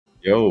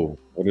Yo,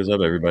 what is up,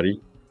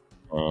 everybody?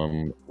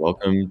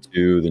 Welcome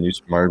to the new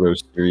Super Mario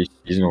Bros. Series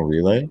seasonal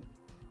relay.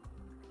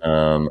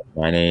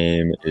 My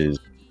name is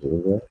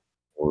Silva,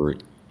 or you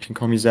can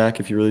call me Zach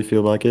if you really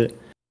feel like it.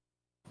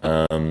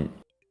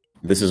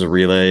 This is a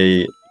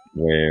relay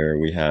where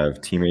we have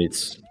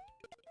teams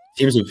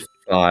of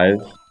 5.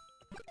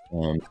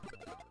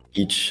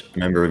 Each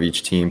member of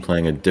each team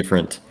playing a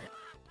different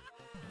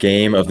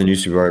game of the new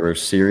Super Mario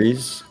Bros.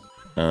 Series.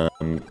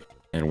 And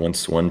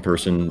once one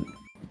person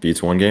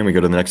beats one game, we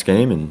go to the next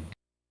game, and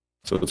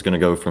so it's going to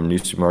go from New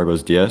Super Mario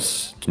Bros.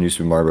 DS to New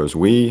Super Mario Bros.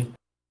 Wii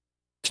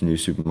to New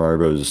Super Mario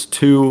Bros.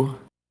 2,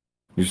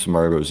 New Super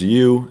Mario Bros.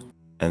 U,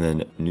 and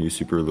then New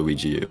Super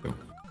Luigi U.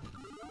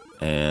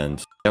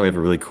 And yeah, we have a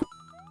really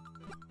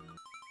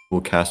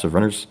cool cast of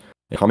runners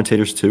and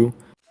commentators too,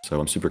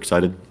 so I'm super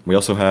excited. We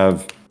also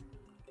have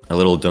a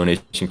little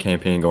donation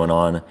campaign going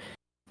on.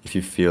 If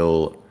you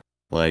feel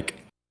like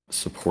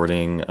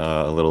supporting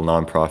a little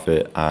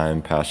nonprofit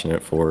I'm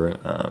passionate for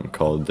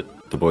called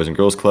the Boys and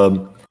Girls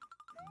Club,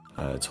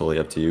 it's totally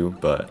up to you,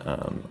 but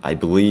I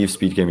believe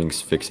Speed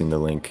Gaming's fixing the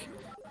link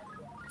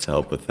to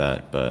help with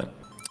that. But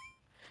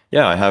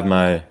yeah, I have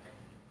my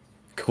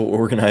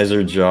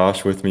co-organizer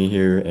Josh with me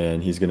here,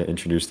 and he's going to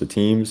introduce the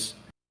teams.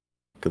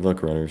 Good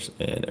luck, runners,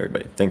 and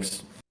everybody.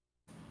 Thanks.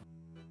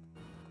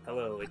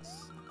 Hello,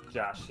 it's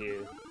Josh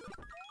here.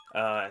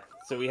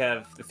 So we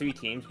have the 3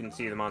 teams. You can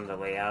see them on the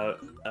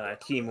layout.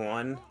 Team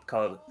 1,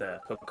 called the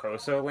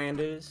Pocoso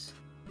Landers.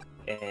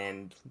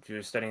 And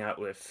we're starting out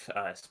with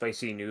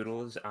Spicy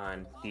Noodles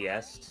on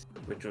DS,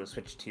 which will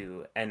switch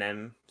to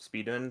NM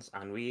Speedruns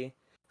on Wii,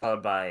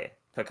 followed by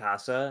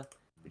Picasa,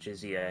 which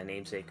is the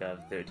namesake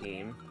of their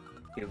team.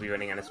 He'll be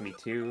running NSMB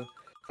 2,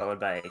 followed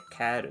by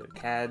CAD or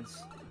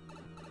CADS.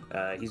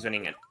 He's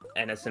running an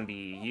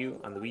NSMB U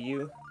on the Wii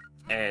U.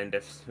 And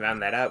to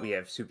round that out, we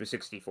have Super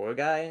 64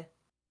 Guy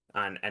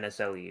on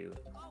NSLU.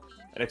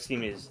 The next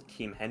team is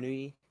Team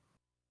Henry,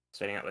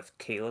 starting out with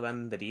Caleb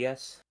on the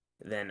DS.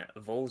 Then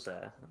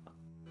Volza,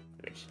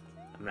 which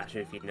I'm not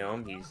sure if you know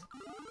him, he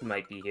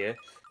might be here.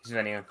 He's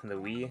running on the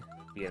Wii.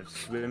 We have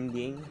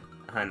Swimding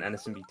on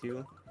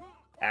NSMB2,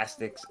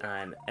 Astix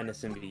on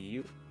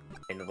NSMBU,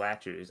 and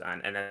Latchers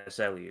on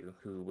NSLU,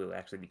 who will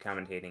actually be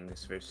commentating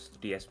this first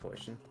DS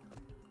portion.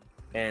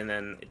 And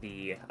then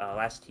the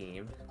last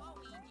team,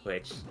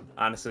 which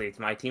honestly it's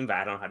my team, but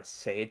I don't know how to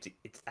say it.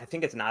 I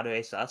think it's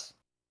Nade Sus,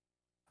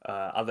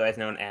 otherwise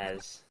known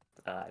as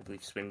I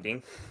believe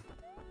Swimding.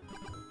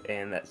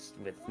 And that's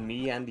with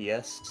me on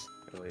DS,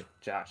 or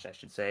Josh, I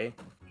should say,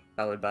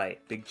 followed by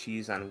Big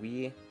Cheese on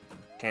Wii,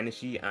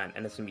 Kanishi on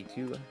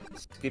NSMB2,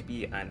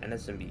 Skippy on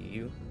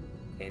NSMBU,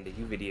 and a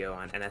U-Video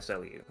on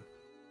NSLU.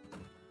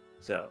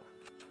 So,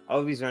 all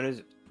of these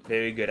runners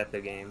very good at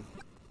their game.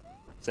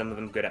 Some of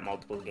them good at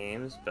multiple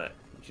games, but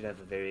we should have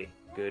a very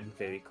good,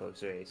 very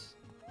close race.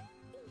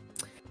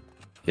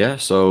 Yeah,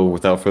 so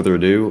without further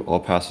ado,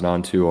 I'll pass it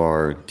on to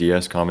our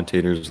DS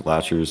commentators,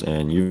 Latchers,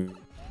 and you.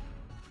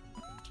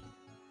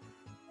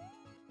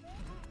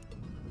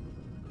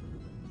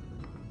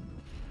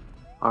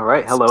 All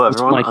right, hello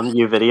everyone. I'm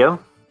U-Video.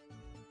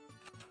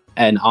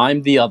 And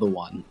I'm the other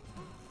one.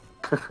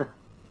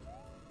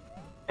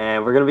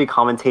 And we're going to be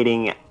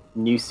commentating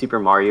New Super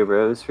Mario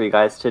Bros. For you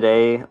guys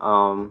today.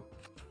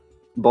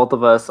 Both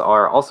of us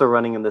are also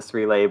running in this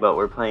relay, but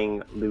we're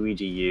playing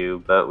Luigi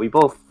U. But we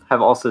both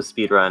have also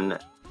speedrun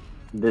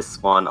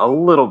this one a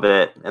little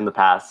bit in the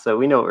past, so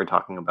we know what we're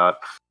talking about.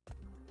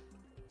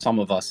 Some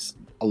of us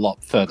a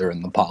lot further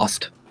in the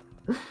past.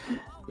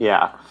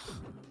 Yeah.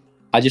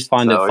 I just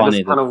find it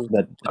funny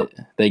that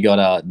they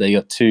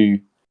got two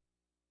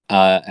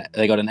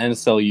they got an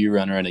NSLU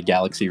runner and a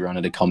Galaxy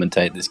runner to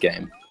commentate this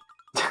game.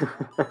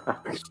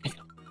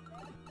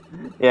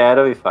 Yeah,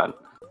 it'll be fun.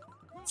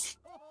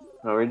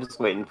 Well, we're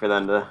just waiting for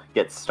them to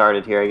get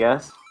started here, I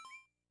guess.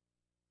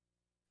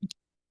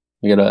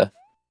 We gotta,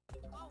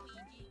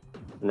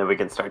 and then we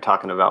can start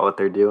talking about what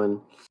they're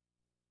doing.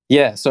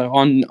 Yeah, so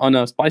on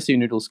a Spicy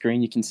Noodle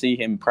screen, you can see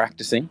him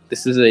practicing.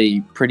 This is a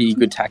pretty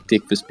good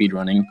tactic for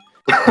speedrunning.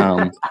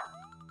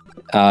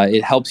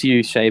 It helps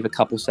you shave a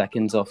couple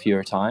seconds off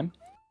your time.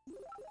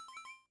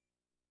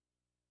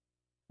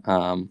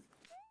 Also,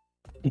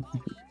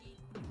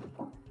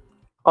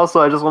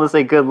 I just want to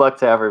say good luck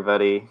to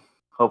everybody.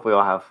 Hope we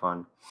all have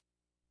fun.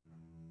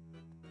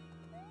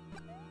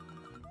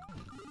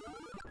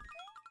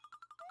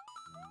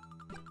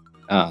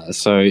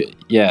 So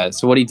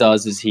what he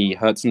does is he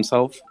hurts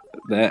himself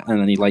there, and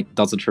then he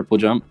does a triple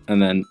jump,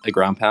 and then a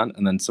ground pound,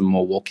 and then some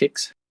more wall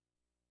kicks.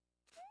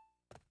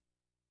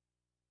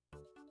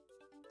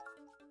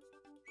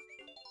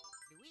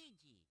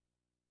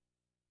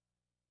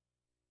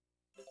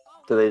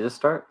 Do they just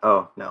start?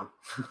 Oh, no.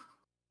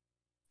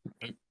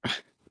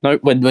 No,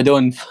 we're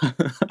doing...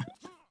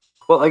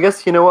 Well, I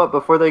guess, you know what?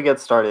 Before they get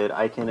started,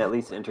 I can at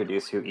least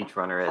introduce who each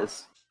runner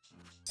is.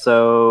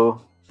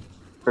 So,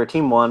 for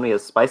Team 1, we have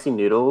Spicy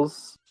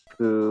Noodles,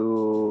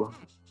 who...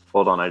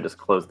 Hold on, I just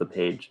closed the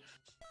page.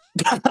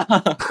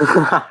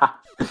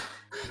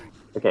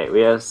 Okay, we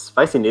have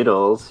Spicy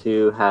Noodles,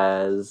 who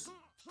has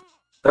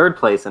third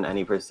place in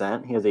any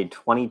percent. He has a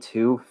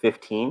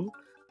 22-15.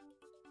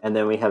 And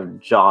then we have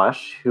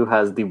Josh, who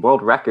has the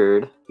world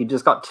record. He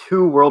just got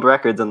 2 world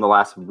records in the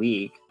last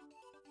week.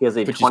 He has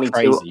a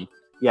 22.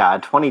 Yeah, a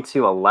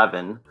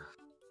 22-11.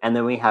 And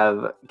then we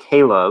have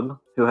Caleb,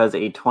 who has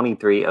a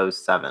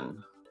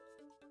 23-07.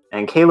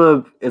 And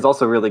Caleb is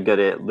also really good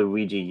at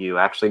Luigi U.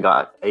 Actually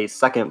got a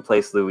second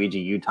place Luigi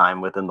U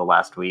time within the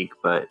last week,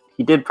 but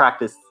he did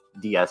practice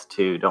DS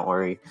too. Don't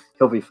worry,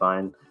 he'll be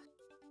fine.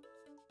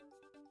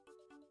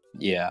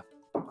 Yeah.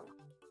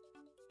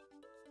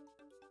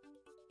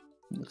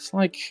 Looks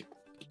like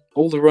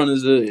all the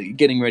runners are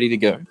getting ready to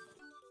go.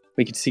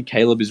 We can see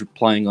Caleb is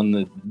playing on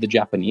the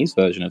Japanese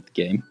version of the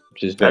game,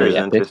 which is very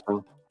epic.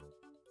 Interesting.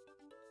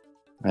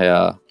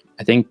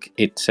 I think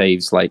it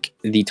saves like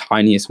the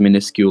tiniest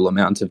minuscule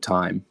amount of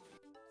time.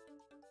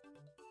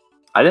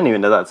 I didn't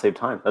even know that saved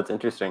time. That's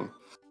interesting.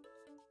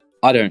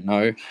 I don't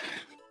know.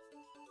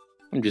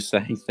 I'm just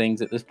saying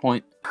things at this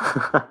point.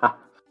 Oh,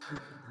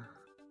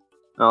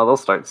 they'll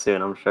start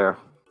soon, I'm sure.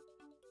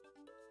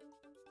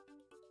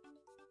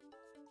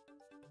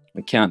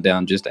 The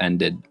countdown just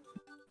ended,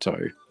 so.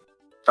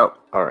 Oh,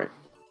 all right.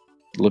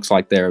 Looks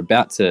like they're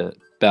about to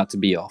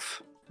be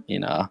off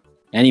in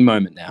any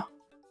moment now.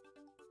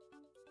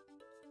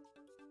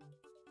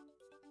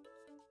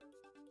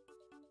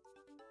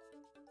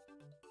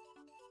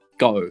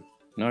 Go.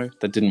 No,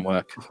 that didn't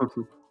work.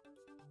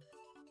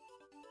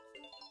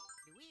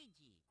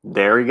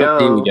 There we go.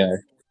 Here we go.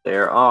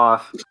 They're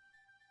off.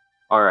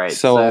 All right.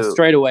 So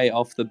straight away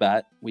off the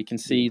bat, we can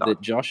see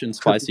that Josh and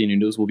Spicy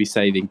Noodles will be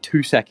saving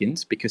 2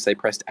 seconds because they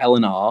pressed L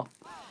and R,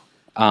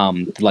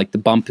 like the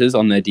bumpers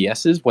on their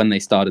DSs when they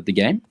started the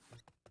game.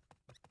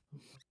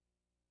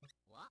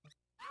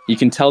 You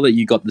can tell that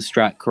you got the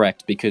strat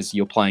correct because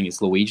you're playing as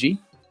Luigi,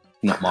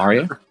 not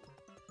Mario.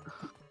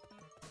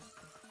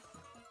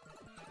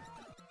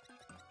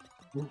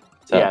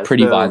 So yeah,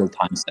 pretty vital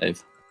time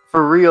save.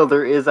 For real,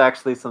 there is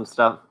actually some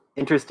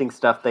interesting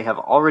stuff they have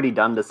already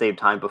done to save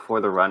time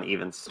before the run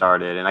even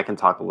started, and I can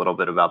talk a little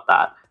bit about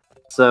that.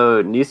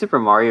 So New Super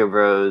Mario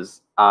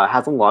Bros.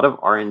 Has a lot of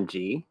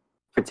RNG,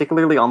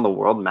 particularly on the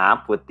world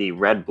map with the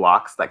red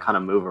blocks that kind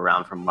of move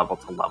around from level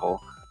to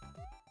level.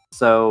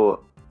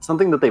 So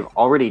something that they've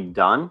already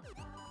done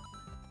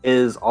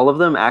is all of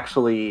them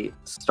actually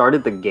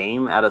started the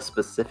game at a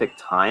specific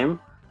time.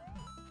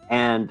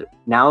 And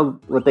now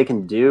what they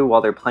can do while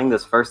they're playing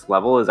this first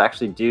level is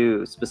actually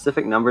do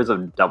specific numbers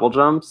of double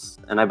jumps,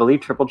 and I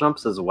believe triple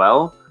jumps as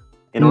well.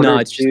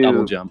 It's just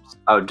double jumps.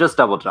 Oh, just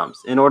double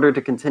jumps. In order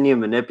to continue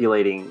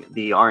manipulating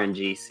the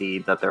RNG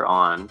seed that they're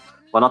on.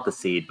 Well, not the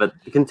seed, but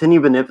continue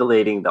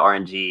manipulating the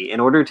RNG in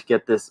order to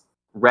get this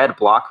red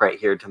block right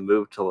here to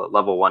move to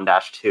level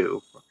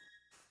 1-2.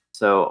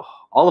 So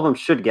all of them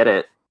should get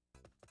it.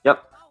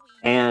 Yep.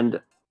 And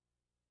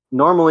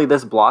normally,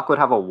 this block would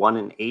have a 1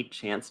 in 8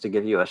 chance to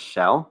give you a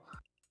shell,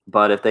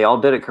 but if they all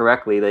did it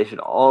correctly, they should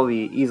all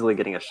be easily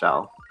getting a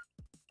shell.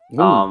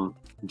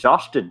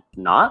 Josh did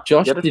not.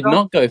 Josh did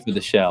not go for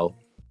the shell.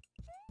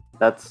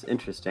 That's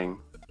interesting.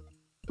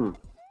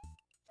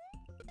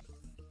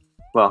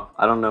 Well,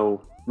 I don't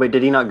know. Wait,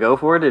 did he not go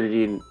for it, or did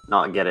he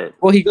not get it?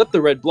 Well, he got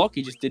the red block.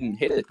 He just didn't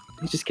hit it.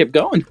 He just kept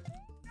going.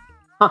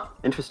 Huh.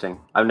 Interesting.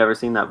 I've never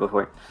seen that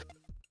before.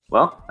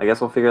 Well, I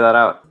guess we'll figure that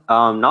out.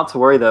 Not to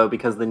worry, though,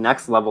 because the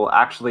next level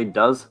actually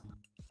does...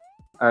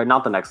 Or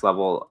not the next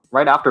level.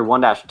 Right after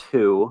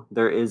 1-2,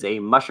 there is a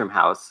mushroom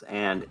house.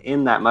 And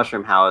in that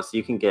mushroom house,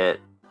 you can get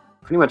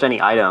pretty much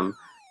any item.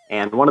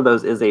 And one of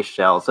those is a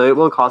shell. So it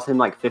will cost him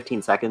like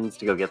 15 seconds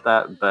to go get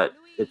that. But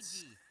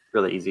it's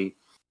really easy.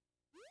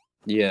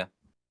 Yeah.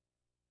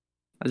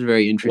 That's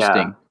very interesting.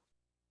 Yeah.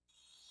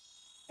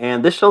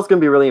 And this shell's going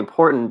to be really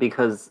important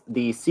because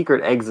the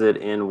secret exit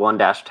in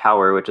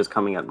 1-Tower, which is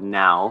coming up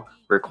now,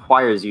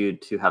 requires you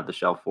to have the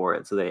shell for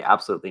it. So they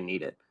absolutely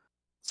need it.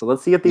 So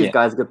let's see if these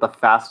guys get the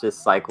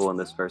fastest cycle in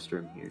this first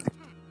room here.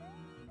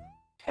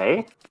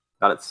 Okay.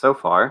 Got it so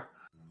far.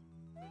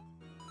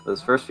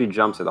 Those first few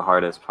jumps are the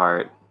hardest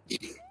part.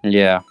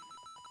 Yeah.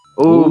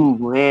 Oh,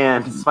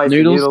 man.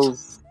 Spicy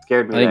Noodles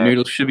scared me I think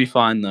Noodles should be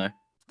fine, though.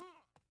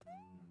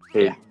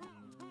 Okay. Yeah.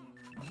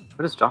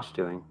 What is Josh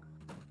doing?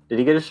 Did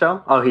he get a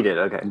shell? Oh, he did.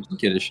 Okay.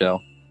 Get a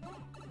shell.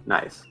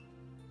 Nice.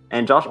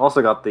 And Josh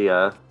also got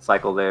the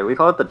cycle there. We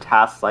call it the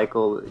task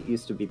cycle. It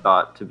used to be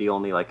thought to be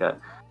only like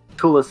a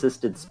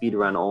tool-assisted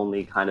speedrun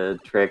only kind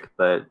of trick,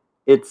 but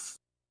it's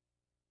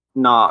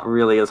not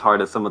really as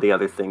hard as some of the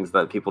other things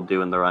that people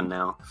do in the run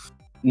now.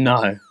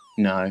 No.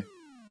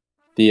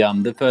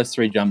 The first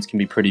 3 jumps can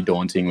be pretty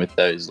daunting with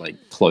those like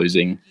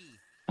closing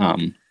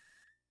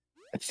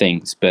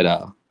things,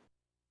 but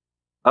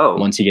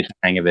once you get the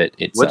hang of it,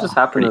 it's what just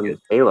happened to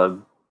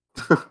Caleb?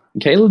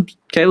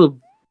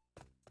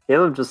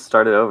 Caleb just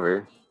started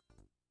over.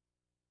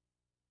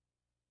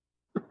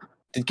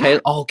 Did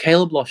Caleb? Oh,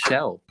 Caleb lost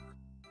shell.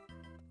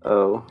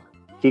 Oh,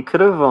 he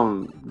could have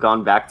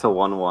gone back to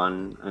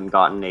 1-1 and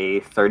gotten a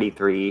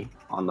 33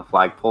 on the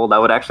flagpole. That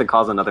would actually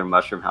cause another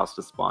mushroom house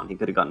to spawn. He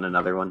could have gotten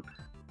another one.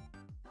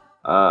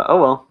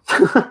 Oh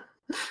well.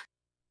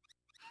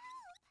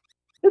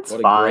 It's What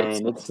a great fine.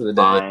 start It's to the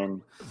day.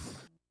 fine.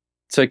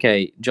 It's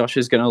okay. Josh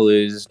is going to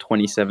lose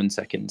 27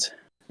 seconds.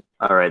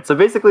 All right. So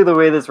basically, the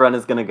way this run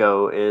is going to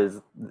go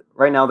is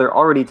right now they're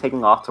already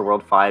taking off to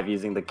World 5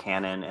 using the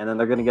cannon, and then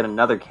they're going to get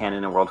another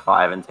cannon in World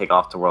 5 and take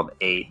off to World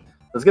 8. So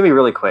it's going to be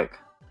really quick.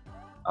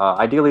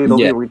 Ideally, they'll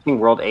be reaching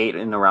World 8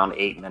 in around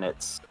 8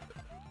 minutes.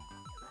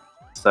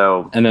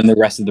 So. And then the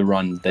rest of the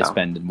run they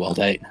spend in World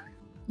 8.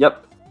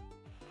 Yep.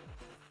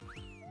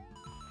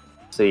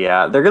 So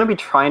yeah, they're going to be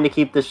trying to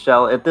keep this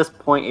shell. At this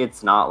point,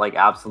 it's not like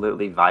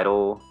absolutely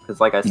vital because,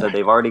 like I said,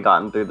 they've already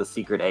gotten through the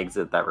secret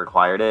exit that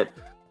required it.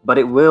 But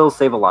it will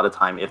save a lot of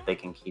time if they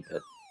can keep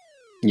it.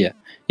 Yeah,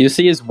 you'll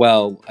see as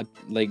well,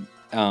 like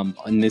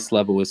on this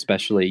level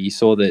especially, you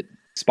saw that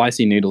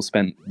Spicy Noodle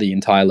spent the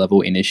entire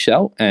level in his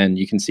shell, and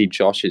you can see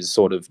Josh is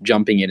sort of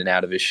jumping in and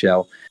out of his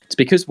shell. It's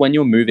because when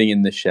you're moving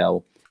in the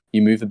shell,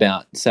 you move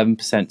about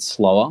 7%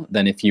 slower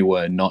than if you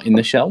were not in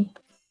the shell.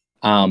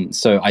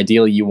 So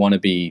ideally, you want to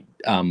be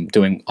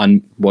doing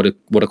what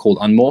are called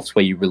unmorphs,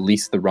 where you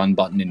release the run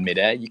button in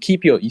midair.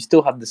 You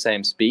still have the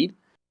same speed,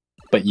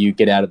 but you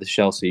get out of the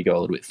shell, so you go a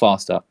little bit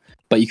faster.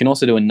 But you can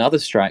also do another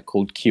strat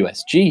called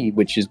QSG,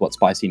 which is what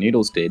Spicy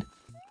Noodles did.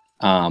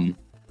 And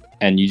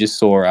you just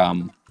saw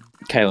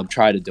Caleb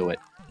try to do it,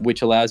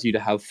 which allows you to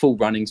have full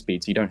running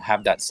speed, so you don't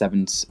have that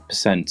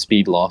 7%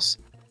 speed loss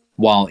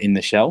while in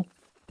the shell.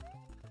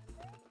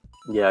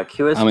 Yeah,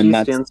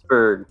 QSG stands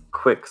for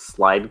Quick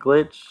Slide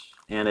Glitch,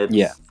 and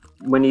it's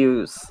when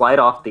you slide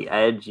off the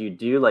edge, you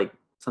do like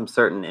some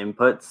certain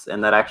inputs,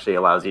 and that actually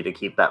allows you to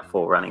keep that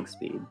full running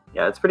speed.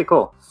 Yeah, it's pretty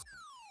cool.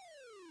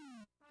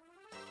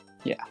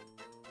 Yeah.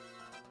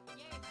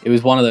 It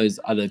was one of those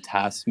other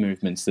task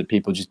movements that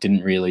people just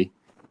didn't really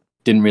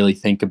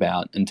think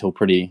about until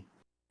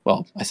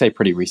I say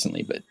pretty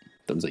recently, but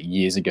that was like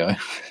years ago.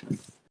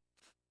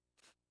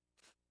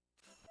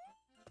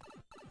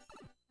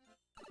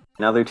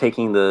 Now they're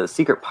taking the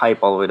secret pipe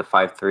all the way to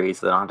 5-3,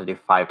 so they don't have to do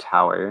 5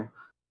 tower.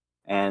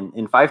 And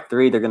in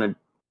 5-3, they're going to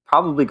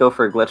probably go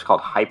for a glitch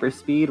called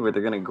hyperspeed, where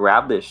they're going to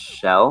grab this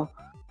shell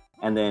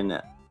and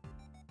then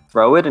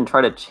throw it and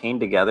try to chain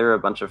together a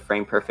bunch of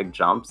frame perfect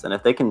jumps. And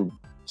if they can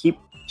keep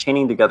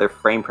chaining together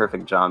frame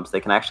perfect jumps, they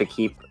can actually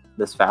keep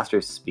this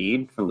faster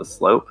speed from the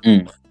slope.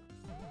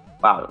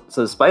 Wow.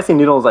 So Spicy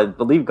Noodles, I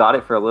believe, got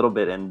it for a little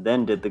bit and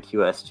then did the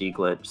QSG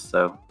glitch.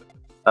 So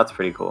that's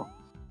pretty cool.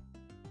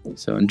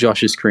 So on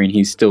Josh's screen,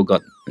 he's still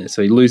got,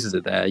 so he loses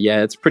it there.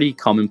 Yeah, it's pretty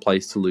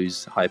commonplace to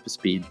lose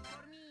hyperspeed.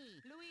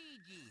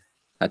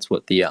 That's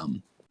what the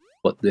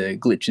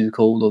glitch is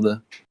called, or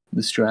the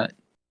strat.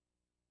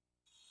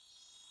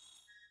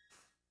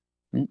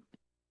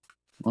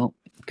 Well,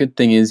 good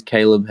thing is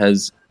Caleb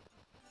has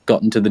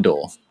gotten to the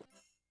door.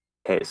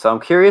 Okay, so I'm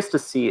curious to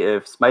see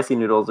if Spicy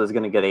Noodles is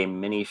going to get a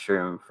mini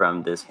shroom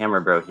from this Hammer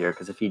Bro here,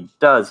 because if he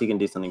does, he can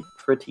do something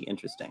pretty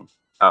interesting.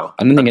 Oh,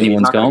 I don't think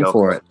anyone's going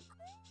for it.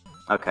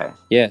 Okay.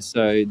 Yeah,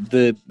 so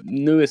the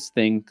newest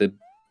thing, the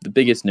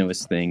biggest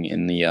newest thing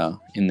in the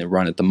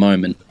run at the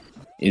moment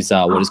is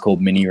what is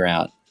called mini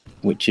route,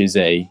 which is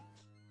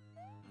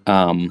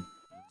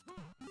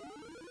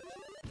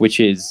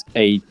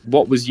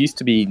what was used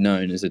to be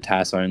known as a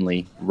TAS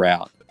only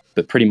route,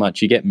 but pretty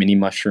much you get mini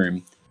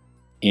mushroom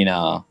in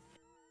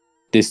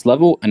this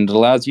level, and it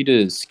allows you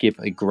to skip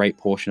a great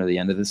portion of the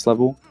end of this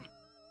level,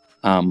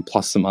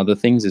 plus some other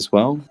things as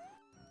well.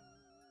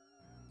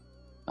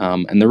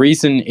 And the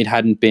reason it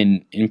hadn't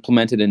been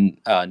implemented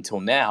until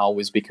now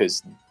was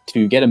because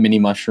to get a mini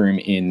mushroom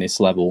in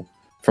this level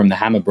from the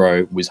Hammer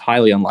Bro was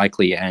highly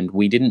unlikely, and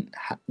we didn't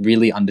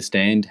really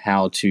understand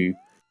how to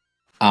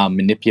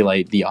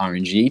manipulate the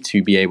RNG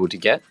to be able to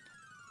get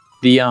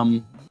the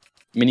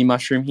mini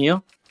mushroom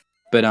here.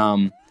 But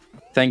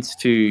thanks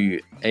to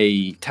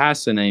a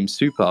TASer named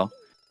Super,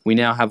 we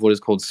now have what is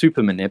called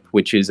Super Manip,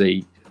 which is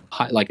a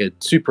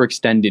super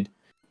extended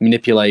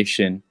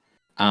manipulation,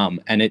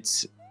 and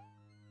it's,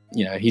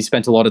 he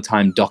spent a lot of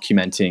time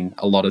documenting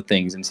a lot of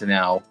things, and so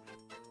now,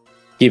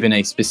 given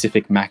your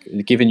specific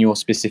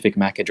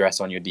MAC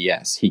address on your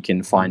DS, he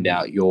can find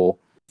out your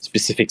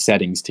specific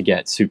settings to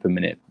get Super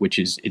Manip,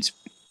 it's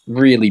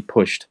really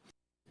pushed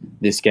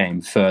this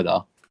game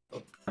further.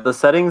 The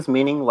settings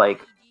meaning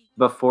like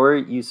before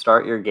you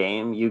start your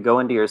game, you go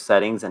into your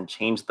settings and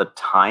change the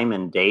time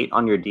and date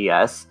on your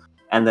DS,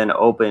 and then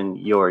open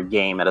your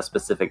game at a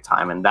specific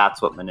time, and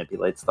that's what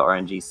manipulates the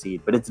RNG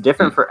seed. But it's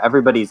different for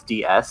everybody's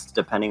DS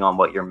depending on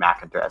what your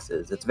MAC address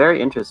is. It's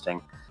very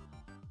interesting.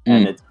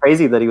 And it's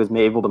crazy that he was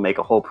able to make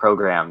a whole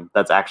program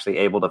that's actually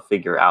able to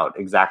figure out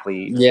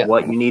exactly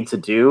what you need to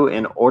do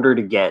in order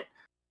to get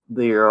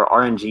your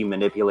RNG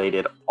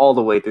manipulated all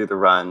the way through the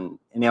run,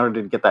 in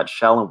order to get that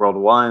shell in World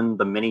 1,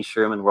 the mini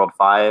shroom in World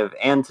 5,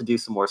 and to do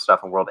some more stuff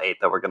in World 8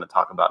 that we're going to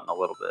talk about in a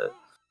little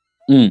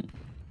bit.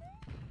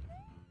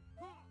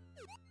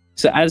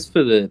 So as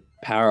for the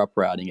power-up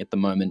routing at the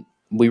moment,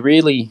 we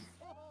really...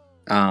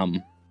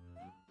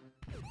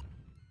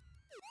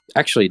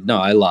 Actually, no,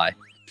 I lie.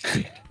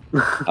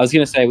 I was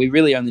going to say, we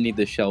really only need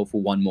the shell for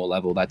one more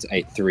level. That's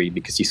 8-3,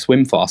 because you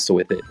swim faster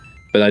with it.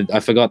 But I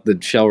forgot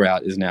the shell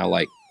route is now,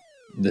 like,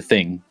 the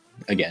thing.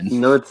 again.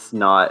 No, it's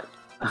not.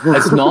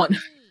 It's not.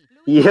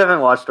 You haven't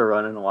watched a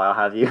run in a while,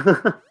 have you?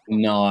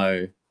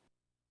 No.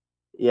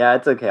 Yeah,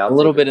 it's okay. A I'll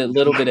little take bit of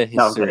No, I'm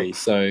history. kidding.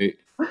 So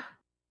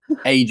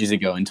ages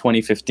ago in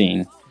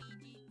 2015,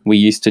 we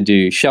used to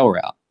do shell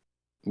route,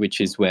 which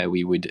is where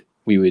we would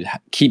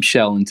keep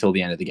shell until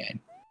the end of the game.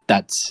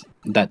 That's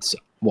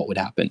what would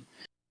happen.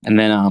 And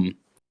then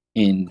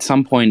in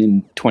some point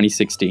in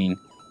 2016,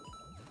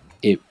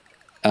 it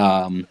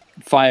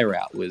fire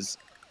route was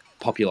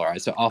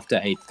popularized. So after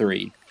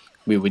 8-3,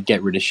 we would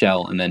get rid of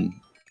shell and then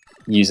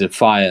use a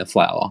fire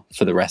flower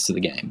for the rest of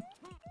the game.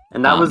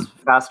 And that was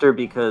faster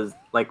because,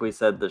 like we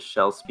said, the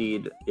shell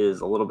speed is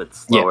a little bit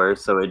slower,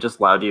 so it just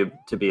allowed you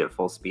to be at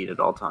full speed at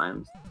all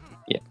times.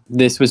 Yeah,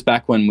 this was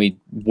back when we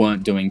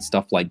weren't doing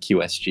stuff like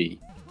QSG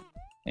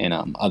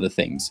and other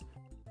things.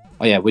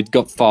 Oh yeah, we've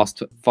got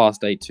fast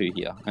 8-2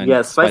 here. And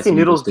yeah, Spicy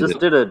Noodles just it.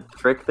 did a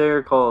trick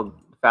there called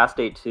Fast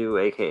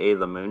 8-2, aka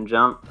the moon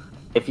jump.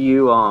 If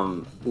you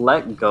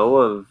let go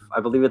of, I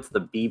believe it's the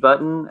B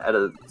button at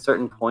a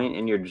certain point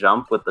in your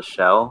jump with the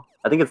shell,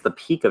 I think it's the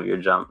peak of your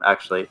jump,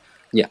 actually.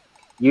 Yeah.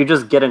 You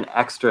just get an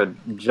extra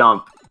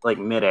jump, like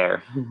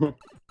midair.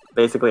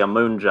 Basically a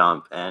moon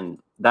jump, and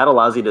that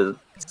allows you to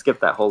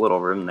skip that whole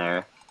little room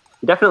there.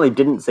 He definitely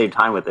didn't save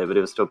time with it, but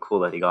it was still cool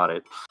that he got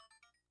it.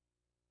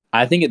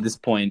 I think at this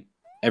point,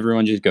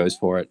 everyone just goes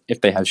for it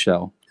if they have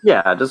shell.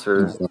 Yeah, just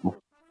for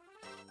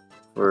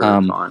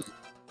fun.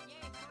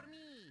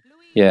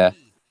 Yeah.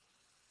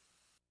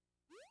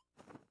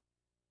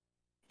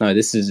 No,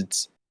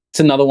 it's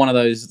another one of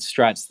those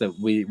strats that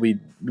we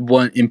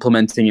weren't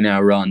implementing in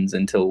our runs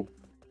until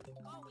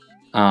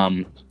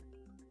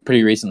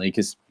pretty recently,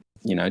 because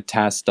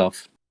TAS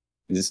stuff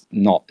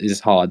is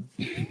hard.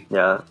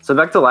 Yeah. So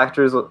back to what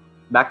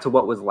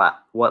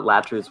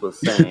Latchers was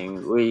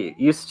saying. We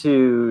used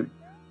to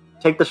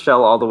take the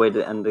shell all the way to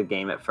the end of the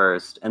game at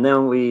first, and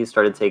then we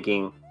started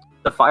taking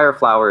the fire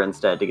flower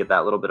instead to get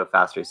that little bit of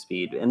faster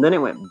speed. And then it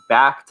went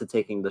back to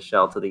taking the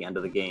shell to the end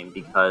of the game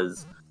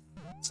because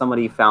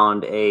somebody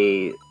found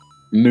a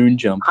moon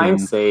jump time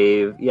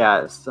save.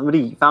 Yeah,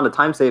 somebody found a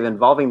time save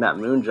involving that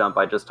moon jump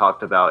I just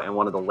talked about in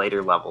one of the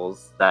later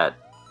levels that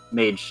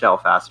made shell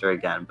faster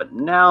again. But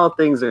now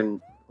things are a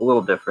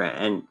little different,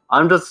 and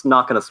I'm just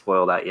not going to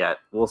spoil that yet.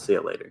 We'll see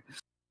it later.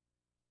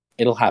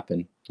 It'll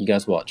happen. You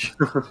guys watch.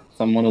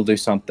 Someone will do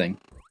something.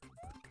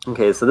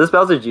 Okay, so this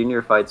Bowser Jr.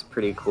 fight's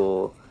pretty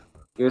cool.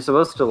 You're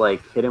supposed to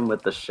hit him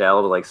with the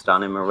shell to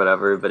stun him or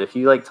whatever, but if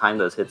you time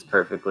those hits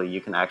perfectly,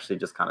 you can actually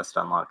just kind of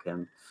stun lock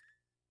him.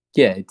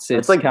 Yeah, it's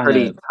kinda,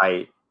 pretty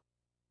tight.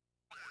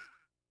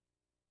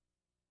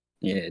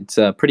 Yeah, it's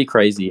pretty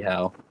crazy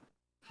how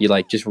you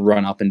just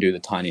run up and do the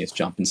tiniest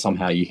jump and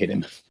somehow you hit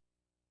him.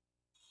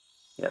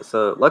 Yeah,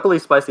 so luckily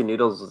Spicy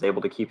Noodles was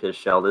able to keep his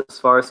shell this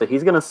far, so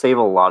he's gonna save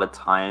a lot of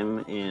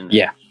time in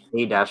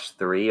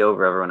 8-3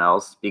 over everyone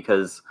else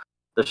because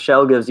the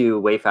shell gives you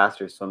way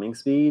faster swimming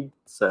speed.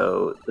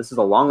 So this is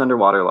a long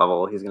underwater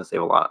level. He's gonna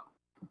save a lot.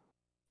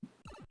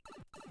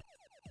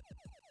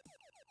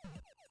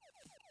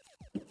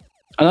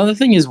 Another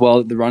thing as well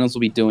that the runners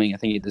will be doing, I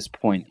think, at this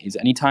point, is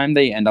anytime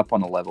they end up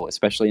on a level,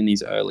 especially in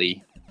these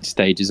early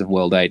stages of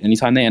World 8,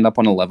 anytime they end up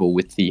on a level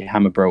with the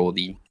Hammer Bro or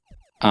the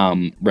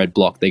red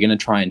block, they're going to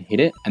try and hit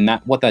it. And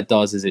what that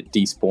does is it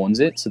despawns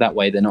it, so that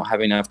way they're not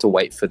having to have to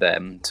wait for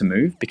them to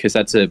move, because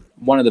that's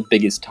one of the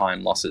biggest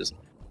time losses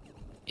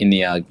in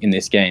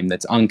this game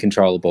that's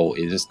uncontrollable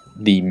is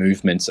the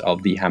movements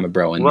of the Hammer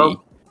Bro and the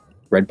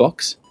red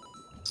box.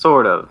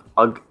 Sort of.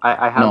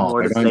 I have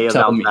more to say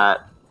about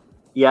that.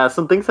 Yeah,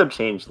 some things have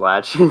changed,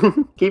 Latch.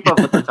 Keep up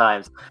with the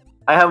times.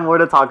 I have more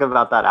to talk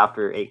about that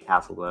after 8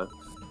 Castle, though.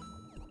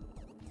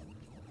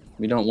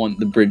 We don't want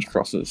the bridge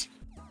crosses.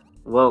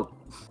 Well,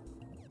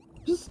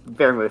 just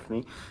bear with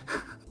me.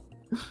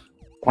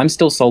 I'm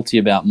still salty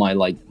about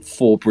my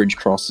 4 bridge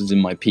crosses in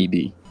my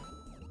PB.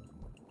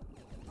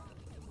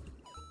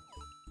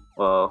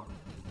 Well,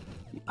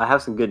 I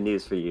have some good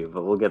news for you,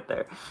 but we'll get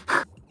there.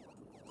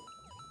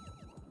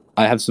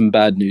 I have some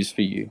bad news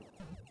for you.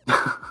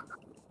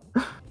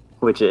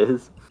 Which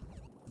is?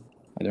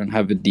 I don't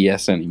have a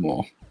DS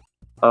anymore.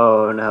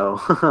 Oh no,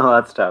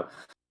 that's tough.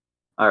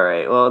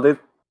 Alright, well,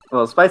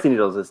 Spicy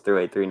Noodles is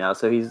through 8-3 now,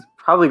 so he's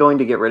probably going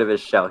to get rid of his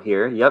shell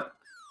here. Yep.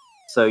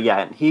 So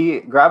yeah,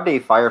 he grabbed a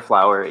Fire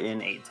Flower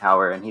in 8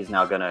 Tower, and he's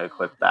now going to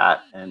equip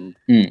that and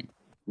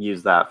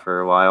use that for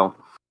a while.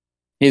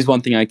 Here's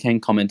one thing I can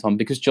comment on.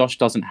 Because Josh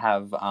doesn't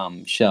have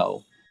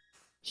shell,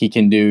 he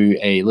can do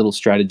a little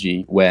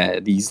strategy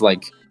where these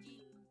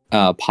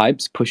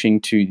pipes pushing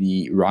to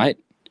the right,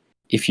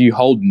 if you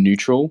hold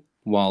neutral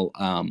while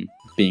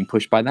being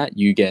pushed by that,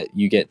 you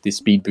get this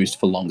speed boost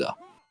for longer.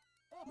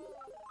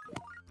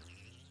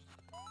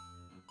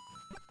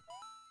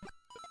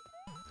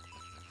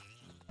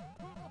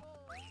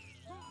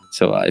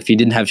 So if you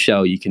didn't have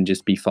shell, you can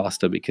just be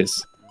faster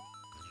because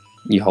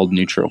you hold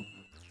neutral.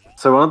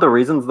 So one of the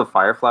reasons the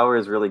Fire Flower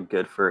is really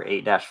good for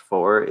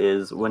 8-4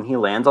 is when he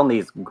lands on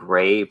these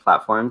gray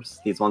platforms,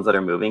 these ones that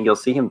are moving, you'll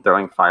see him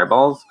throwing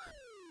fireballs.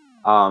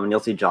 And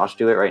you'll see Josh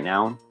do it right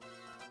now.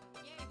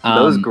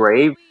 Those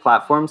gray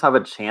platforms have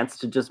a chance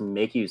to just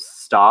make you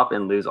stop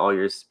and lose all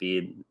your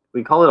speed.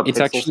 We call it a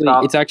pixel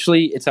stop. It's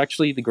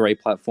actually the gray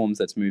platforms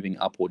that's moving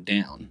up or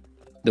down.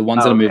 The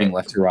ones that are moving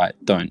left to right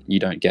you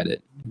don't get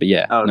it. But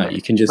yeah, no,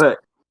 you can just. But,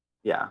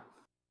 yeah.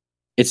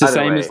 It's the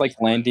same as like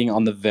landing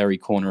on the very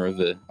corner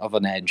of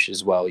an edge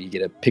as well. You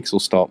get a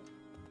pixel stop.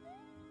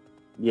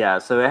 Yeah,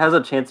 so it has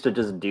a chance to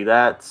just do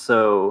that.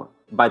 So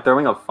by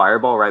throwing a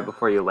fireball right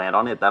before you land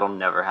on it, that'll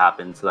never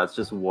happen. So that's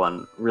just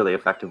one really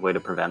effective way to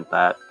prevent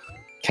that.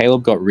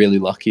 Caleb got really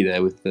lucky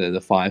there with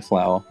the fire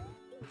flower.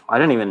 I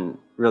didn't even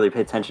really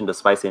pay attention to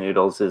Spicy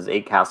Noodles'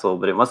 8 castle,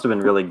 but it must have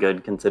been really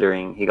good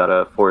considering he got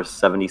a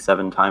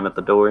 477 time at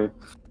the door.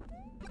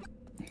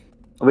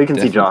 We can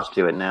see Josh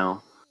do it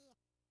now.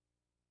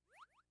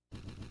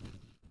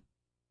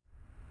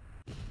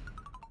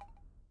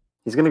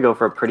 He's going to go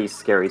for a pretty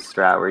scary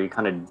strat where he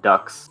kind of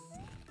ducks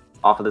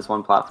off of this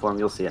one platform.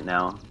 You'll see it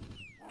now.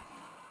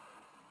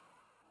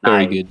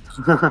 Very good.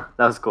 That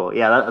was cool.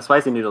 Yeah,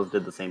 Spicy Noodles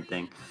did the same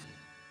thing.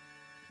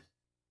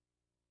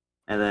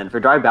 And then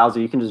for Dry Bowser,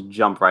 you can just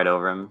jump right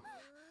over him.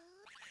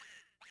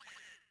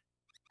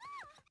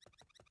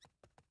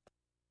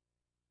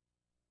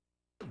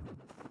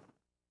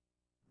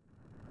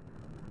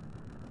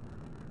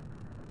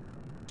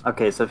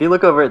 Okay, so if you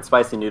look over at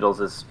Spicy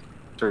Noodles'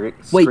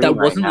 Wait, that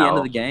wasn't the end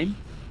of the game?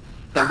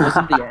 That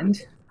wasn't the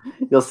end?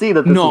 You'll see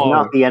that this is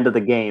not the end of the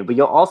game, but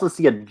you'll also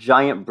see a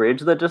giant bridge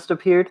that just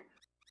appeared.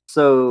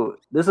 So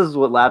this is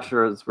what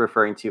Latcher was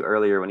referring to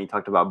earlier when he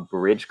talked about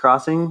bridge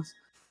crossings.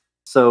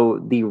 So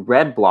the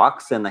red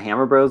blocks and the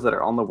Hammer Bros that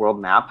are on the world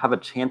map have a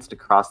chance to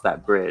cross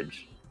that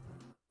bridge.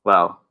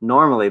 Well,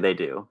 normally they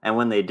do. And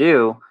when they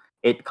do,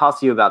 it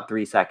costs you about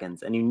 3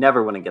 seconds, and you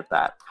never want to get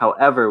that.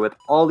 However, with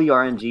all the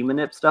RNG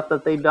manip stuff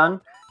that they've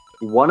done,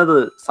 one of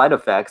the side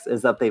effects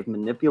is that they've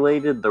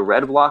manipulated the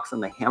red blocks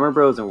and the Hammer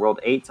Bros in World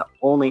 8 to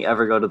only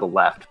ever go to the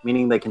left,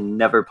 meaning they can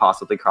never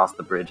possibly cross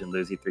the bridge and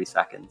lose you 3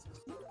 seconds.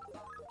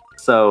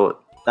 So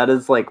that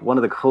is like one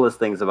of the coolest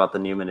things about the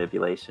new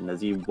manipulation,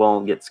 is you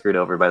won't get screwed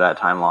over by that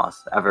time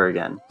loss ever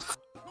again.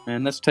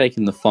 Man, that's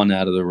taking the fun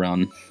out of the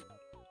run.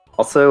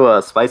 Also,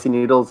 Spicy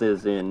Noodles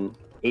is in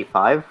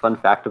 8.5. Fun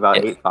fact about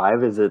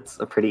 8.5 is it's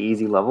a pretty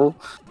easy level.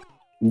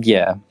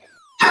 Yeah.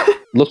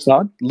 Looks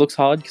hard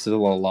because there's a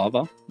lot of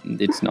lava.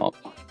 It's not.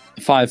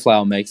 Fire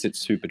Flower makes it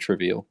super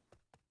trivial.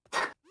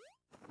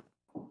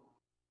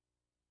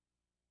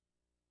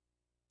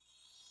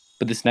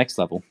 But this next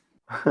level.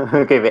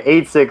 Okay, but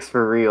 8.6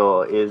 for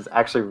real is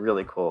actually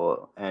really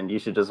cool, and you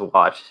should just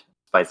watch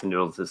Spicy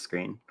Noodles'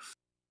 screen.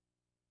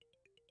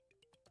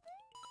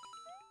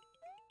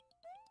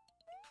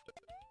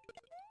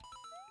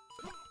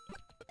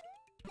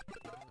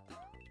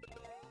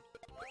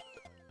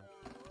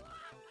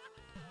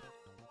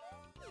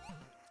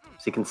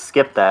 So you can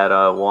skip that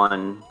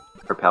one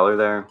propeller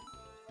there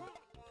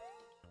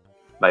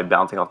by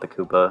bouncing off the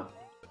Koopa.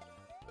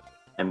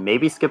 And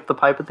maybe skip the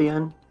pipe at the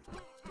end?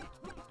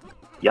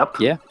 Yep.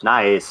 Yeah.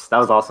 Nice. That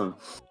was awesome.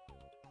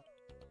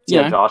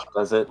 Yeah, Josh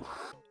does it.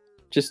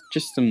 Just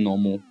some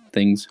normal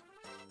things.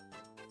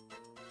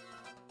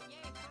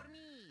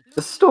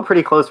 This is still a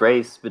pretty close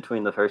race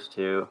between the first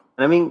two.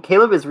 And I mean,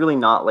 Caleb is really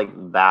not like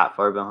that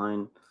far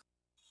behind.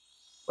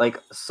 Like,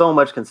 so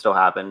much can still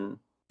happen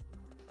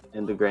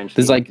in the grand.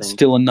 There's like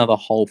still another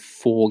whole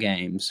 4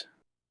 games.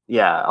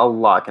 Yeah, a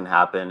lot can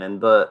happen,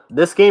 and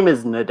this game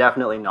is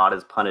definitely not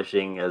as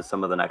punishing as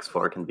some of the next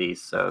 4 can be.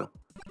 So,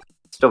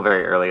 still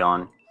very early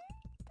on.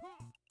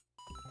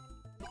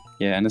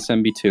 Yeah,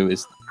 NSMB 2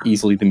 is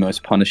easily the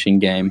most punishing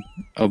game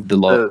of the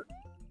lot.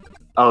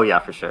 Oh yeah,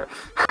 for sure.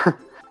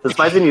 The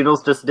Spicy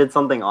Noodles just did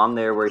something on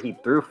there where he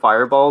threw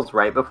fireballs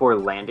right before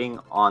landing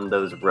on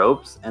those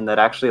ropes, and that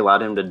actually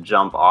allowed him to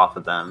jump off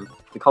of them.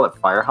 We call it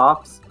fire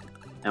hops.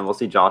 And we'll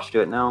see Josh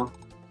do it now.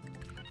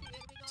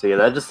 So yeah,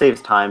 that just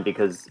saves time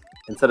because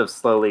instead of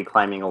slowly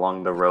climbing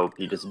along the rope,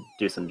 you just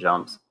do some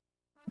jumps.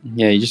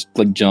 Yeah, you just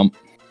like jump.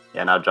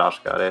 Yeah, now Josh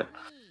got it.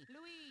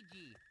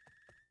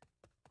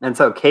 And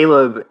so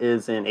Caleb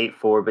is in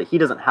 8.4, but he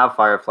doesn't have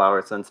Fire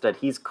Flower, so instead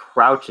he's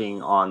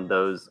crouching on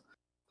those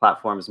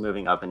platforms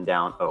moving up and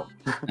down. Oh.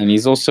 And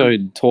he's also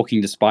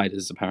talking to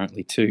spiders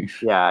apparently too.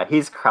 Yeah,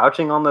 he's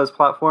crouching on those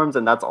platforms,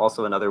 and that's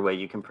also another way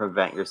you can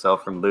prevent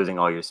yourself from losing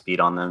all your speed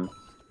on them.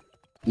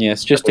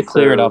 Yes, just to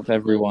clear it up,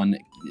 everyone.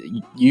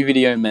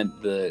 U-video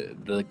meant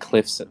the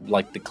cliffs,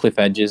 like the cliff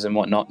edges and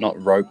whatnot, not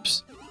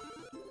ropes.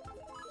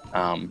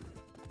 I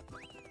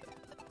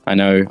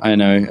know,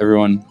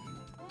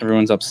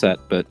 everyone's upset,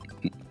 but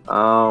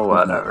oh,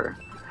 whatever.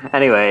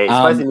 Anyway,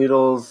 Spicy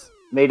Noodles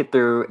made it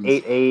through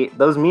 8.8.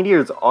 Those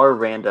meteors are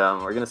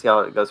random. We're gonna see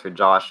how it goes for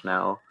Josh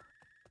now.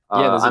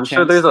 Yeah, I'm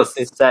sure there's a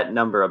set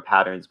number of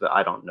patterns, but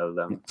I don't know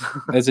them.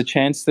 There's a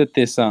chance that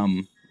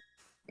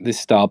this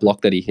star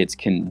block that he hits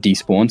can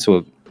despawn,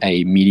 so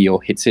a meteor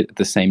hits it at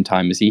the same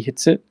time as he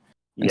hits it.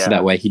 And so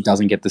that way he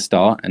doesn't get the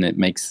star, and it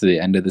makes the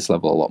end of this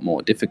level a lot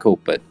more difficult,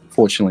 but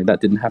fortunately that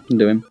didn't happen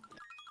to him.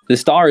 The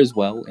star as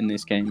well in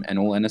this game, and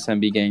all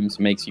NSMB games,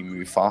 makes you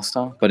move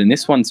faster, but in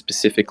this one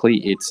specifically,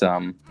 it's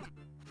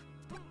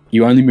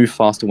You only move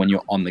faster when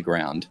you're on the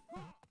ground.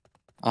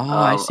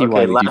 I see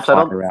why okay, we do Lash, I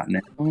don't- fire out now.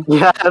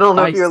 Yeah, I don't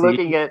know I if you're see.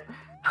 looking at.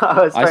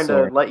 I was I trying saw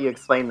to it. let you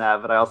explain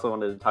that, but I also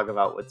wanted to talk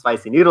about what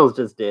Spicy Noodles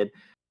just did.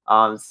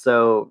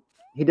 So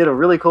he did a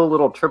really cool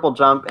little triple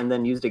jump and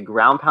then used a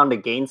ground pound to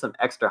gain some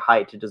extra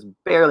height to just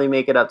barely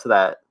make it up to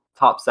that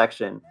top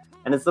section.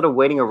 And instead of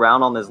waiting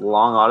around on this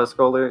long auto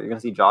scroller, you're gonna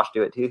see Josh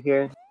do it too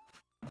here.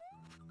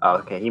 Oh,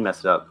 okay, he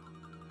messed it up.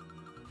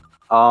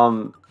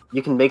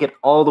 You can make it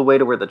all the way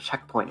to where the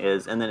checkpoint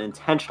is and then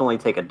intentionally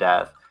take a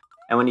death.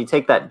 And when you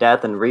take that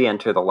death and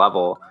re-enter the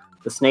level,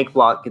 the snake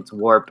block gets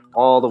warped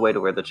all the way to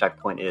where the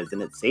checkpoint is,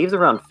 and it saves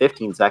around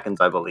 15 seconds,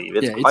 I believe.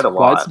 It's quite a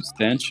quite lot.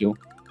 substantial.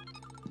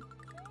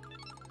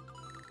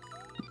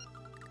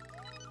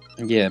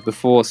 Yeah,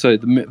 before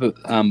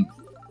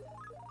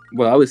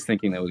what I was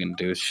thinking they were going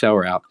to do is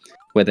shower out,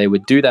 where they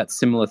would do that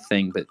similar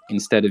thing, but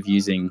instead of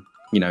using,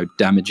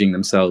 damaging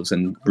themselves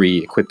and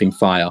re-equipping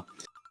fire,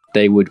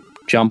 they would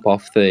jump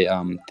off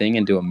the thing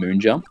and do a moon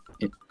jump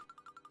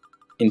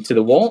into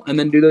the wall, and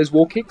then do those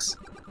wall kicks.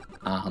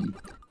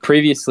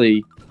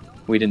 Previously,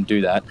 we didn't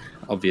do that,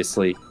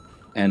 obviously,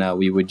 and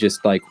we would just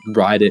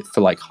ride it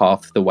for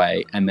half the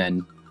way, and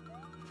then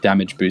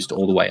damage boost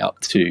all the way up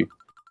to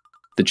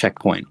the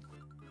checkpoint.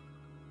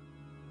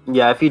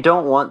 Yeah, if you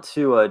don't want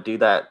to do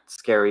that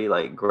scary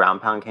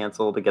ground pound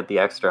cancel to get the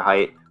extra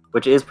height,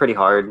 which is pretty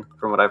hard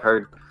from what I've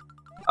heard,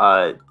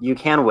 you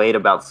can wait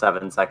about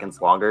 7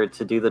 seconds longer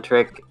to do the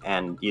trick,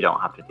 and you don't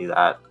have to do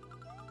that.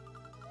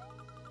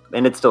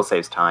 And it still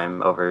saves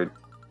time over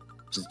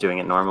just doing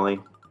it normally.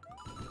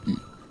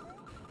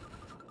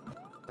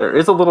 There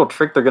is a little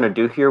trick they're going to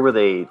do here where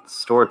they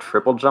store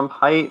triple jump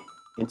height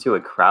into a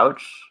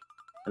crouch,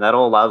 and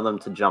that'll allow them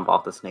to jump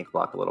off the snake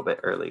block a little bit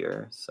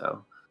earlier.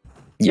 So,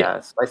 yeah,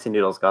 Spicy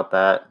Noodles got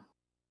that.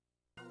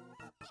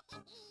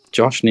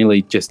 Josh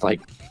nearly just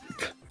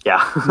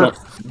Yeah. not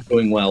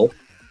doing well.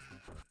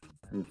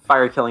 And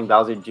fire killing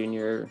Bowser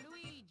Jr.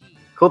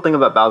 Cool thing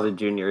about Bowser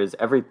Jr. is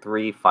every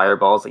 3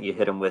 fireballs that you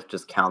hit him with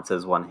just counts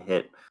as 1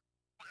 hit.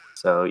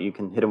 So you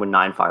can hit him with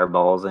 9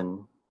 fireballs,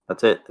 and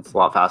that's it. It's a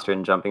lot faster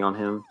than jumping on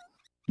him.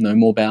 No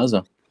more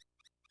Bowser.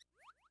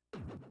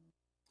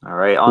 All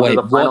right, on to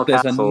the final what?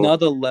 There's castle.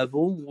 another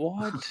level?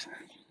 What?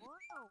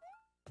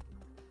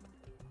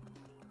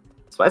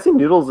 Spicy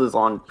Noodles is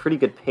on pretty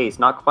good pace.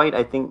 Not quite,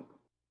 I think.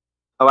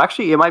 Oh,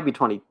 actually, it might be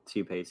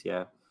 22 pace,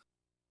 yeah.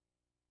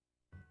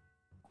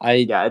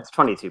 Yeah, it's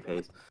 22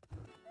 pace.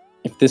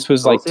 If this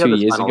was We'll see how 2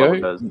 this years final level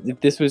ago, goes.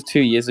 if this was 2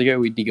 years ago,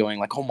 we'd be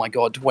going oh my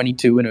god,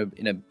 22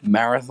 in a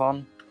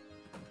marathon.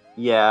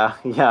 Yeah.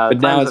 But now times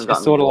it's have just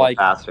gotten sort a of little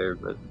faster,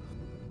 but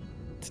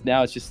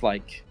now it's just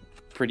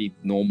pretty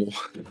normal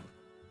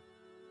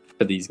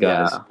for these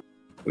guys, yeah.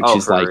 which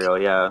is for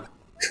real, yeah.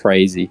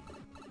 crazy.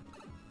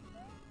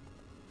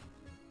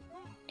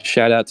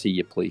 Shout out to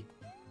Yipley.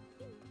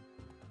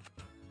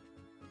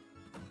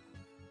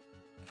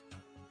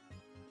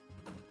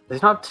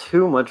 There's not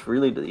too much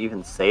really to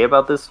even say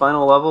about this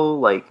final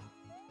level.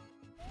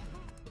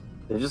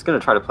 They're just gonna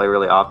try to play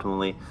really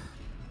optimally.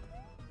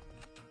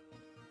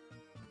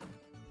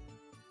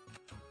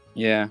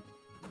 Yeah.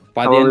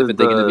 By the end of it,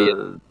 they're going to be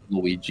a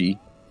Luigi.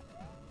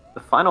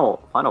 The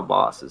final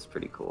boss is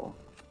pretty cool.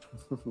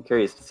 I'm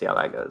curious to see how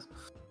that goes.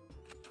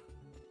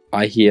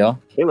 I hear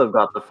Caleb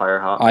got the fire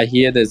hop. I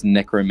hear there's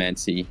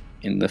necromancy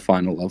in the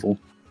final level,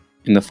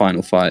 in the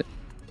final fight.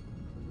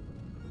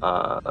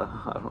 I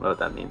don't know what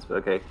that means, but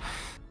okay.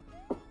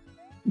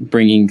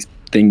 Bringing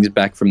things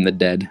back from the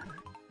dead.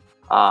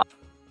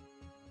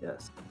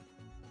 Yes.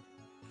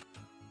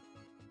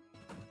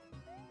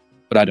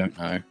 But I don't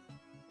know.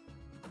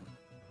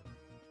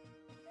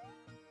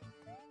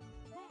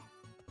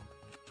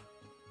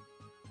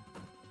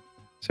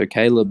 So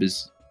Caleb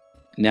is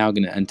now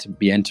going to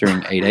be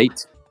entering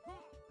 8-8.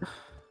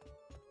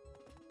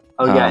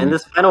 Oh yeah, and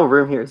this final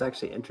room here is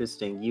actually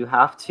interesting. You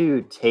have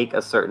to take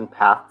a certain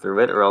path through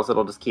it, or else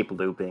it'll just keep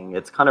looping.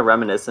 It's kind of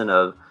reminiscent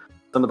of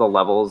some of the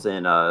levels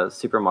in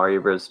Super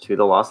Mario Bros. 2,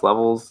 the Lost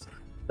Levels,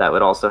 that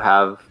would also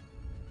have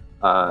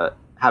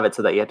it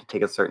so that you have to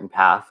take a certain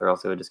path, or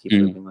else it would just keep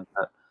looping like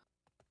that.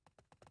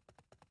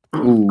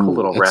 Ooh, cool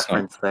little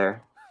reference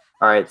there.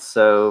 All right,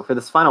 so for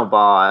this final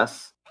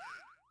boss,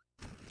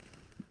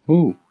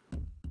 ooh,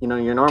 you're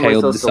normally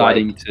Caleb supposed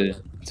deciding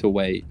to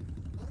wait.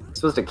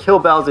 supposed to kill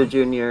Bowser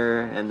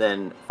Jr., and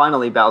then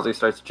finally Bowser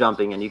starts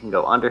jumping and you can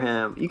go under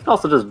him. You can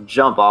also just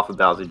jump off of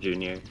Bowser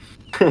Jr.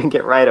 and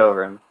get right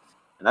over him.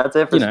 And that's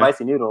it for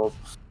Spicy Noodles.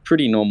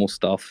 Pretty normal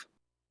stuff.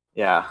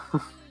 Yeah.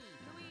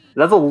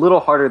 That's a little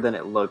harder than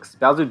it looks.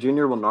 Bowser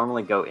Jr. will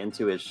normally go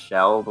into his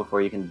shell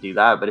before you can do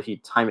that, but if you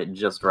time it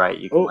just right,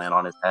 you can land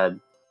on his head.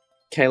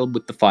 Caleb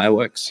with the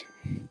fireworks.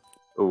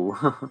 Ooh.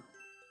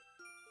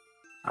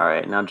 All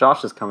right, now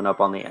Josh is coming up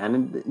on the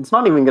end. It's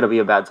not even going to be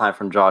a bad time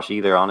from Josh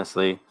either,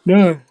 honestly.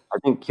 No. I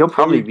think he'll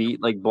probably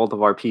beat both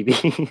of our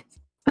PBs.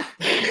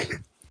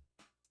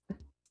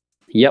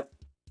 Yep.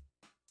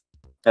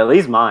 At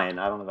least mine.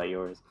 I don't know about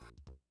yours.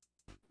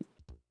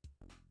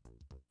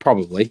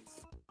 Probably.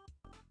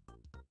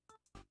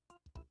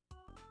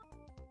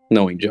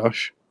 Knowing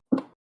Josh.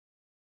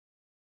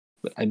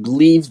 But I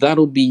believe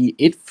that'll be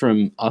it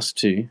from us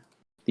two.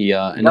 The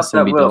that will. I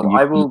NSMBW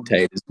will.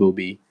 commentators will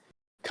be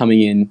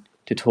coming in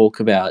to talk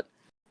about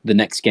the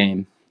next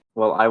game.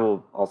 Well, I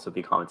will also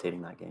be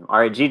commentating that game. All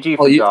right, GG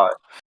Oh, for you- Josh.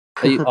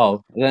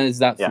 Then is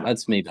that? Yeah.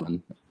 That's me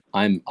done.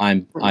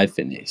 I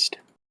finished.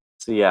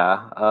 So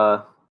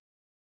yeah,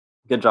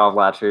 good job,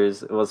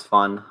 Latchers. It was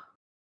fun.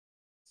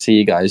 See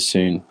you guys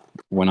soon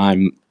when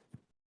I'm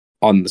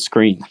on the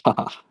screen.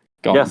 God,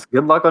 Yes,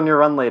 good luck on your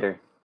run later.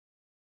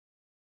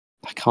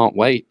 I can't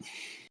wait.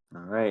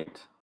 All right,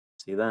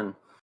 see you then.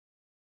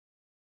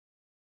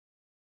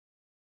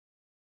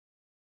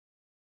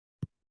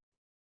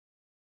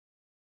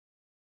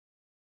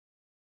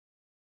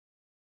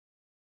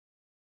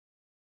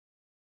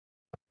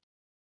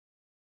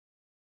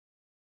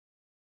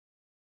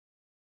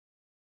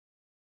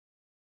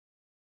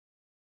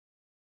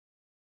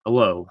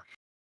 Hello.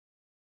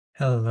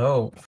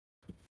 Hello.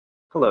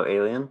 Hello,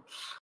 alien.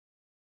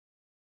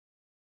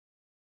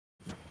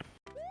 You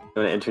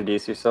want to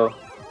introduce yourself?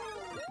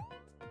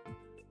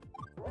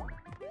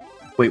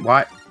 Wait,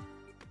 why?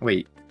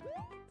 Wait.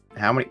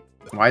 How many?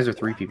 Why is there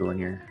 3 people in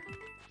here?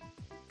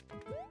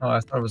 Oh, I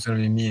thought it was gonna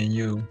be me and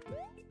you.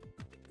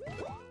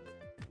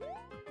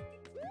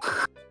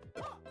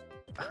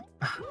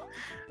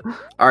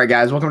 All right,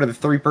 guys. Welcome to the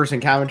 3-person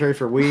commentary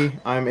for We.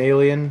 I'm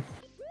Alien.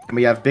 And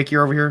we have Bicky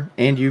over here.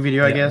 And you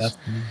video, I guess.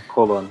 That's me.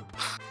 Hold on.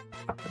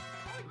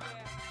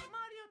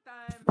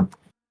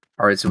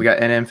 All right, so we got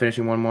NM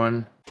finishing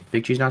 1-1.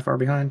 Big Cheese not far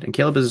behind. And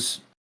Caleb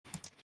is,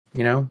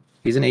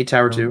 he's an 8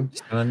 tower too.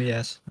 Still in the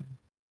S.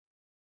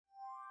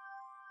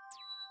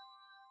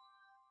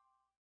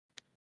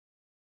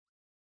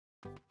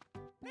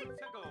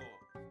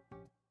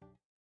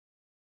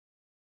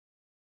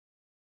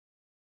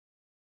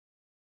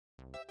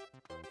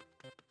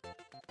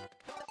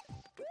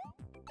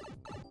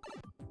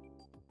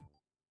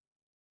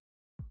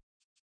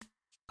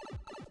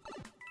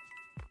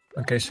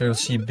 Okay, so you'll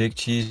see Big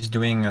Cheese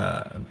doing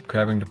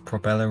grabbing the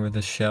propeller with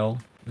the shell,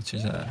 which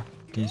is a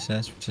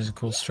DSS, which is a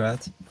cool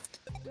strat.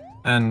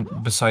 And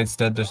besides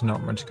that, there's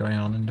not much going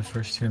on in the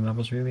first 2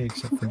 levels really,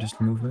 except for just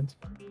movement.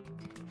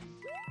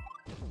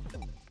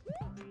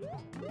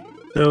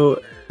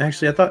 So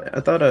actually,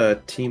 I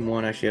thought Team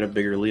 1 actually had a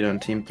bigger lead on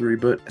Team 3,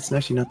 but it's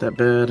actually not that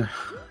bad.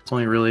 It's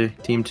only really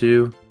Team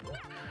 2.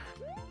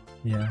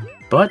 Yeah.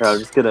 But I'm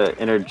just gonna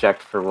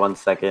interject for 1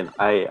 second.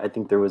 I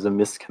think there was a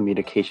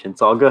miscommunication,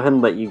 so I'll go ahead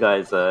and let you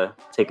guys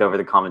take over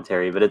the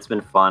commentary. But it's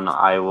been fun.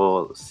 I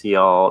will see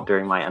y'all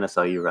during my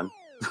NSLU run.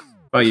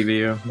 bye,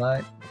 UVU.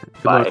 Bye.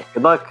 Good Bye. luck.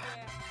 Good luck.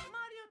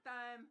 All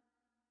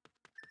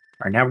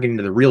right, now we're getting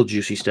to the real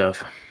juicy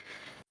stuff.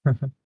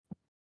 1-3.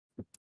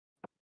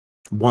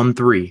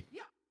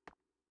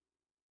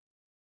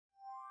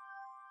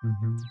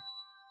 Mm-hmm.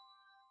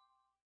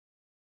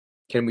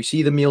 Can we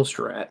see the meal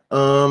strat?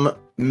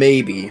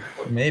 Maybe.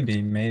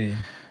 Maybe.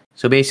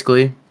 So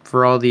basically,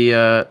 for all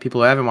the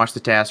people who haven't watched the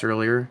task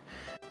earlier,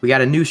 we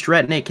got a new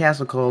strat in 8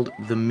 Castle called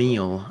the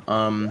meal.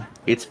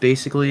 It's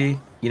basically,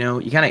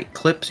 you kind of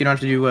clip, so you don't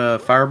have to do a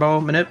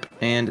fireball manip,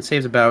 and it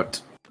saves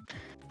about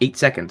 8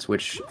 seconds,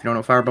 which, if you don't know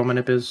what fireball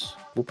manip is,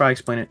 we'll probably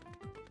explain it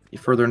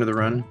further into the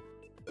run.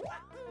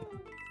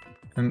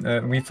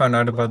 And we found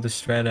out about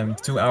this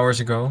strat 2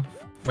 hours ago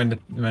when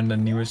the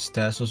newest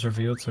task was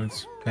revealed, so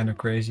it's kind of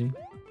crazy.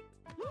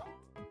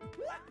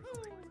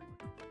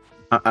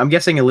 I'm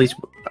guessing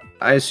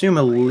I assume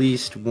at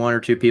least 1 or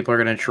 2 people are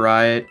going to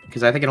try it,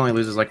 because I think it only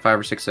loses like 5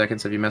 or 6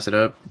 seconds if you mess it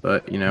up,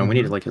 but, we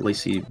need to like at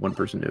least see 1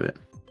 person do it.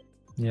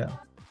 Yeah.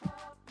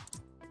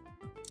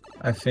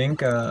 I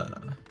think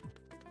a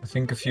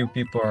few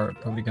people are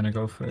probably gonna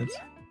go for it.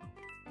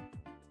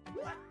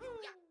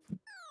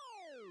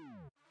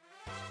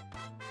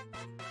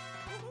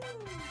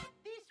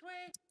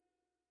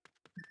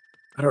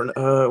 I don't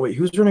know. Wait,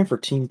 who's running for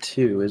Team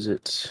 2? Is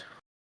it?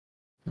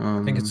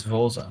 I think it's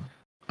Volza.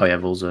 Oh yeah,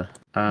 Volza.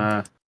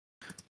 I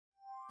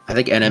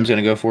think NM's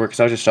gonna go for it because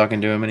I was just talking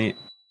to him and he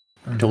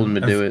told him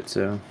to do it.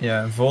 So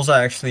Yeah, Volza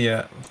actually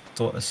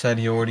said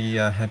he already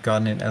had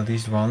gotten it at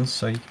least once,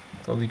 so he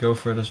probably go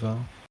for it as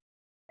well.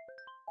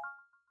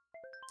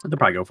 they'll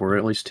probably go for it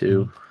at least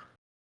 2.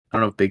 I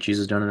don't know if Big Cheese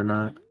has done it or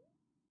not.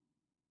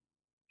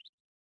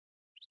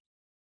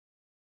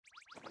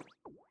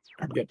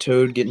 We got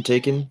Toad getting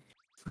taken,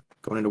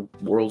 going into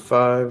World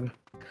 5,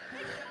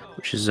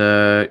 which is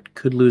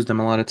could lose them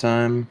a lot of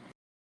time.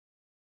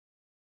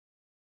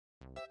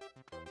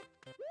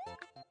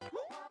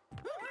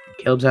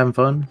 Caleb's having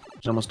fun.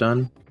 He's almost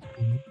done.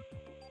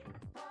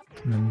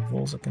 And then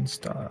Volza can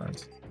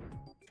start.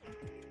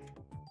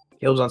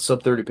 Caleb's on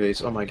sub 30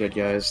 pace. Oh my god,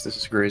 guys, this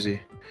is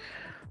crazy.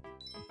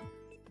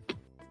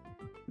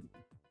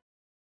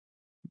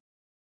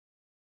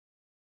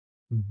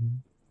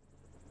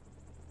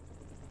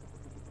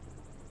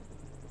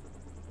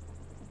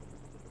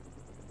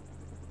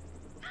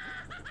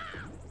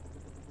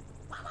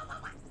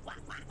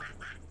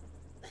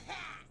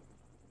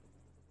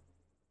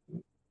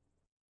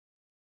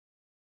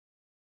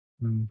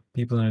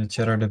 People in the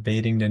chat are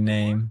debating the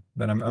name,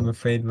 but I'm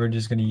afraid we're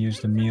just gonna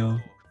use the meal.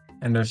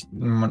 and there's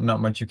not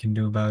much you can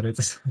do about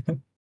it.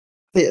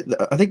 Yeah,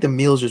 I think the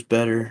meal's just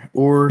better.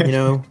 Or, you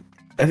know,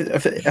 I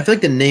feel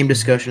like the name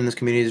discussion in this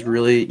community is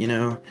really, you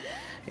know,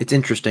 it's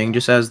interesting.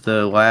 Just as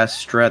the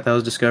last strat that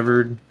was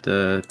discovered,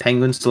 the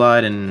Penguin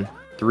Slide and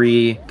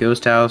 3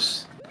 Ghost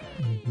House,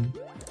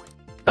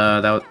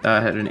 that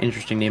had an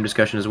interesting name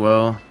discussion as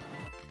well.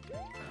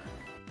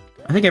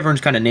 I think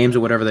everyone's kind of names it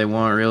whatever they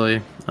want,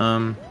 really.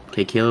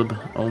 Okay, Caleb,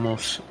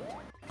 almost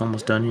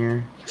done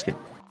here.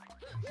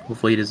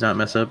 Hopefully he does not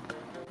mess up.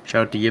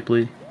 Shout out to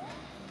Yipley.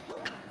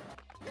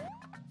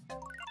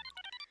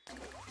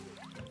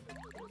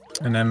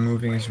 And then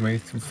moving his way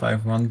through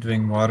 5-1,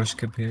 doing water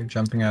skip here,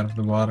 jumping out of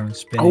the water and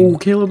spinning. Oh,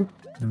 Caleb!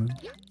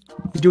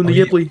 He's doing the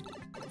he- Yipley.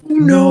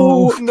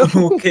 No,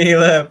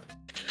 Caleb!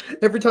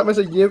 Every time I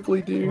say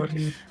Yipley, dude. What are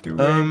you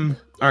doing?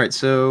 Alright,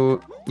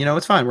 so, you know,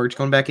 it's fine. We're just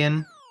going back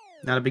in.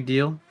 Not a big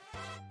deal.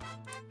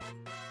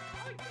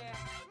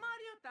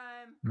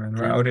 Man,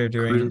 we're out here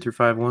Cruising doing through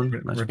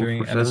 5-1. we're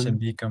doing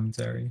NSMB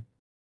commentary.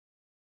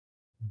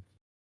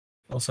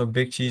 Also,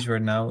 Big Cheese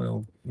right now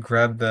will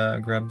grab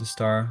the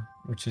star,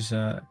 which is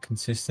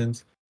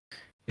consistent.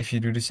 If you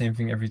do the same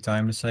thing every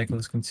time the cycle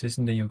is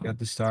consistent, then you'll get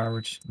the star,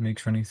 which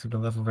makes running through the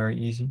level very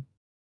easy.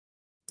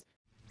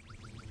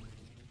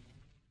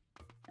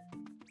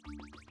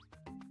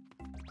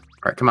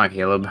 Alright, come on,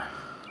 Caleb.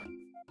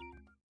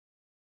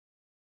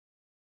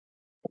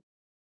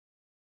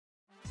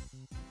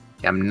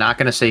 Yeah, I'm not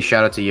gonna say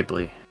shout out to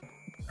Yipley.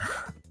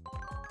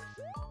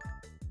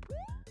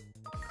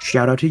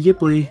 Shout out to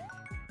Yipley.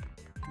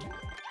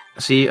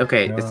 See,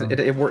 okay, No.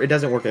 it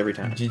doesn't work every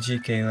time.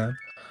 GG, Caleb.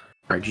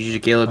 Alright, GG to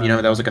Caleb, you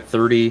know, that was like a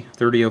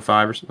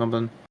 30-05 or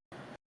something.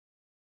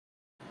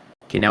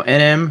 Okay, now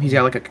NM, he's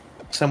got like a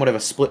somewhat of a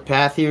split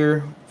path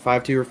here.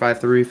 5-2 or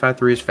 5-3.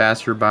 5-3 is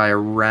faster by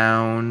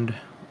around,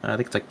 I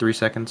think it's like 3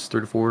 seconds, 3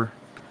 to 4.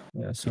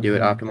 Yeah, You do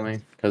it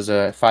optimally, because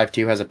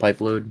 5-2 has a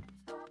pipe load.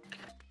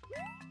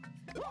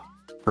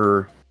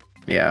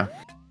 Yeah.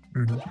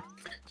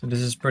 So this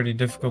is pretty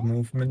difficult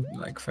movement.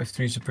 Like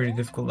 5-3 is a pretty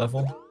difficult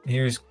level.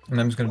 Here's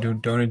NM's gonna do a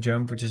donut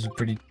jump, which is a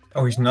pretty.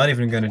 Oh, he's not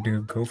even gonna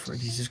go for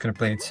it. He's just gonna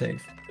play it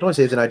safe. It only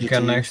saves an IGT.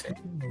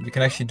 You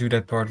can actually do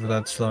that part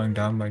without slowing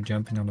down by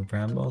jumping on the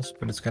brambles,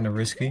 but it's kind of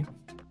risky.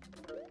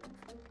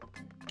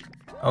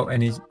 Oh,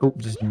 and he's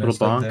just little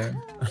messed up bonk. there.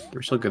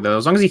 We're still good though.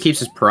 As long as he keeps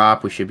his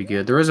prop, we should be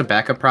good. There is a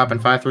backup prop in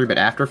 5-3, but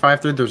after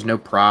 5-3, there's no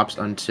props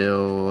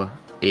until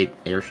 8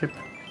 airship.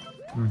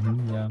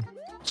 Yeah.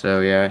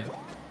 So yeah,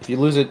 if you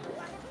lose it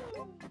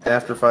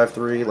after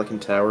 5-3, like in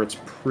tower, it's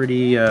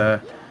pretty.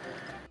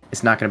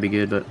 It's not gonna be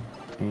good, but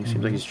he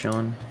seems like he's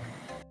chilling.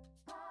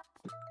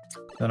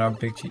 Then our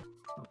Big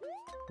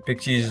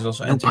Cheese is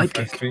also entering pipe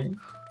kick. 5-3.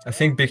 I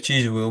think Big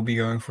Cheese will be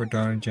going for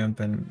donut jump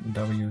and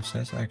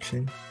WSS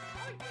actually,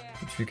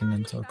 which we can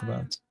then talk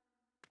about.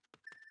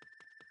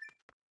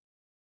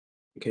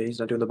 Okay, he's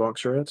not doing the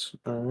box strats.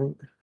 Alright.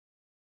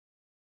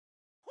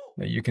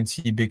 But you can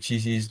see Big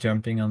Cheesy is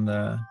jumping on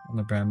the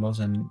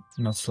brambles and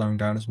not slowing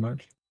down as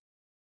much.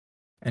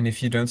 And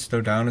if you don't slow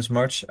down as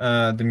much,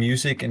 the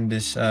music in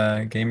this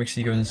game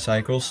actually goes in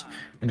cycles,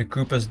 and the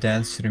Koopas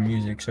dance to the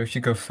music. So if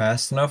you go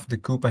fast enough, the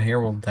Koopa here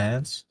will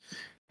dance,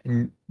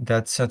 and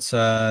that sets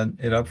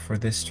it up for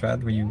this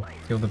strat where you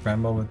kill the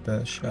bramble with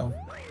the shell.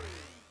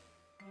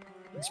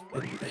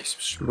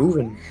 It's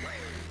moving.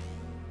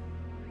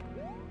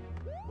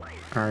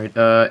 Alright,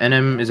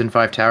 NM is in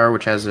 5 tower,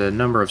 which has a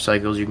number of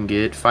cycles you can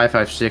get.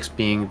 5-5-6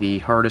 being the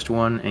hardest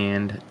one,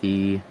 and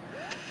the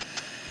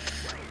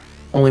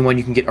only one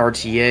you can get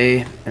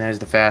RTA, and that is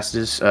the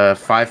fastest.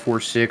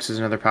 5-4-6 is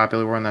another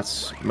popular one.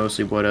 That's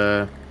mostly what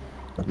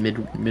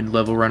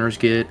mid-level runners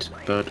get,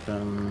 but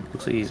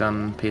looks like he's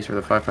on pace for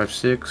the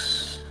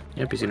 5-5-6.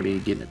 Yep, he's going to be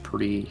getting it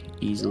pretty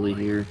easily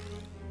here.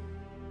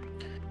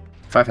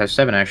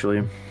 5-5-7,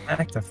 actually.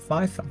 Act a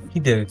 5. He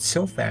did it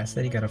so fast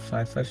that he got a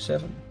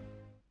 5-5-7.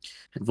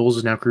 And Vols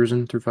is now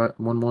cruising through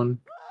 1-1.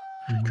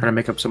 Trying to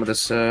make up some of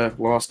this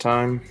lost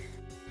time.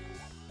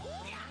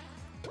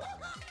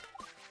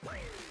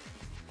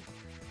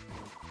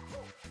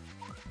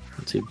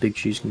 Let's see if Big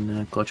Cheese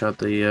can clutch out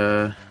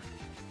the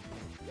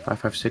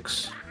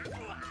 5-5-6.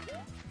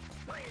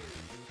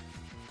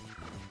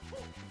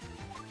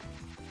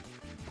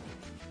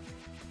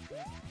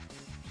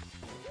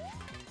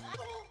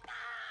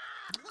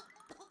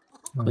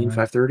 Clean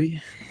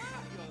 530.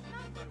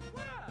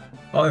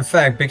 Oh, in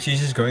fact, Big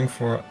Cheese is going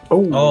for.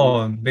 Oh.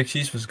 Oh, Big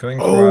Cheese was going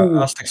for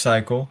a Aztec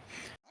cycle,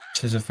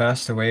 which is a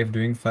faster way of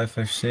doing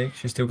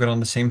 5-5-6. You still got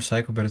on the same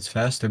cycle, but it's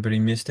faster. But he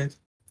missed it,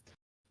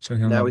 so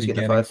he'll Now not he's be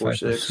getting getting a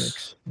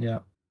 5-4-6. Yeah.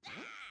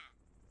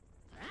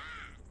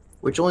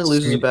 Which only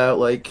loses about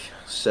like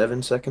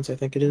 7 seconds, I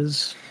think it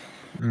is.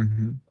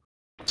 So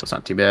it's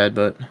not too bad,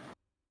 but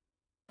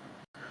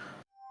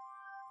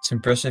It's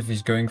impressive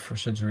he's going for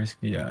such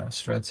risky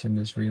strats in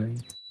this relay.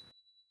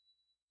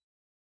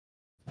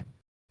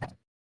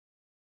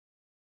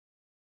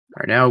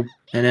 Alright, now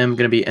NM going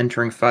to be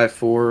entering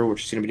 5-4,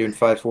 which is going to be doing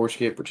 5-4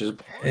 skip, which is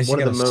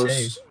one of the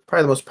most,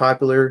 probably the most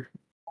popular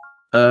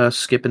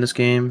skip in this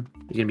game.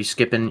 He's gonna be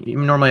skipping. You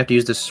normally have to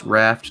use this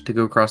raft to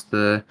go across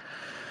the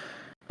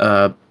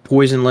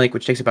poison lake,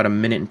 which takes about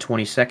 1 minute and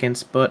 20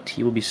 seconds, but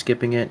he will be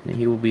skipping it, and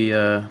he will be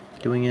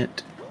doing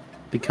it,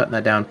 be cutting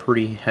that down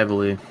pretty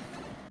heavily.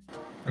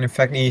 And in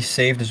fact, he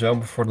saved as well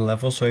before the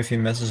level, so if he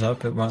messes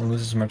up, it won't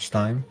lose as much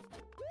time.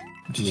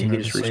 Which is Yeah, you can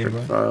another just restart the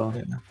save, file.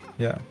 right?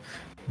 Yeah.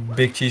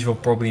 Big Cheese will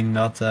probably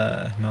not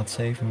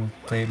save and will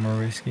play it more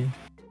risky.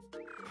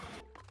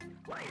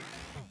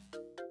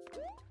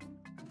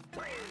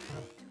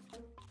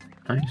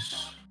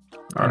 Nice.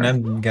 And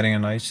I'm getting a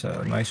nice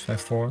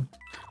 5-4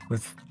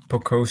 with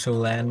Pocoso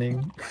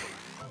landing.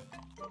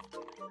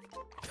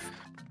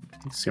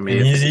 It's gonna be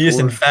And a he is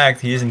in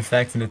 54.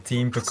 fact in the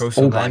team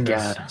Pocoso Oh my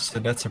Landers, God. so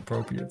that's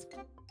appropriate.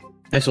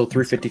 Nice little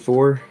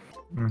 354.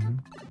 Mm-hmm.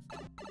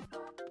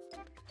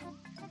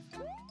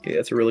 Yeah,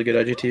 that's a really good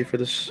IGT for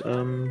this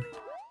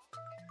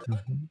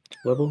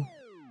level.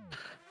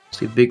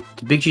 See, big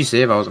G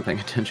save. I wasn't paying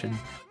attention.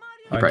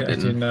 You probably I did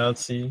didn't. not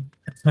see.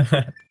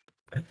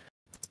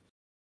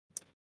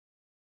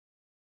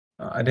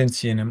 I didn't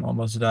see him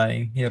almost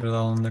dying. He had it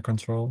all under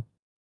control.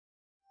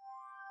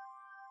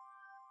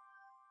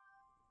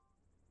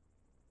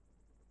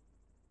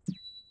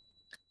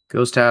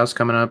 Ghost House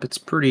coming up. It's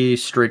pretty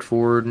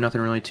straightforward.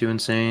 Nothing really too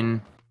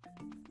insane.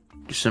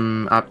 Just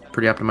some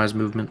pretty optimized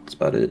movement. That's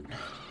about it.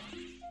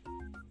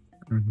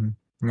 Mm-hmm.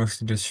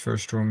 Mostly just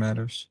first row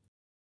matters.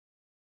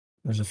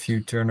 There's a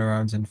few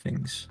turnarounds and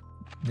things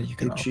that you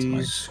can Big optimize.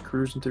 G's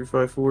cruising through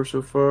 5-4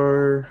 so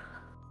far.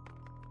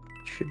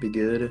 Should be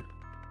good.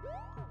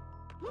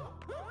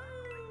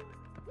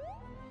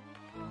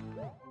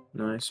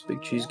 Nice.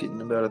 Big Cheese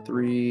getting about a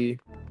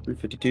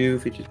 352,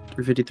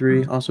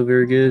 353. Also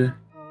very good.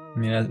 I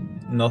mean,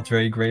 not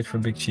very great for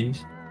Big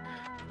Cheese,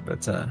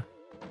 but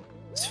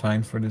it's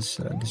fine for this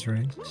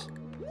race.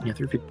 Yeah,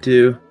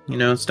 352. You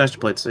know, it's nice to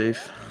play it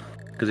safe.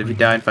 Because if you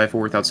die in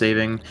 5-4 without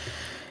saving,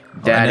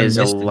 that is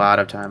a lot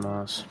of time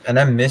loss. And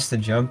I missed the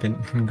jump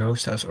in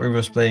Ghost House, or he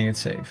was playing it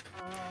safe.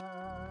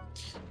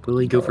 Will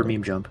he go for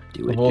meme jump?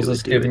 Do it, Also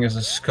giving us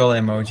a skull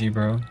emoji,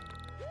 bro.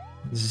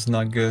 This is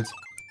not good.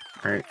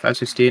 Alright,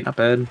 568, not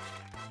bad.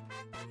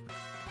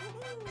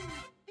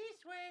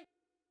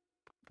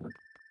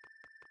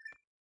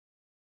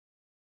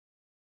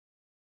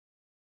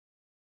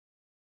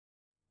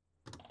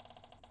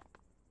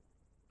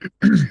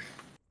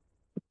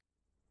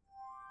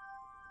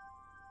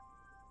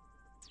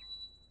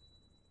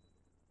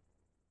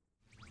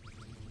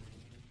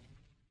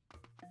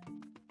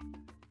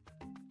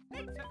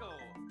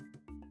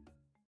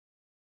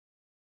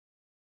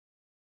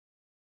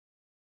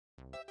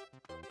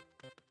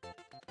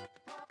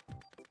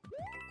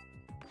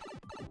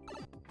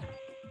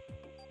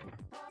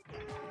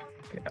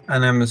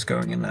 And I'm just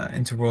going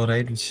into World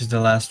 8, which is the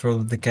last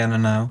world of the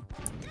cannon now.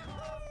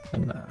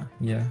 And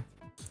yeah.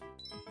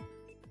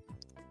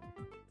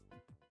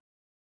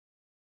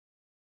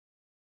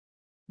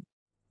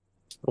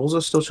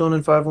 Olza still chilling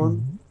in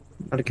 5-1.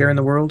 Not a care in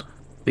the world.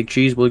 Big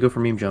Cheese, will he go for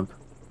meme jump?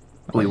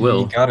 Oh, he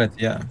will. He got it,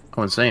 yeah.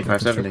 Oh, insane,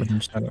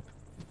 570.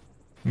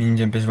 Meme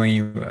jump is when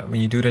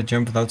you do that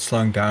jump without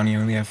slowing down, you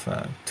only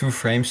have 2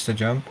 frames to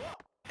jump.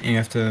 And you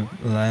have to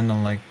land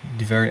on like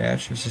the very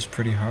edge, which is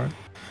pretty hard.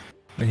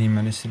 But he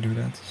managed to do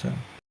that, so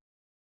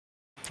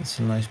that's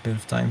a nice bit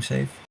of time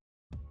save.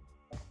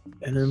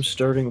 And I'm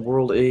starting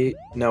World 8.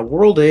 Now,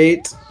 World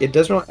 8, it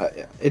doesn't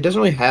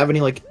really have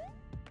any like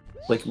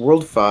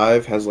World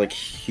 5 has like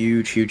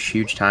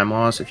huge time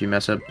loss if you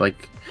mess up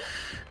like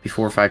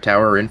before 5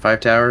 tower or in 5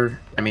 tower.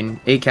 I mean,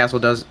 8 castle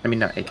does. I mean,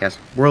 not 8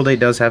 castle. World 8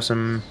 does have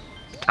some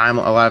a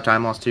lot of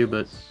time loss too,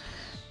 but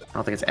I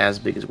don't think it's as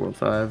big as World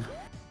 5.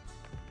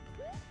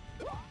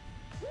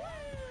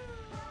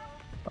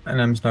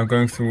 And I'm now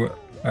going through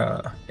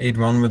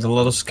 8-1 with a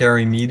lot of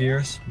scary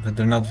meteors, but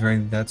they're not very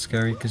that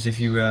scary, because if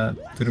you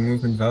do the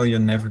movement well, you'll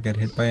never get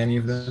hit by any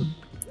of them.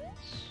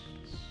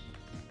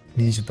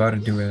 He's about to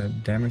do a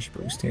damage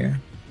boost here.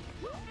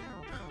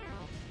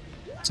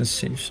 To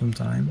save some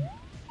time.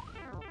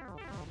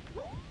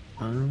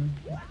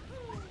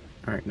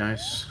 Alright,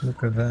 nice.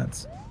 Look at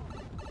that.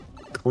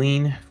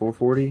 Clean,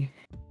 440.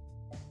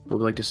 What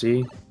we'd like to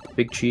see.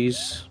 Big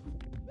Cheese.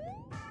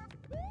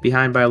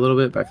 Behind by a little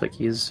bit, but I feel like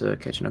he's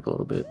catching up a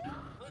little bit.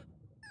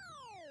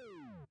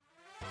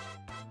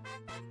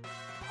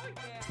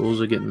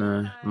 Fools are getting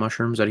the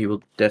mushrooms that he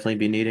will definitely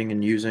be needing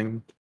and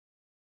using.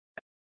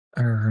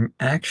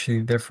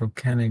 Actually, they're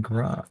volcanic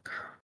rock.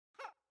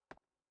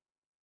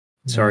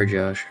 Sorry,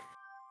 Josh.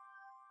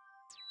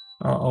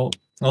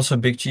 Also,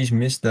 Big Cheese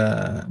missed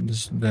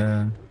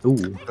the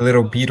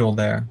little beetle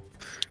there,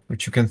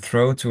 which you can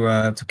throw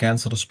to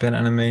cancel the spin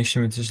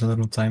animation, which is a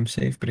little time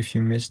save. But if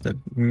you miss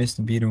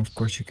the beetle, of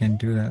course you can't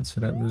do that, so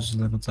that loses a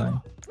little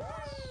time.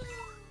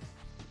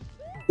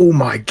 Oh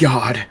my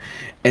god!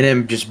 And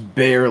I'm just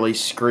barely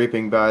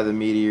scraping by the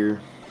meteor.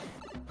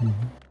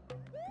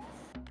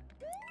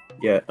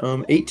 Yeah,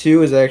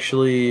 8-2 is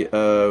actually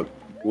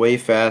way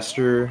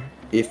faster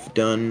if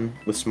done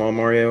with Small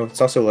Mario.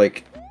 It's also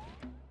like,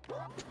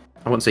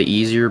 I wouldn't say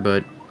easier,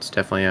 but it's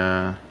definitely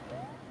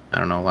I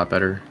don't know, a lot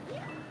better.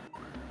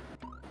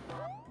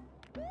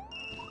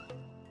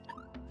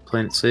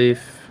 Playing it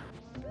safe.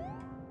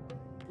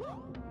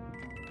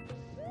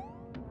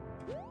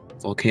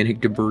 Volcanic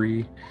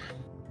debris.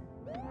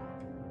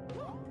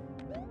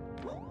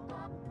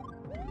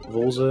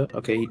 Volza.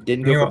 Okay, he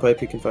didn't go for pipe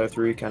pick in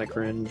 5-3. Kind of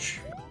cringe.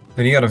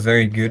 But he got a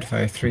very good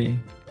 5-3.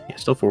 Yeah,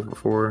 still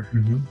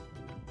 4-4.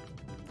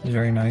 He's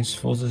very nice.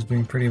 Foles is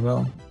doing pretty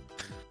well.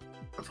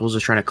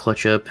 Volza's trying to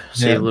clutch up,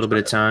 save a little bit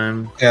of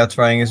time. Yeah,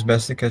 trying his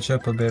best to catch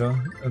up a bit,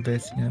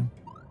 yeah.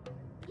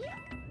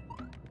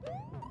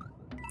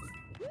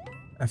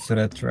 After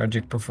that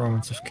tragic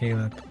performance of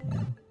Caleb.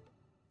 Yeah.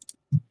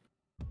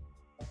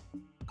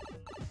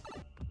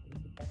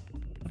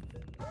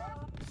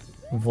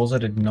 Volza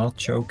did not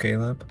choke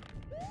Caleb.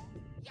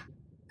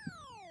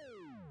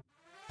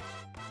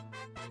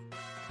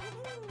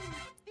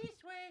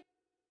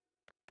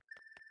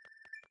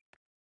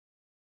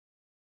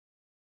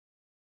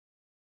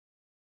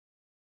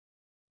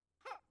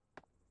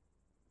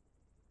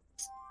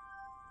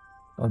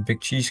 Oh,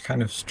 Big Cheese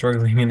kind of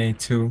struggling in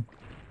A2.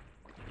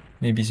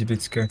 Maybe he's a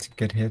bit scared to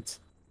get hit.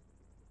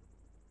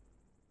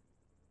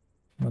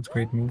 Not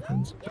great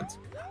movements, but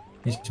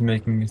he's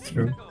making it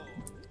through.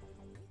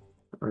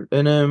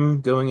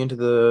 NM going into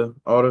the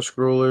auto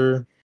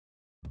scroller.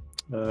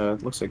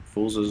 Looks like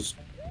Fools is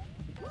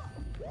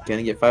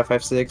gonna get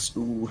 5-5-6.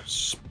 Ooh,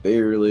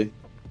 barely.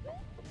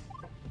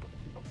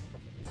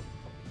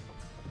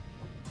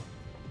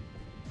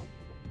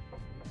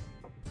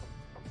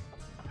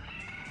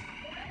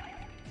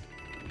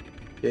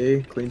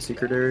 Okay, clean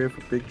secret area for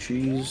Big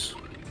Cheese.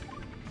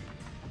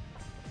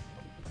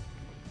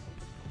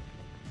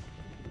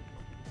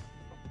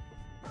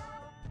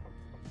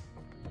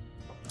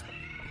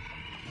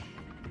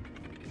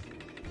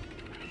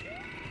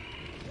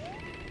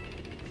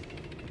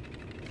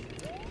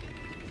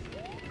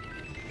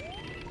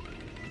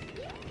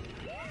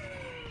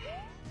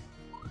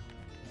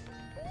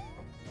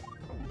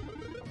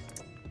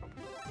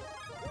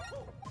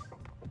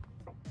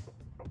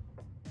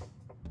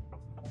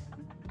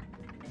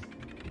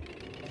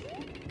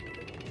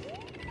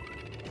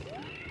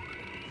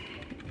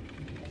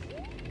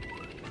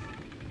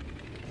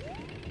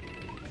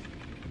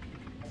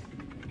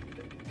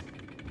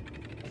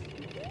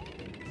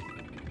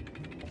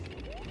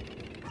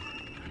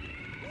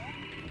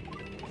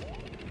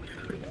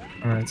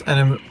 Alright,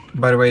 and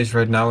by the way, is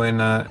right now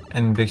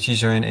in Big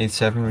Cheese are in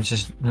 8-7, which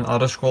is an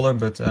auto scroller,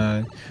 but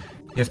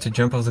you have to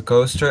jump off the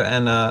coaster,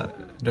 and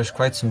there's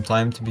quite some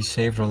time to be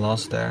saved or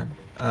lost there,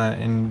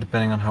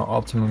 depending on how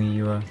optimally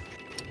you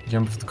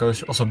jump off the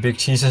coaster. Also, Big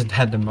Cheese has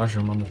had the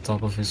mushroom on the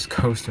top of his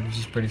coaster, which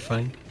is pretty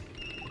funny.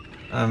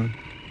 But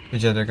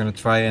yeah, they're gonna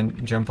try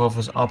and jump off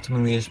as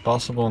optimally as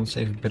possible and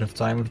save a bit of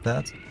time with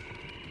that.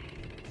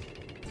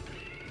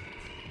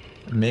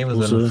 May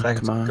with them, in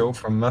fact, go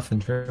for Muffin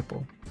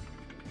Triple.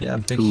 Yeah,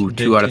 big,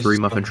 2 out of 3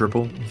 Muffin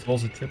Triple.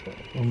 Volza Triple.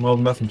 Well,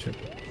 Muffin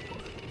Triple.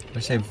 Did I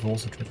say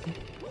Volza Triple?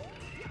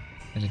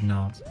 I did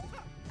not.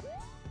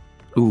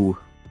 Ooh.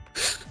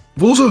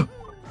 Volza!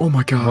 Oh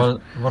my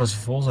god. What is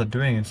Volza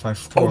doing in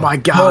 5-4? Oh my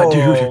god,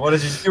 dude! What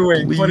is he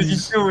doing? Please. What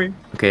is he doing?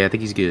 Okay, I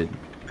think he's good.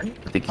 I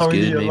think he's How good,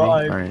 is he maybe.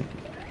 alive? Alright.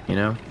 You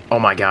know? Oh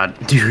my god,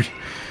 dude.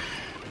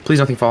 Please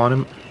nothing fall on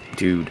him.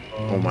 Dude.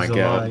 Oh my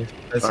god.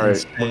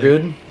 Alright, we're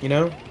good, you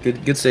know?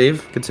 Good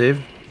save. Good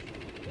save.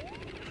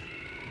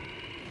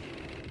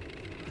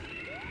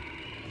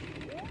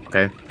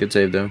 Okay, good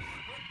save though.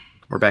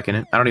 We're back in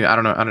it. I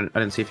don't know. I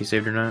didn't see if he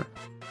saved or not.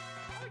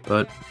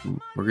 But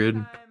we're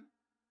good.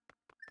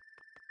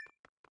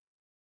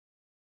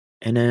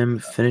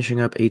 NM finishing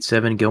up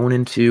 8-7, going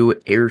into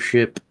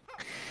airship.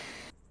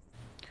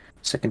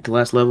 Second to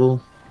last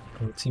level.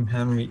 Oh, Team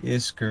Henry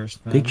is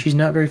cursed, man. Big Cheese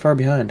not very far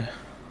behind.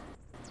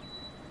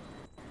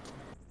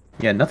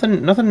 Yeah,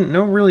 nothing,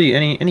 no really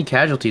any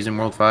casualties in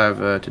World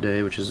 5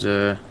 today, which is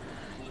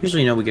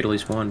usually we get at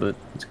least one, but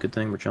it's a good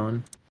thing we're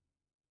chilling.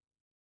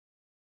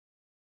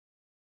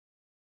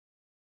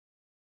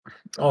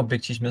 Oh,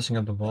 Big Cheese messing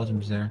up the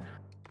volumes there.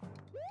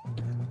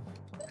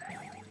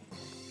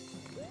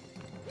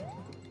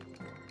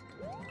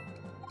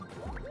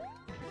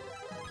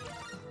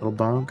 Little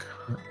bonk.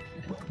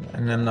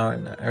 And then now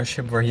in the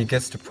airship where he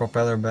gets the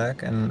propeller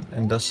back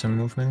and does some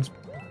movements.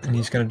 And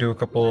he's gonna do a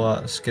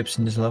couple skips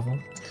in this level.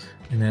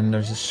 And then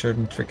there's a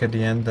certain trick at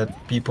the end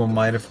that people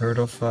might have heard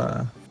of.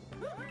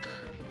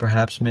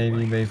 Perhaps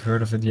maybe they've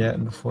heard of it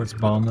yet before it's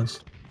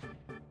boundless.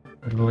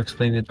 But we'll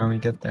explain it when we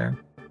get there.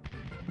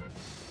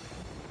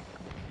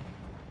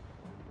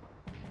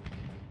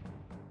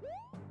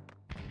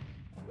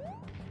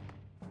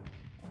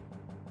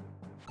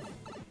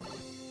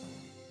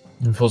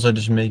 And Volza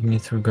just making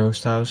it through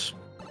Ghost House.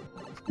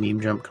 Meme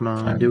jump, come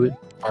on, do it.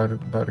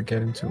 About to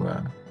get into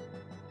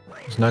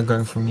he's not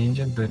going for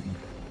ninja, but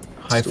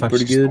high Still five.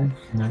 pretty good.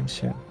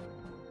 Nice, yeah.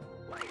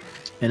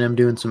 And I'm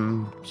doing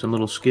some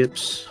little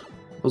skips.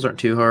 Those aren't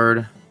too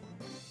hard.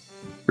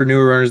 For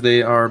newer runners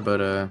they are,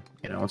 but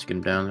once you get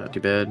them down, not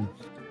too bad.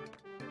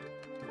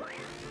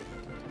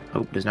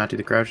 Hope does not do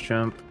the crouch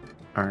jump.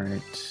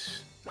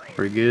 Alright.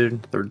 Pretty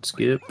good. Third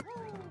skip.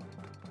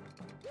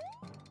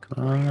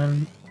 Come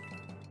on.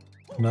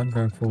 Not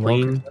going for wall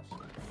Clean. kicks.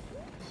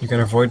 You can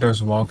avoid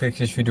those wall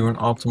kicks if you do an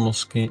optimal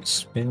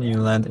spin. You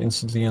land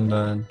instantly on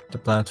the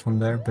platform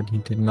there, but he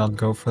did not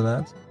go for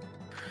that.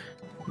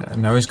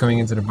 Now he's going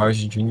into the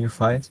Bowser Jr.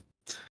 fight.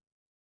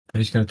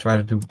 He's going to try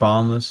to do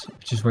bombless,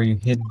 which is where you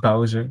hit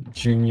Bowser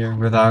Jr.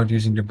 without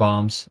using the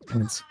bombs.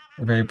 And it's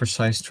a very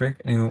precise trick,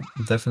 and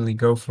he'll definitely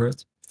go for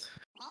it.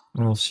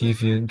 And we'll see if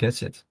he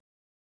gets it.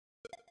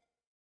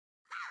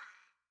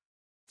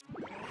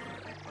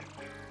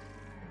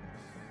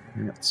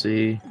 Let's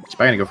see. He's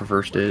probably gonna go for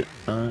first hit.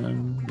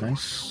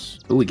 Nice.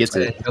 Oh, he gets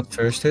it. He got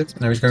first hit.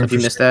 Now he's going So if for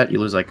you miss that, you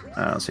lose like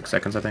 6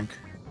 seconds, I think.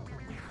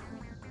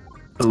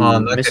 Oh, Oh,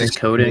 not misses getting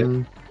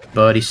coding,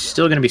 but he's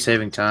still gonna be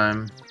saving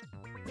time.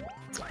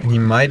 And he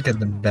might get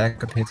the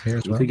backup hit here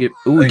as He well. could get.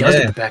 Ooh, he does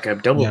yeah. get the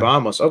backup. Double Yeah.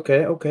 bombless.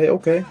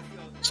 Okay.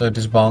 So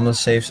this bombless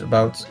saves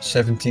about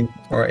 17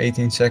 or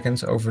 18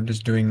 seconds over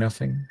just doing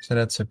nothing. So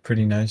that's a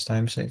pretty nice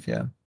time save,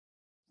 yeah.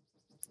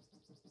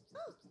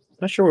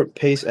 Not sure what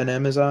pace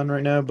NM is on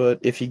right now, but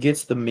if he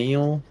gets the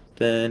meal,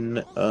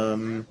 then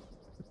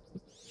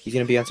he's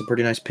gonna be on some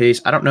pretty nice pace.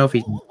 I don't know if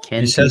he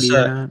can He says,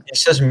 PB or not. He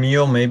says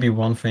meal, maybe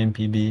 1 frame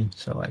PB.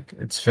 So like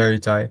it's very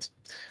tight.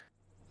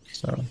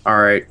 So All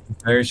right,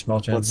 very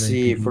small chance. let's of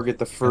see if PB. we get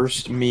the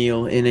first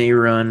meal in a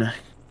run.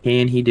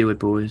 Can he do it,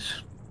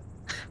 boys?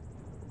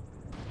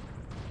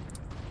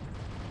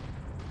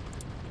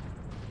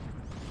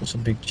 Also,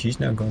 Big Cheese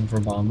now going for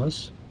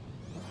bombers.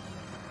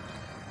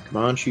 Come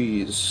on,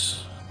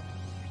 cheese.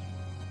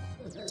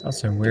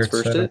 That's a weird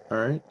First setup. hit. All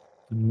right.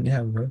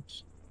 Yeah, it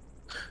works.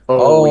 Oh,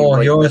 Oh, he he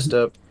like always- messed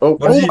up. Oh,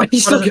 What is he- he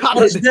still what is- got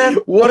what it. is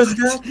that? What is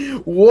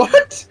that?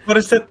 What? What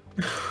is that?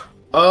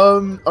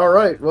 All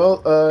right.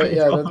 Well,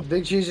 yeah, the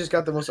Big Cheese just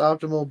got the most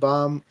optimal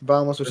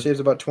bombless, which saves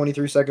about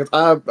 23 seconds.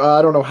 I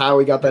don't know how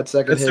he got that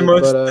second That's hit, the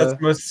most. but That's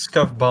the most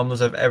scuffed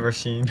bombers I've ever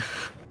seen.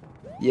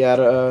 yeah,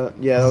 that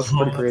was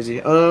pretty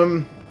crazy.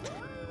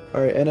 All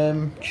right,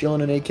 NM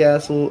chilling in a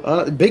castle.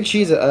 Big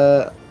Cheese,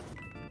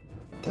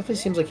 definitely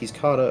seems like he's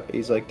caught up.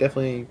 He's like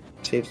definitely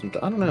saved some.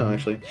 I don't know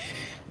actually,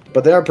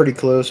 but they are pretty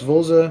close.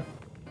 Volza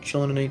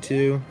chilling in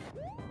A2.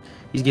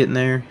 He's getting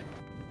there.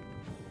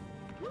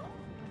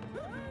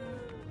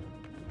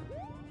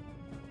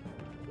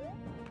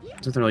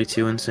 Nothing really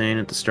too insane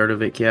at the start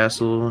of 8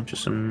 Castle,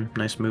 just some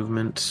nice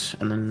movement,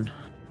 and then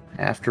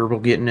after we're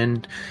getting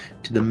in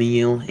to the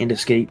meal and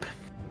escape.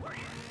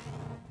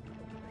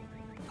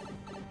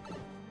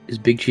 Is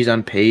Big Cheese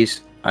on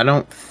pace? I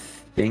don't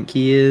think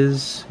he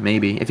is.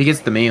 Maybe. If he gets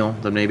the meal,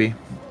 then maybe.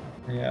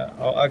 Yeah,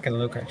 oh, I can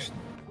look actually.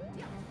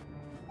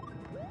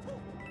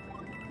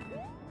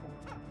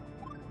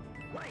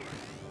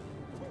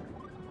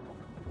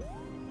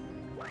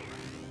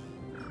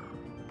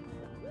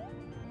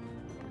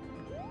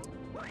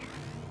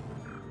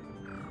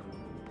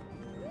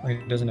 Oh, he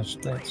doesn't have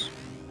splits.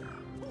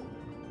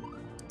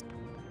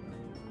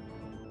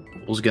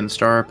 Bull's getting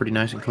star, pretty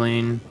nice and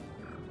clean.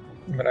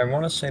 But I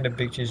want to say the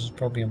Big Cheese is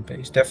probably on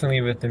pace.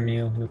 Definitely with the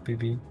meal, with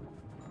PB.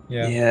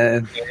 Yeah. Yeah,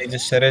 He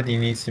just said it, he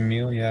needs the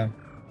meal, yeah.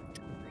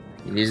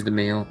 it is the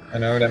meal. I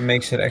know, that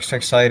makes it extra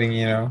exciting,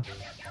 you know.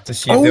 To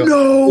see Oh if they'll-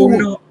 no! Oh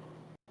no!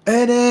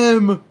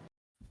 NM!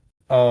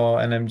 Oh,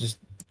 and I'm just...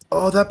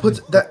 Oh, that puts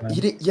Yes, that man.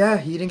 he didn't. Yeah,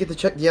 he didn't get the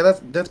check. Yeah,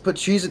 that's put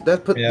cheese.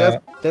 Yeah.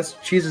 That's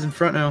cheese is in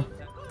front now.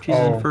 Cheese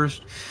is Oh. in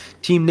first.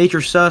 Team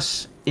Nature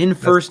Sus in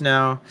first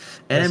now,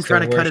 and I'm that's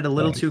trying the to cut worst it a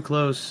little place. too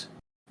close.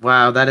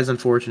 Wow, that is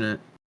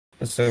unfortunate.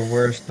 That's the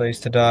worst place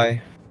to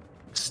die.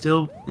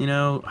 Still, you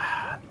know,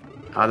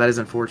 that is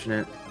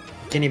unfortunate.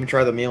 Can't even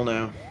try the meal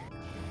now.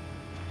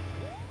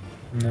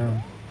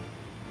 No.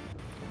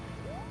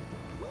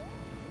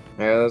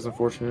 Yeah, that's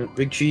unfortunate.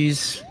 Big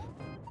cheese.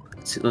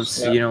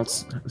 Let's you know,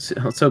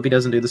 let's hope he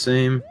doesn't do the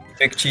same.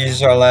 Big Cheese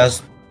is our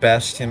last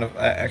bastion of...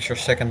 actual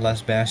second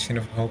last bastion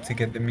of hope to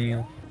get the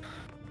meal.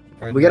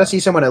 Right We gotta now. see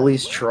someone at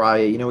least try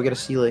it. You know, we gotta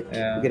see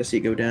Yeah. we gotta see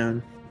it go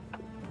down.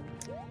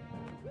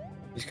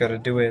 He's gotta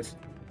do it.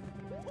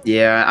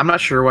 Yeah, I'm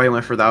not sure why he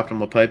went for the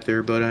optimal pipe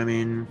there, but I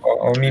mean,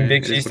 I mean,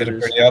 Big it is Cheese what did a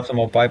it is. pretty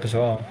optimal pipe as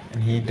well.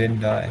 And he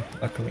didn't die,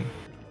 luckily.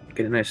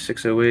 Get a nice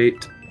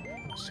 608,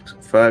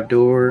 605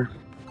 door.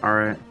 All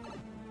right.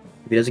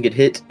 If he doesn't get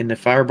hit in the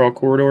fireball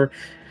corridor,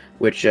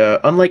 which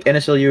unlike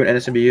NSLU and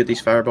NSMB,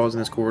 these fireballs in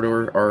this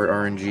corridor are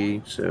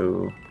RNG.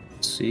 So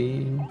let's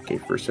see. Okay,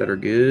 first set are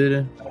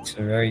good, It's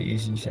a very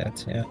easy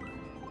set, yeah.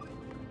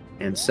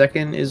 and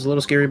second is a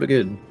little scary but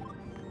good.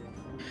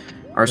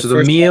 All right, The so the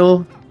first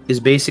meal is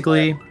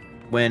basically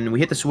when we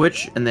hit the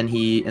switch, and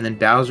then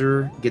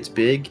Bowser gets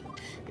big.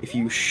 If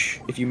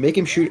you make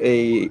him shoot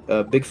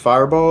a big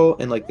fireball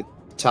in like the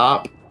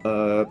top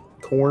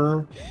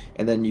corner,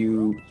 and then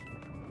you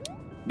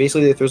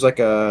basically if there's like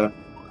a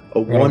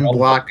one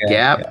block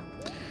gap,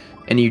 yeah.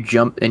 and you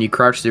jump and you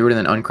crouch through it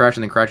and then uncrouch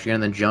and then crouch again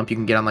and then jump, you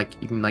can get on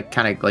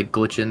kind of like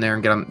glitch in there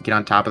and get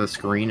on top of the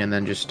screen and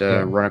then just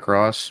Yeah. run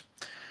across.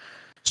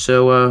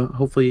 So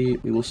hopefully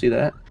we will see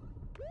that.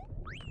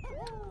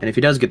 And if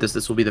he does get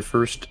this will be the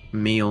first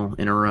meal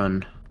in a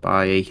run.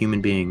 by a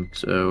human being.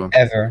 So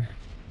Ever.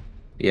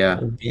 yeah.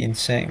 That would be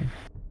insane.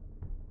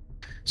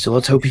 So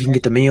let's hope he can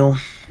get the meal.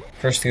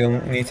 First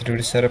he'll need to do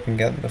the setup and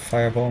get the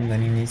fireball, and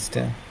then he needs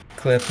to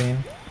clip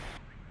in.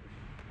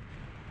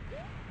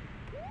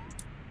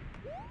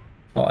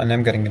 Oh, and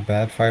I'm getting a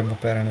bad fireball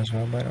pattern as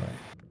well, by the way.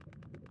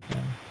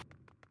 Yeah.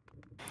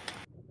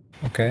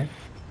 Okay.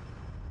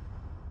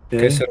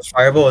 Okay, so the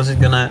fireball, is it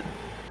gonna...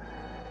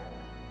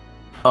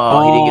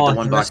 Oh, he didn't get the he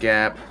one block missed-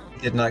 gap.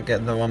 Did not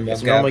get the one block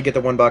So gap. normally get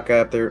the one block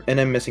gap there, and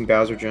I'm missing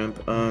Bowser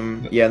jump.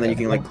 Yeah, and then you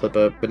can like clip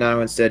up. But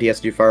now instead he has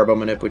to do fireball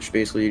manip, which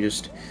basically you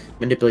just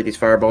manipulate these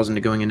fireballs into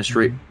going in a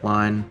straight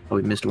line. Oh,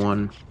 we missed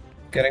one.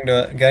 Getting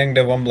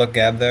the one block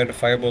gap there, the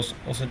fireball's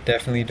also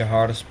definitely the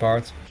hardest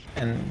part,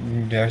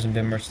 and there hasn't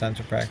been much time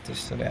to practice.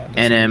 So yeah, that's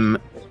NM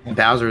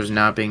Bowser is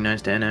not being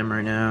nice to NM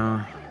right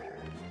now.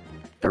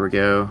 There we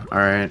go. All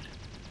right.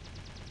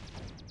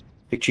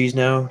 Big Cheese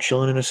now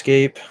chilling in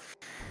escape.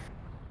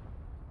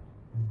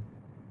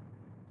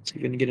 Is he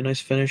gonna get a nice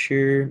finish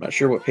here? Not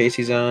sure what pace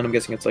he's on. I'm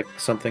guessing it's like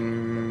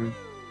something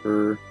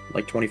for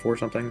like 24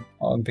 something.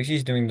 Oh, and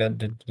Bixie's doing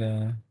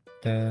the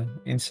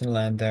instant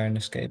land there and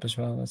escape as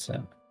well. That's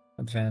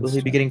advanced. Will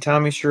he be getting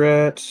Tommy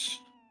Strat?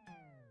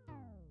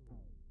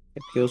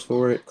 It goes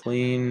for it,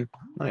 clean.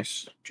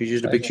 Nice.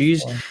 GG's to Big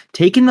Cheese.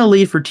 Taking the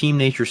lead for Team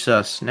Nature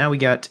Sus. Now we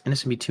got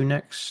NSMB 2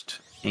 next,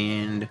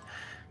 and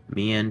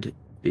me and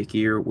Big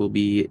Ear will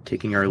be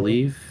taking our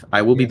leave.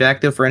 I will be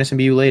back though for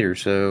NSMBU later,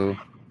 so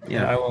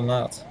Yeah, I will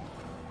not.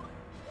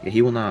 yeah,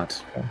 he will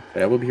not.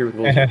 But I will be here with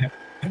Volzy.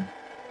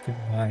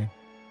 Goodbye.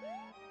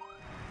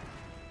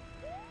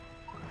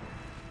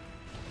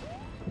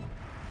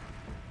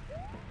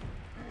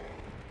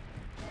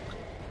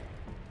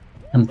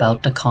 I'm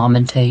about to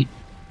commentate.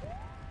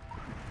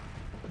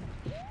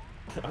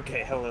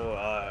 Okay,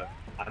 hello,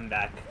 I'm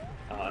back,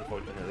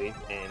 unfortunately,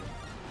 and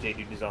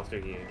J-Dude is also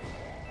here.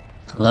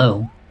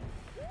 Hello.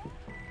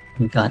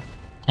 We got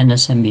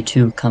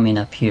NSMB2 coming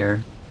up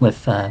here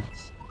with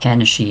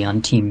Kanishi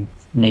on Team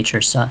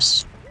Nature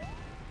Sus.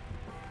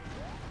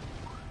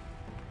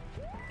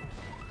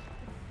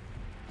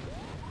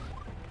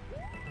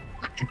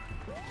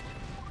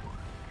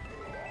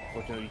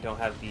 Fortunately, we don't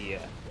have the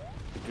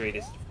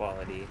greatest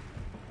quality.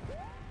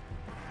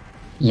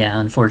 Yeah,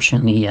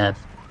 unfortunately, I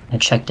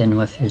checked in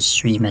with his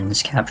stream and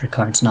his capture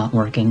card's not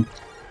working.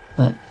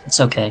 But it's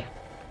okay.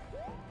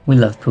 We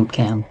love Poop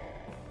Cam.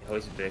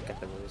 Always brick at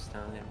the worst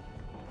time.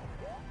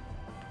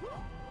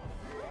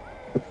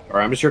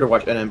 Alright, I'm just here to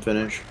watch NM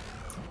finish.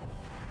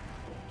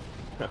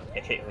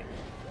 Okay,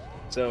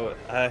 so,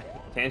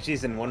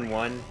 Tanshi's in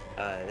 1-1.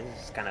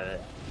 This is kind of a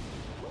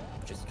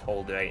just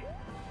hold right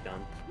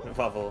jump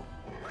level.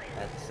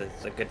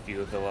 That's a good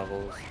few of the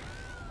levels.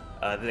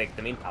 Like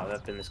the main power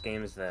up in this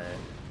game is the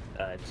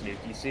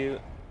Tanuki suit,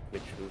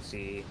 which we'll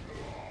see.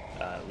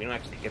 We don't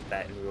actually get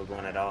that in World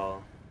 1 at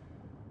all.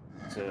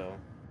 So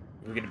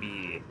we're gonna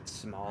be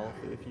small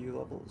for a few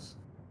levels.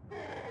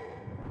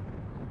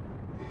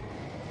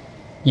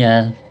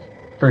 Yeah,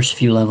 first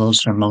few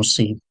levels are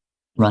mostly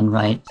run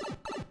right.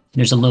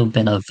 There's a little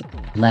bit of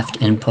left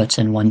inputs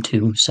in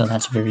 1-2, so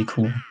that's very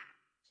cool.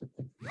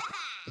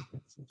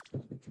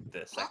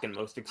 The second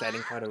most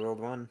exciting part of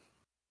World 1.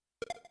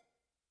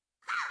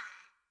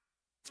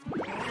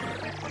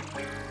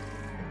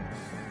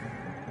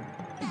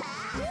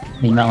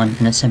 Meanwhile, in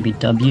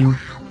NSMBW,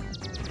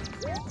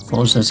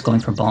 Foza's going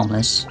for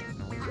bombless.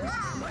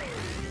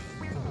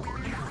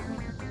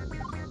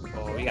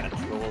 Oh, we got a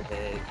troll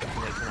hit. It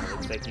kind of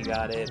looks like you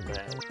got it,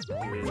 but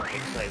you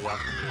looks like off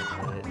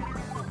the it.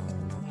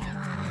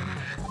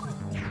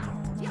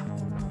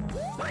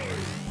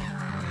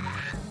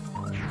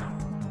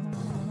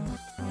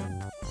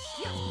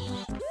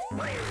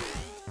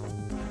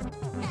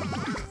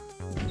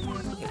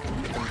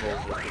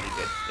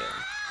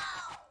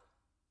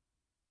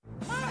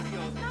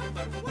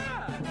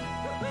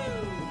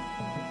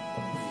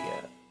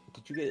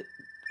 Did you get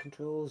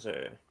controls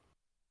or?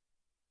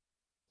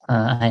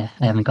 I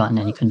haven't gotten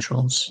any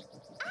controls.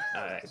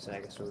 Alright, so I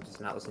guess we'll just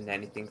not listen to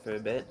anything for a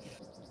bit.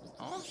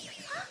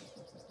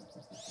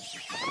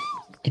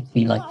 It'd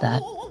be like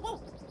that.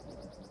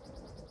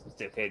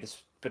 It's okay,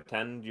 just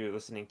pretend you're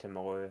listening to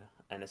more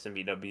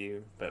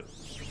NSMBW, but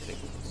like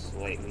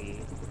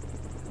slightly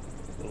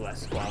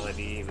less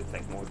quality with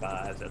like more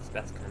bars.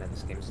 That's kind of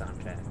this game's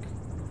soundtrack.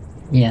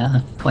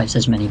 Yeah, twice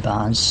as many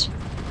bars.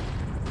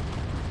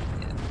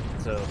 Yeah.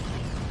 So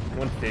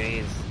one thing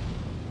is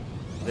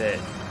the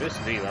first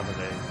 3 levels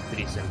are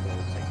pretty simple.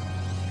 It's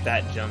like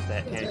that jump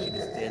that Tanashi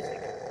just did,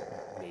 like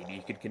maybe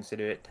you could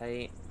consider it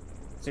tight.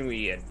 Something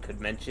we could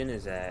mention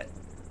is that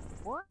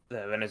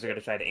the runners are going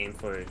to try to aim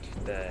for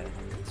the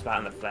spot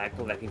on the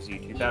flagpole that gives you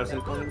 2,000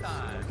 points.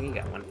 I think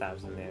you got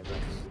 1,000 there, but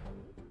it's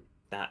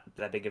not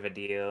that big of a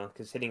deal,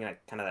 because hitting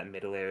like kind of that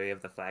middle area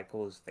of the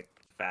flagpole is the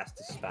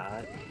fastest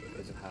spot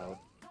because of how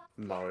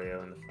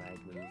Mario and the flag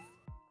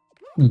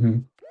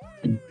move.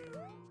 Mm-hmm.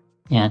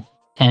 Yeah,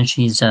 and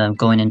she's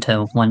going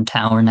into 1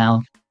 tower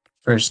now.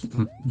 First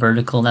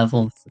vertical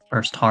level,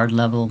 first hard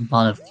level. A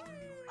lot of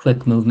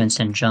quick movements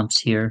and jumps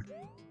here.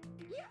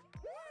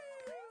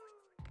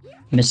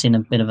 missing a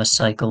bit of a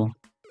cycle.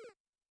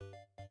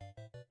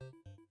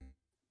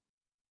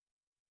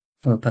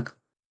 Oh,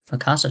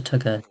 Picasso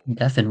took a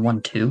F in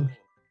 1-2.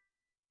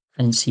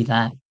 I didn't see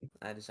that.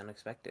 That is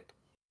unexpected.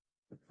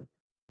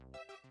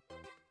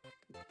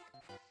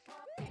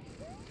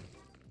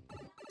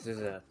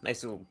 There's a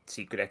nice little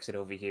secret exit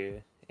over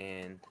here,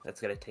 and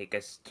that's gonna take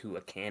us to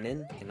a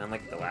cannon. And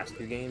unlike the last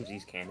two games,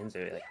 these cannons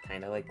are like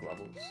kind of like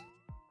levels.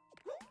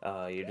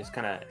 You're just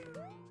kind of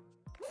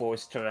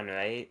forced to run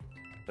right,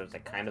 so it's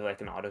like kind of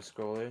like an auto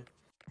scroller.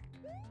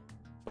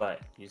 But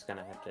you're just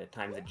gonna have to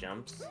time the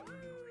jumps.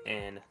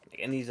 And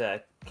in these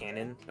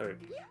cannon, or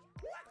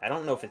I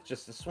don't know if it's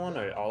just this one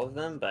or all of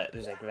them, but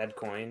there's like red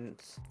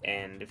coins,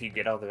 and if you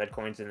get all the red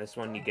coins in this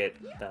one, you get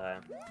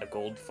a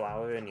gold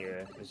flower in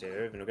your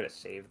reserve, and we're gonna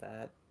save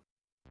that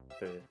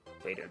for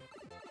later.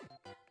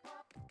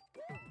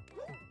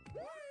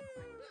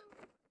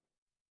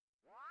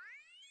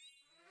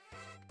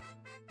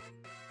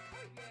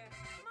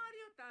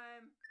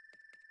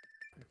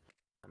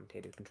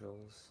 Commentator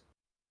controls.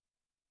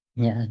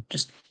 Yeah,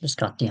 just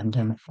got DM'd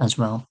him as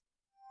well.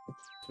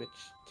 Switch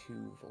to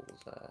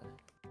Volza.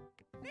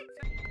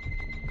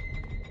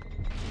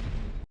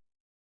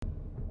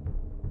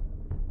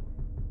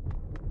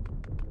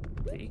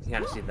 So you can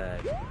kind of see the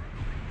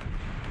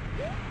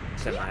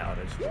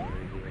semi-auto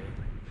scroller here.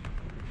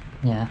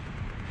 Yeah.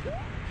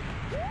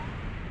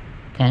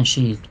 And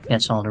she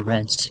gets all the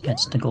reds,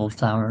 gets the gold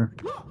flower.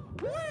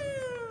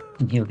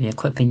 And he'll be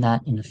equipping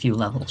that in a few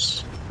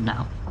levels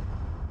now.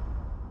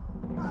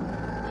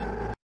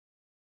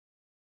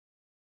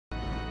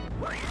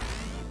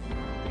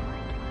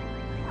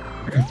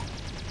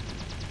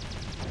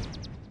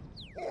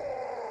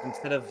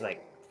 Instead of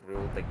like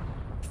World like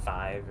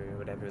 5 or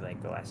whatever, like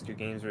the last two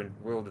games, we're in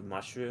World of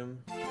Mushroom.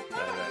 The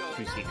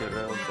two secret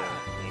worlds are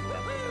named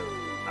after the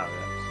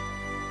power-ups.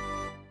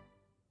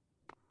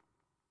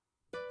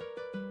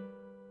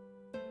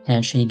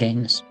 And she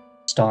gains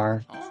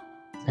star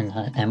and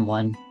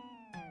M1.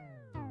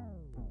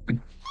 Yeah,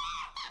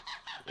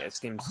 this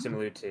game's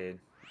similar to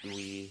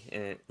Wii,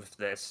 and with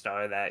the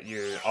star that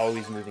you're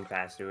always moving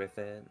faster with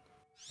it.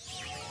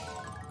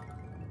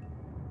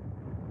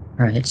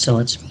 Alright, so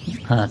let's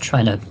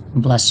try to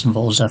bless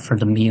Volza for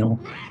the meal.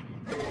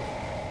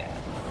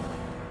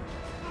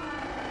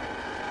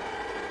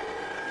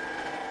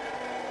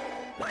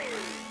 That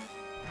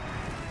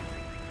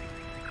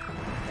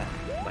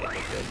might be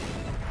good.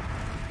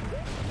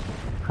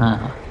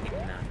 Uh, Maybe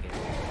not good.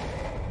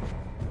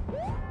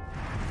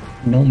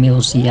 no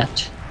meals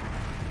yet.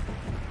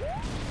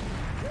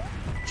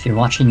 If you're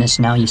watching this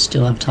now, you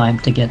still have time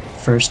to get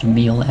first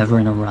meal ever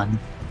in a run.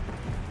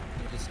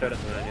 Just start up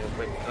the run real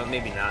quick. Well,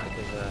 maybe not,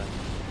 because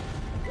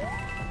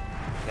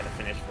gotta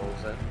finish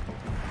Volza.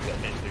 Gotta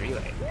finish the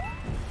relay.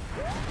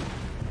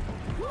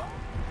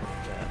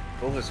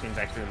 Volza seems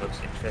actually the most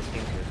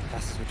interesting because it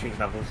passes between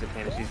levels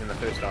and she's in the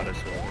first auto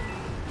scroll.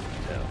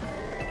 So.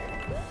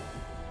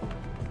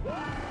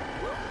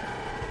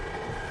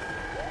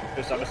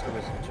 First auto scroll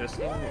was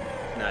interesting.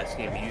 No, this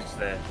game used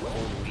the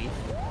whole leaf.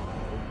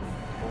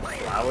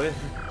 Flower.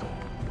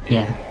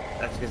 Yeah.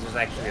 That's because there's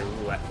actually a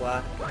roulette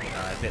block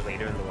a bit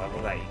later in the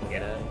level that you can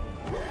get a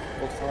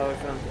gold flower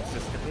from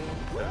consistently.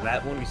 So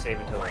that one we save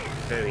until like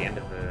the very end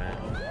of the run.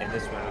 And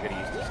this one we're gonna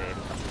use to save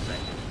a couple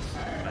seconds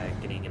by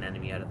getting an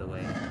enemy out of the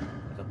way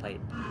of a pipe.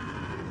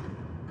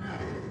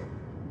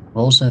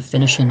 Volza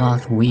finishing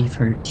off Wii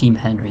for Team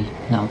Henry.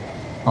 Now,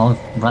 all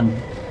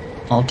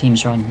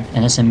teams run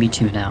NSMB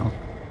 2 now.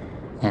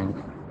 And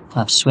we'll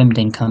have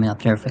Swimding coming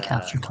up there for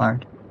capture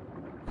card.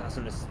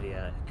 Also missed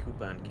the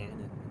coupon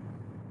cannon.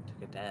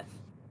 Took a death.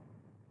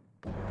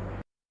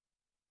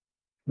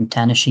 And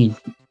Tanashi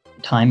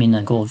timing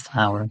a gold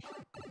flower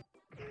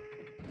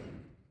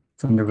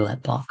from the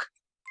roulette block.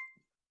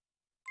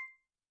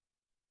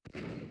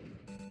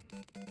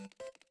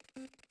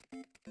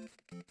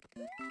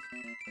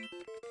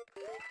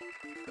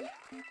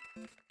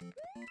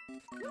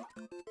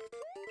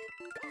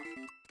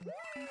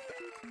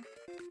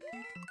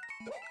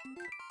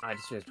 I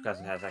just realized because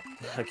it has like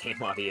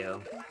game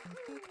audio.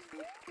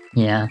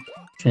 Yeah,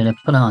 should have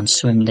put on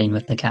Swimding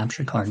with the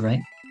capture card,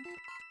 right?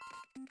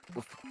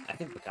 I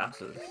think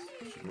Picasso's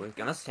should work.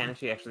 Unless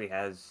Tanashi actually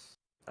has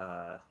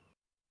aux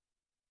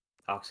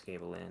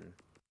cable in.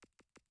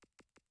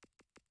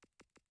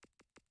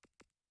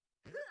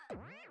 I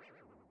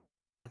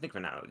think for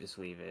now we'll just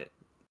leave it.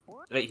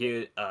 Right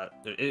here,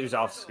 it was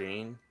off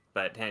screen,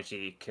 but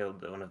Tanashi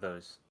killed one of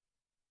those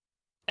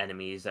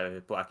enemies that were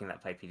blocking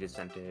that pipe he just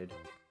entered.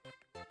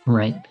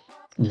 Right,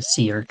 the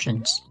sea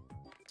urchins.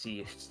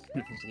 See,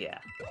 yeah.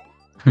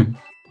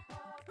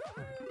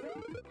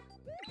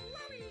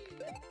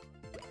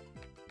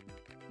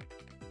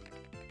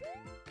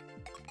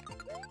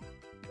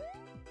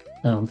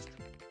 So,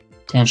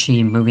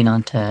 Tanashi moving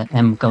on to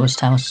M Ghost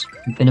House.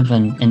 A bit of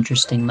an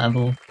interesting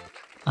level.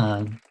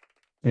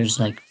 There's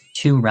like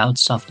 2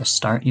 routes off the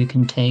start you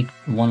can take.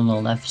 One on the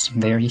left's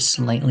very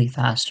slightly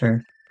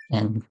faster,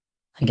 and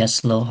I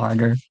guess a little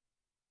harder.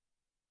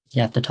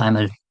 You have to time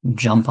a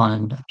jump on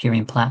an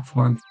appearing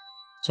platform.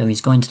 So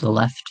he's going to the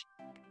left.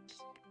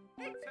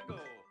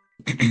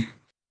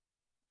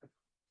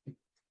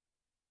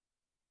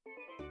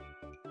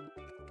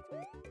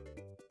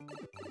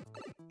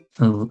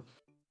 Oh,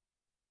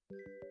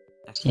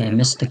 Actually, yeah, I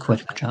missed the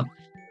quick jump.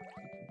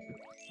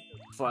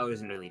 Flower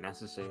isn't really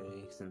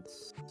necessary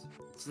since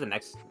this is the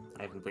next.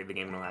 I haven't played the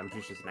game in a while. I'm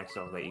pretty sure it's the next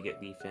level that you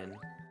get leaf in.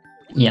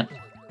 Yep.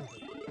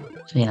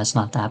 So yeah, it's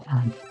not that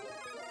bad.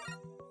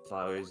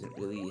 Flower isn't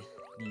really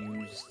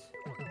used.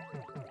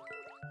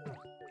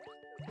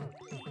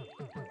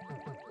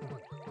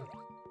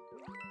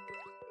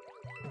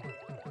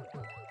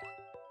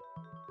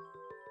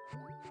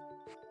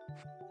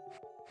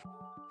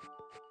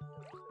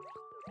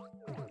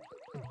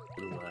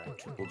 Little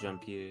triple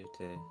jump here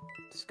to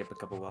skip a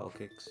couple wall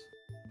kicks.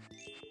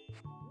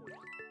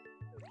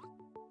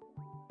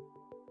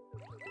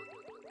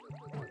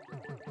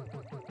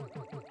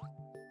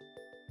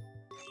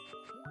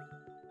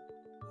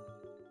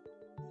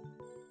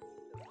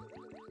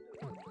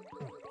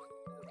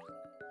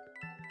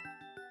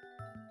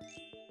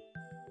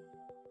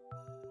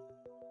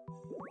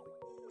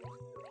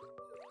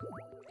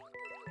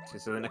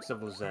 So the next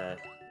level is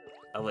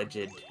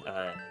alleged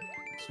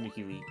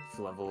sneaky leaf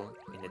level,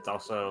 and it's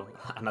also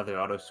another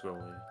auto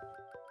scroller.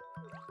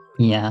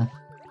 Yeah.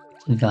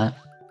 We've got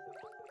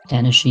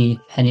Danishi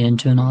heading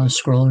into an auto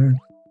scroller.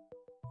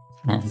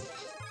 And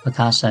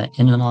Picasso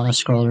in an auto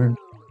scroller.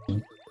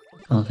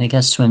 Well, I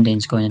guess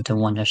Swimdane's going into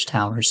Wonders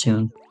Tower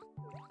soon.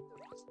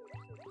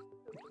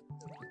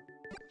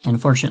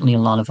 Unfortunately, a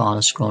lot of auto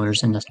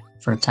scrollers in the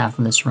first half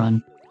of this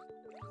run.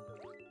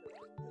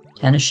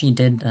 Danishi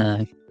did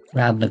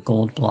grab the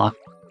gold block,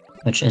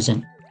 which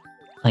isn't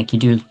like you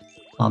do.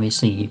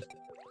 Obviously,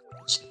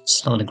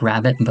 slow to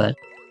grab it, but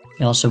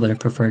you also would have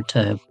preferred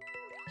to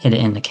hit it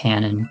in the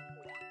cannon.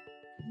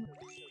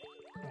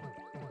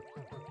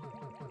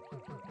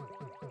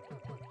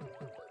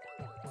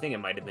 I think it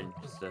might have been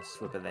just a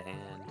slip of the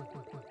hand.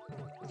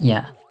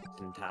 Yeah.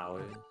 In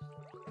tower.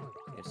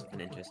 There's something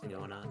interesting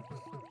going on.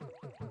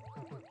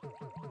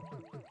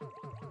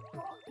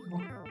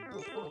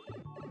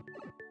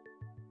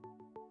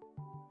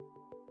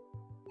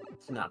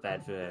 It's not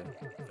bad for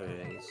a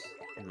race,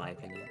 in my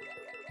opinion.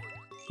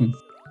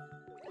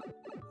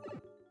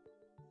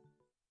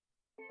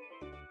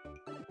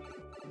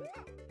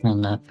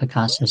 On the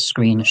Picasso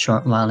screen a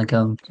short while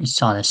ago, you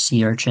saw the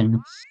sea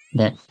urchin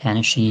that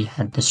Danishi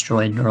had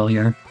destroyed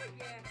earlier.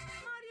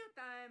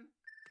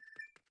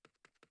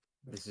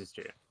 This is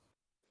true.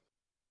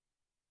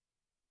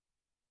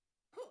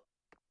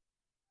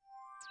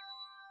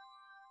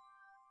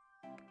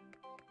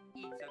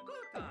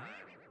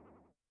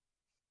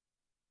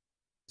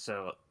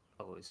 So,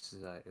 this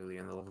is earlier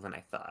in the level than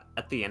I thought.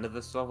 At the end of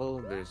this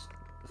level, there's,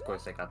 of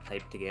course, like a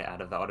pipe to get out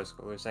of the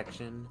autoscroller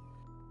section.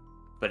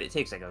 But it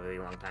takes like a really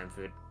long time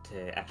for it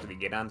to actually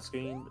get on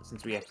screen.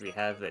 Since we actually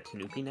have the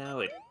Tanuki now,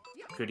 it's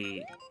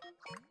pretty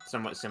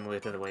somewhat similar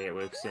to the way it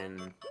works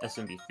in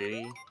SMB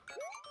 3,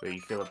 where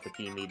you fill up the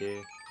P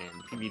meter, and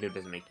the P meter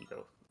doesn't make you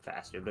go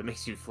faster, but it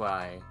makes you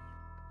fly.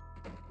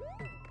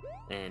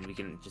 And we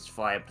can just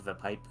fly up to the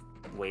pipe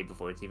way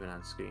before it's even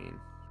on screen.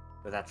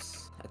 But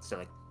that's still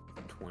like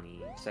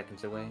 20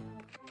 seconds away.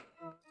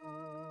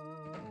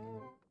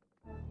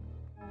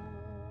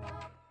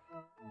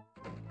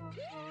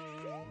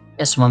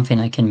 Guess one thing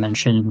I can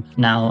mention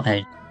now,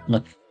 I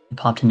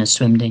popped into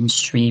Swimdane's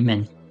stream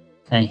and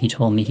he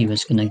told me he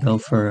was gonna go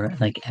for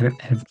like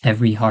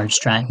every hard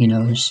strat he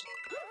knows.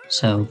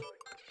 So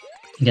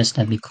I guess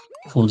that'd be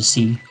cool to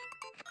see.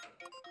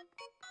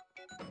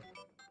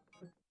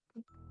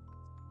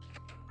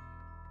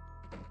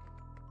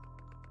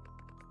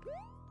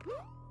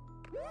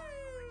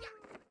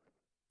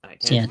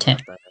 Alright, So yeah,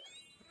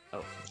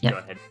 oh, yep. Go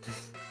ahead.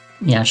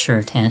 Yeah,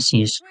 sure,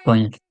 Tennessee's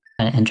going to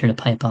enter the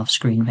pipe off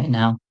screen right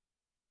now.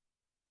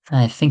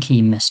 I think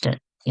he missed it,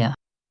 yeah.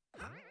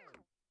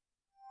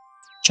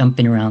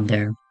 Jumping around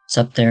there. It's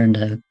up there in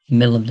the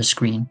middle of the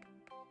screen.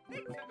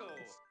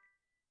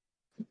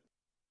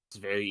 It's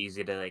very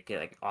easy to like get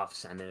like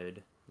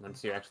off-centered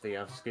once you're actually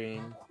off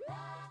screen.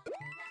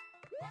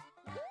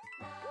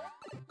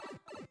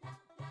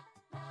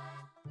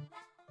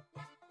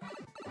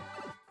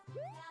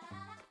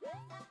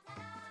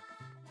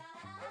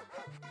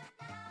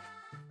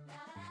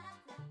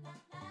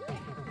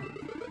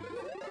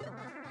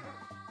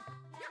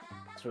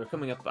 So we're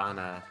coming up on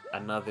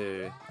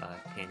another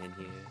cannon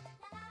here.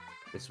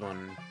 This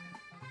one,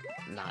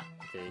 not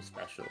very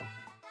special.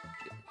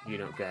 You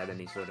don't grab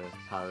any sort of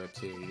power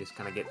to, you just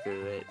kind of get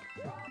through it.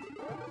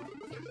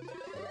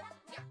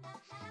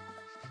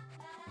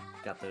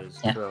 Got those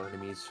pro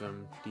enemies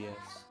from DS.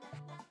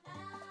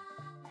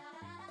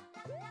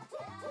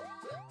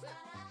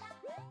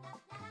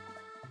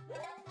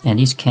 And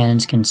these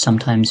cannons can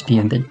sometimes be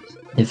a bit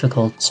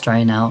difficult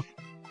starting out,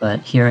 but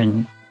here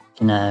in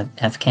a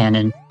F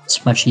cannon,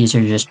 it's much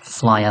easier to just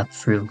fly up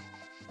through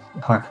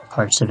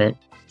parts of it,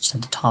 just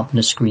at the top of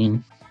the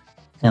screen.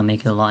 It'll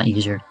make it a lot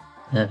easier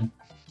to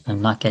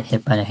not get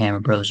hit by the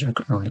Hammer Bros or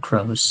the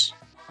Crows.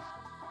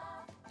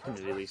 can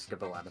really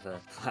skip a lot of the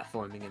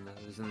platforming in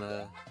those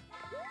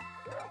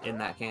in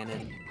that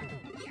canon.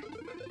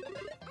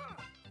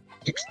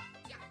 This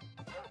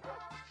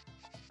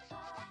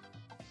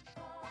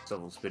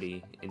level's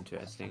pretty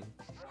interesting.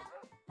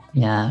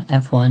 Yeah,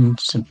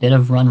 F1's a bit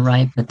of run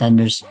right, but then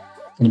there's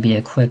going to be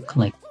a quick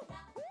like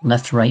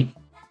left-right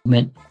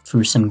movement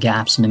through some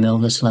gaps in the middle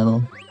of this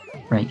level,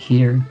 right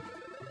here,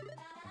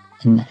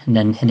 and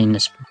then hitting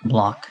this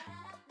block,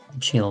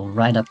 which you'll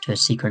right up to a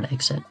secret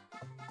exit.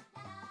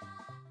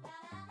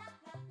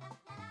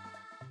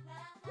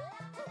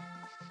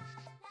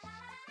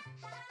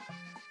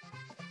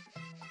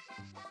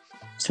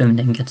 Swim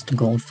then gets the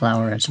gold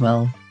flower as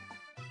well.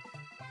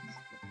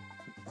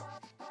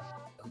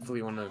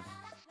 Hopefully one of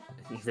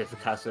either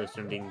Pocoso or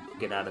Swim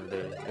get out of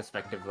their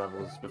respective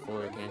levels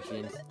before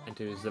Kanshi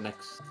enters the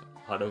next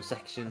auto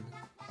section.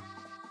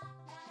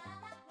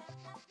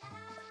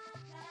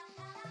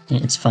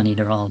 It's funny,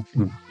 they're all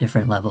in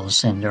different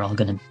levels and they're all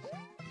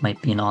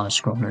might be in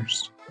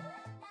auto-scrollers.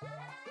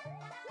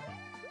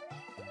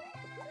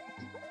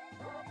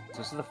 So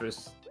this is the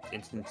first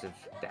instance of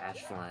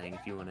dash flying,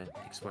 if you want to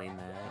explain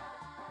that.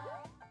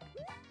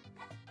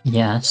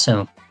 Yeah,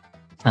 so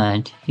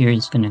here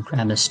he's going to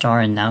grab the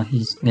star and now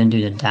he's going to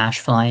do the dash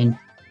flying.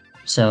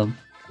 So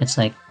it's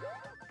like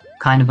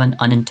kind of an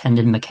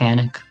unintended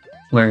mechanic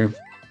where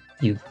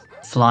you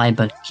fly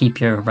but keep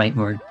your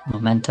rightward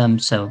momentum.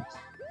 So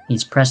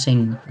he's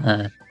pressing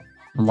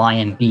Y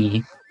and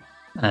B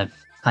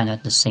kind of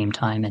at the same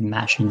time and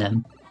mashing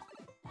them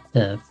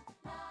to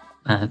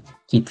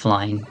keep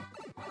flying.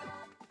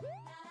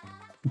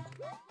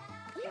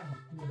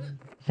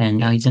 And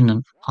now he's in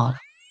the auto.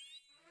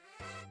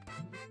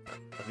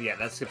 Yeah,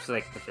 that skips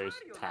like the first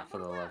half of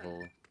the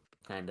level,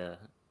 kinda.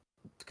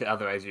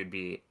 Otherwise you'd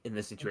be in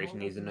the situation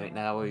he's in right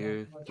now where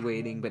you're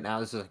waiting, but now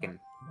this is like an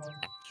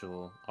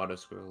actual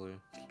auto-scroller.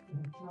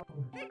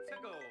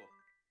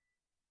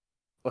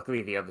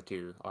 Luckily the other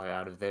two are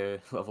out of their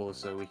levels,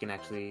 so we can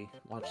actually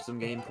watch some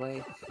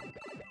gameplay.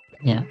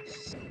 Yeah.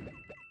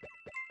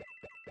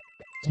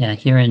 Yeah,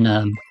 here in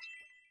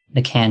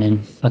the cannon,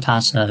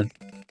 Pocoso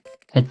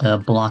hit the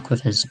block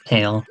with his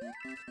tail.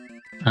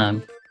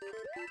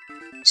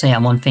 So yeah,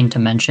 one thing to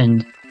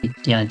mention,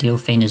 the ideal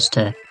thing is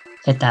to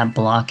hit that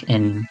block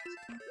in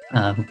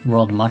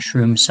World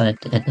Mushroom so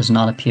that it does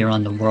not appear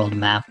on the world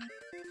map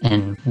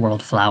in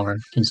World Flower,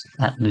 because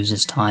that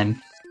loses time.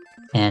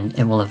 And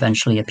it will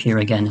eventually appear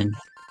again in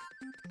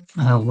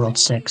World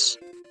 6.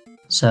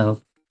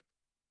 So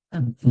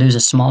lose a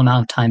small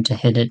amount of time to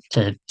hit it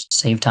to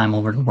save time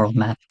over the world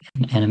map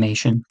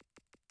animation.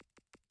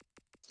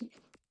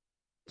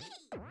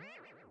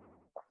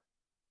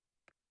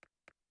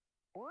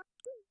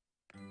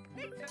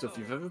 So if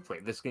you've ever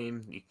played this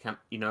game,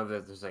 you know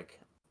that there's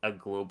like a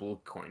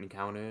global coin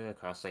counter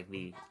across like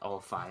all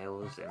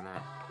files, and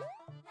that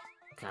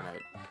kind of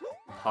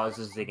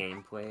pauses the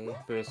gameplay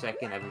for a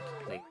second or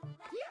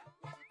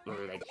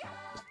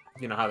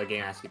you know how the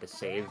game asks you to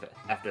save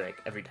after like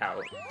every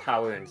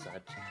tower and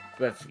such.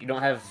 But if you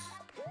don't have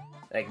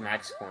like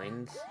max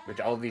coins,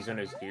 which all of these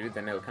runners do,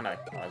 then it'll kind of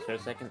like pause for a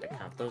second to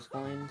count those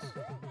coins.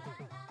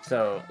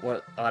 So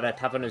what a lot of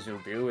top runners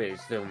will do is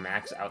they'll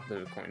max out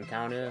the coin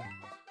counter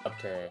up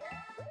to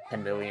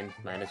 10 million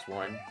minus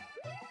 1,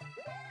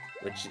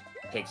 which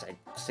takes like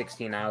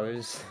 16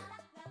 hours,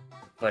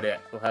 but it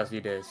allows you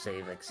to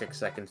save like 6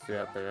 seconds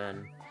throughout the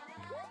run,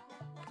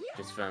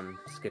 just from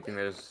skipping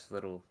those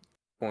little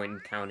coin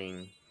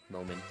counting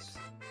moments.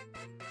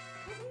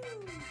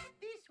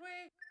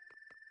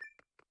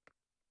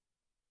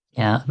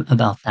 Yeah,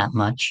 about that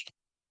much.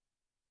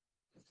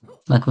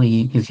 Luckily,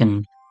 you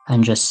can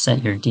kind of just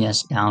set your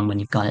DS down when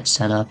you've got it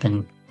set up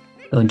and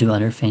go do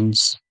other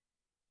things.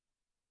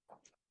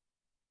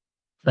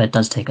 But it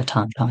does take a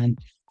ton of time.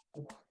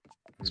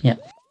 Yeah.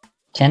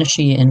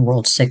 Tanashi in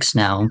World 6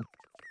 now.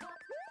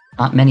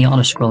 Not many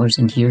auto-scrollers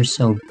in here,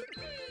 so you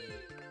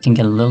can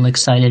get a little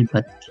excited,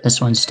 but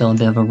this one's still a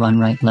bit of a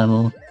run-right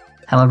level.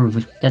 However,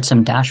 we get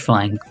some dash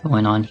flying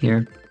going on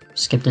here.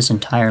 Skip this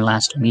entire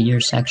last meteor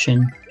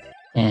section,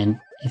 and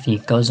if he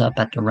goes up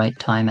at the right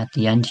time at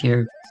the end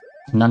here,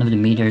 none of the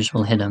meteors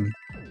will hit him.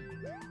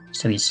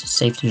 So he's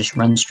safe to just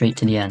run straight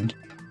to the end.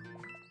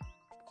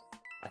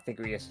 I think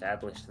we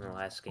established in the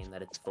last game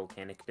that it's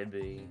volcanic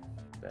debris,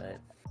 but...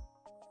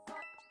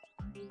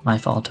 My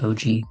fault,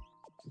 OG.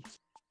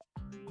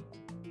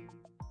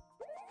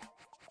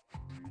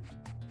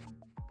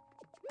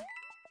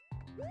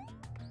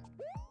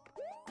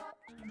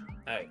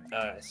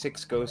 Alright,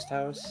 6 ghost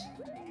house.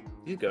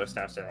 These ghost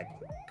houses are like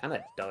kind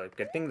of dark.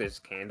 Good thing there's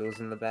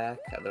candles in the back,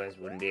 otherwise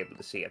we wouldn't be able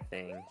to see a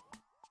thing.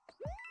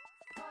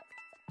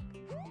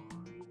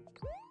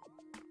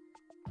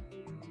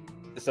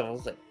 This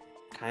level's like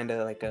kind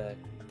of like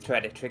try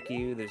to trick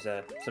you. There's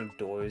some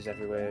doors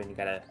everywhere, and you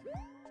gotta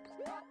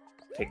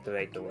pick the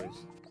right doors.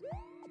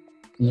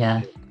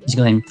 Yeah, he's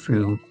going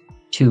through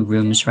 2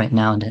 rooms right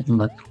now that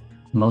look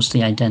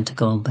mostly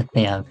identical, but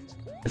they have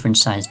different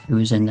sized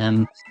booths in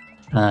them.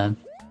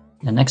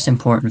 The next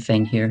important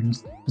thing here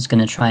is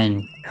going to try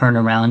and turn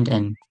around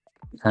and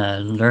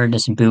lure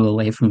this boo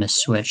away from the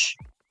switch.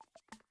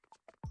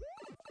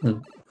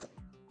 Ooh.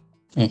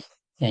 Yeah,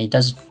 he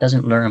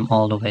doesn't lure him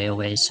all the way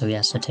away, so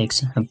yes, it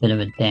takes a bit of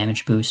a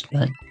damage boost,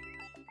 but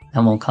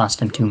that won't cost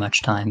him too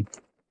much time.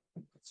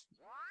 I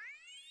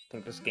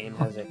think this game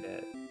has like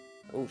a...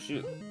 Oh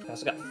shoot, I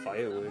also got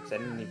fireworks. I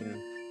didn't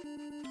even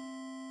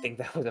think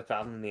that was a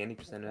problem in the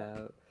 90%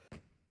 out.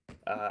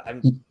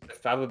 It's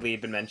probably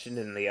been mentioned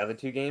in the other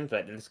two games,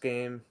 but in this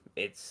game,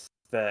 it's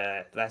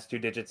the last two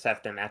digits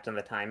have to match on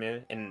the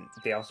timer, and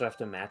they also have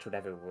to match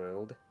whatever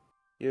world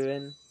you're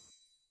in.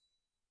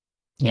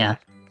 Yeah.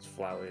 It's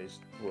Flowers,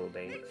 World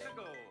 8.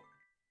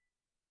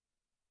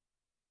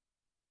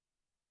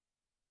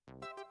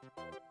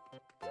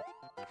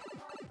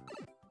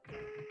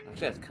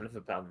 Actually, that's kind of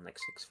a problem like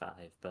 6-5,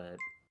 but...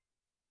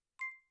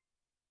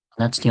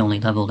 That's the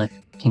only level that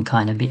can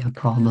kind of be a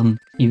problem,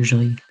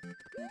 usually.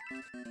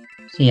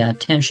 So yeah,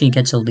 Tenshi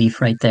gets a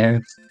leaf right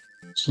there.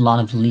 There's a lot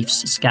of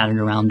leaves scattered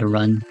around to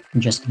run,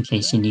 just in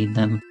case you need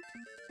them.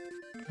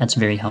 That's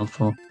very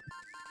helpful.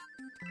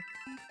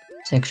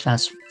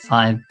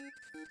 6-5,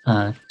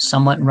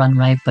 somewhat run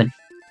right, but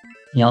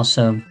he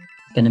also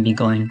gonna be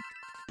going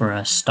for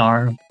a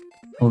star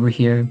over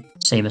here,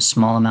 save a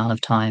small amount of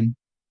time.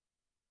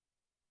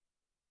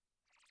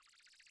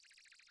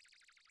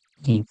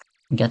 He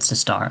gets the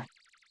star.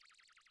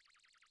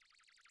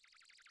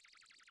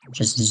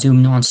 Just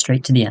zoomed on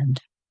straight to the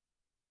end.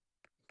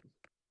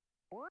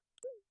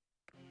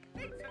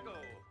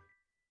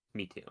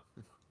 Me too.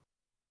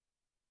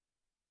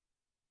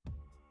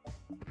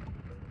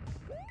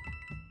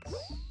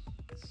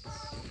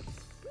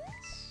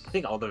 I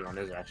think all the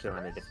runners are actually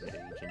on a different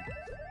region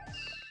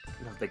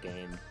of the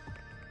game.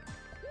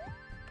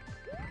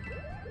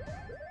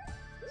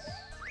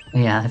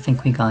 Yeah, I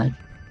think we got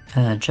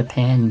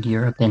Japan,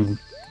 Europe, and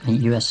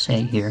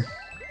USA here.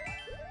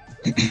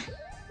 I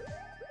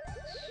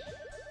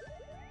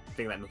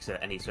think that makes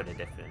any sort of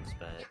difference,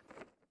 but...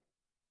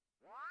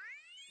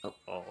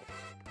 Oh.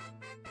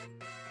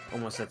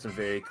 Almost had some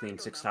very clean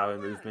 6-tower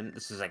movement.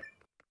 This is like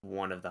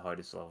one of the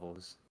hardest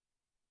levels.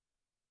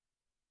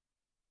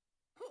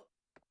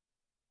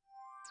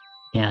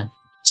 Yeah,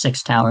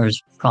 6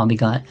 towers probably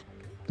got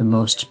the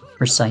most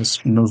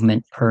precise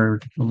movement per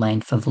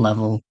length of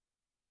level.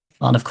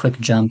 A lot of quick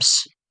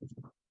jumps,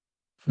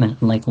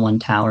 like one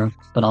tower,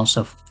 but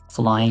also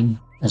flying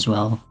as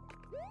well.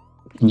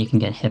 And you can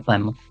get hit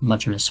by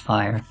much of his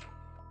fire.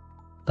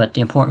 But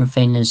the important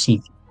thing is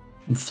he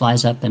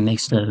flies up and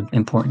makes the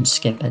important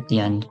skip at the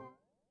end,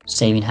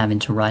 saving having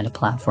to ride a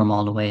platform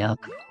all the way up.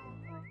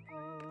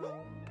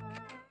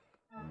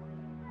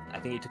 I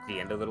think he took the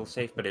end a little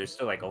safe, but it was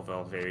still like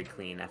overall very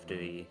clean after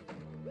he...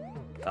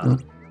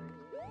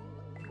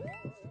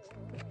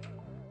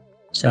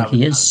 So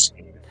he is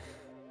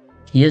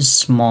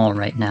small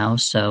right now,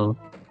 so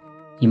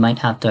you might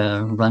have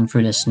to run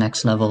through this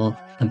next level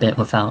a bit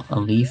without a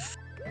leaf.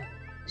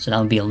 So that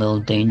would be a little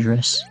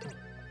dangerous.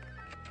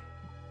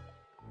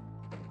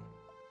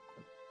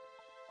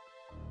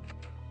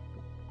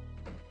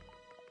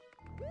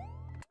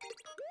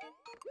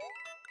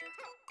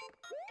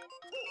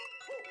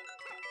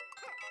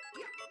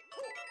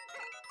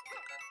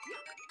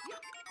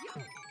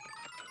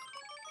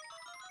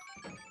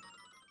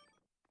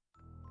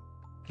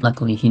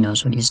 Luckily, he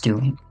knows what he's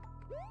doing.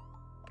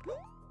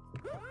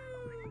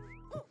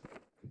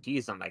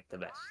 He's on like the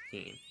best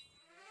team.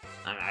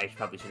 I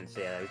probably shouldn't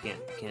say that. We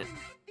can't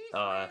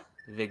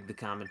vig the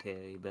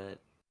commentary, but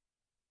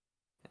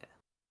yeah.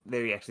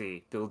 There he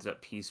actually builds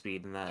up P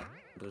speed in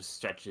those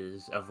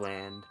stretches of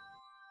land,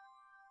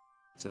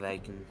 so that he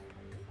can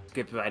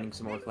skip riding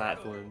some more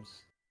platforms.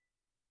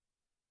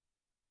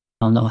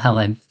 I don't know how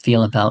I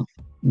feel about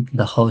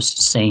the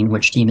host saying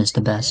which team is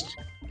the best.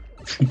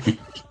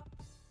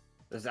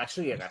 There's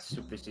actually a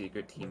super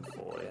secret team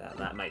 4. Yeah,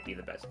 that might be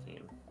the best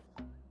team.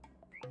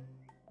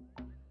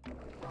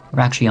 We're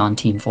actually on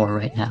Team 4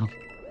 right now.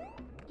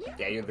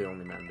 Yeah, you're the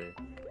only member.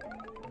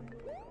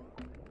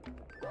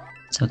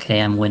 It's okay,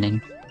 I'm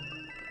winning.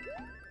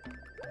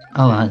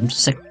 Oh,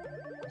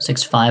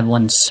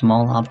 6-5,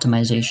 small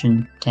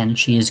optimization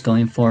Tanachi is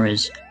going for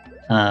is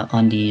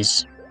on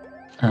these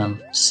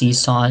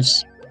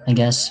seesaws, I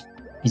guess.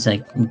 He's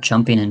like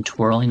jumping and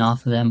twirling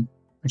off of them,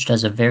 which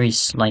does a very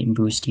slight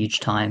boost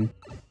each time.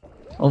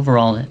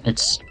 Overall,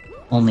 it's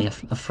only a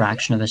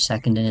fraction of a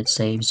second and it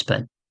saves,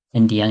 but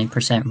in the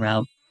 90%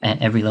 route,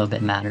 every little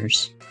bit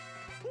matters.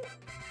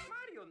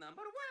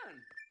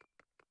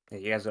 Yeah,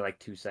 you guys are like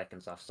 2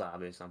 seconds off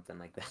Saab or something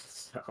like that,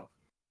 so...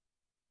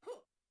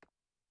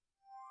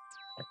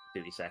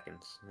 30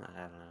 seconds. I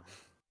don't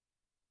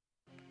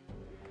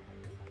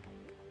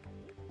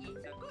know.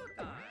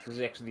 This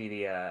is actually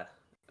the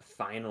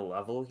final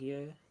level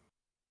here.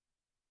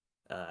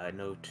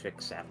 No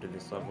tricks after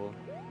this level,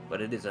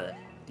 but it is a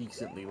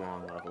decently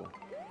long level.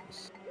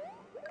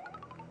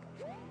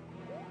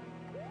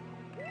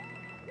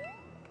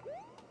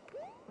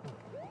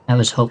 I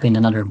was hoping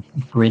another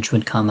bridge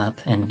would come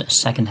up and a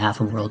second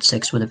half of World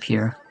 6 would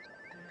appear.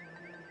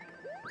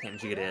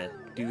 Can't you get to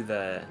do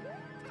the...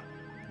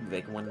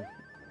 like, one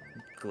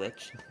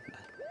glitch,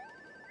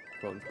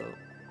 quote unquote.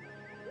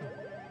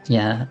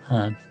 Yeah,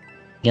 I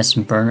guess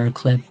burner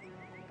clip.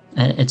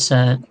 It's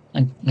I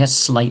guess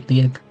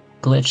slightly a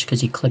glitch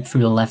because he clipped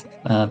through the left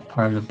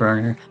part of the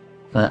burner,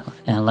 but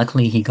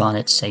luckily he got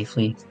it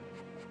safely.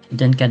 He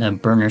didn't get a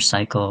burner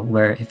cycle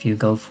where if you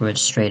go for it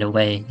straight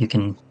away, you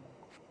can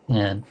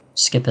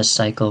skip a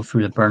cycle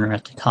through the burner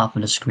at the top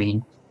of the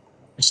screen.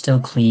 It's still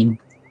clean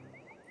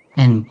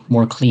and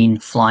more clean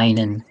flying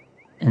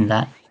in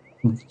that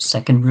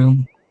second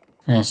room,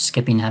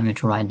 skipping having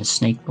to ride the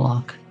snake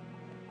block.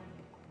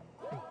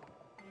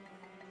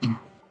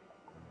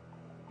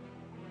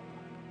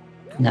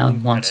 Now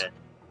once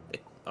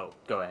Oh,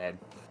 go ahead.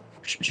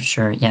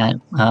 sure, yeah.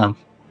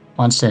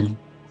 Wants to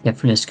get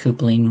through this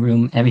Koopaling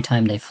room. Every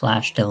time they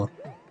flash, they'll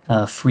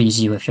freeze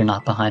you if you're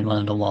not behind one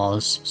of the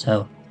walls.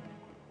 So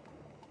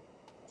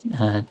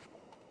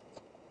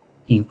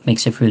he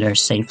makes it through there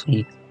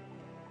safely.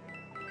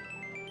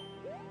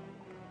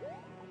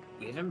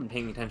 We haven't been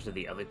paying attention to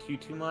the other two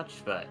too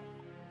much, but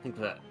I think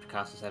that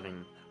Picasso's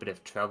having a bit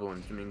of trouble,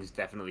 and Fleming's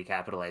definitely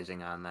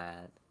capitalizing on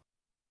that.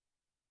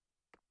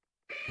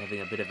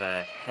 Having a bit of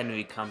a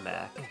Henry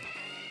comeback.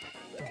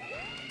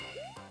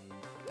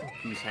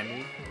 Who's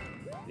Henry?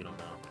 We don't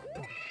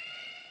know.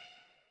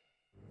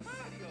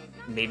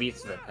 Maybe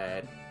it's the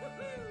pad.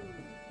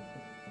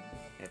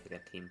 I think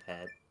that team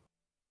pad.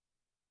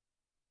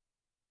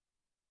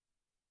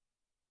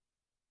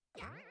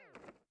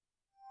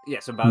 Yeah,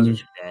 so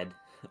Bowser's dead.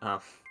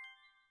 Got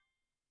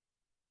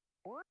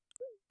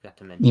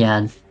to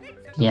mention.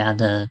 Yeah.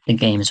 The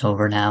game's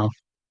over now.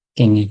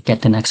 Can you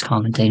get the next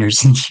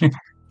commentators in here?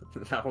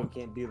 No, we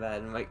can't do that.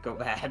 It might go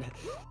bad.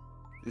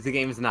 The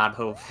game is not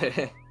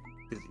over.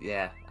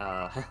 Yeah.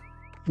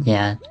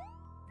 Yeah.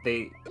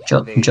 They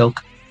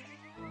joke.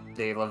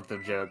 They love the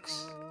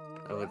jokes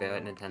over there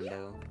at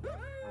Nintendo.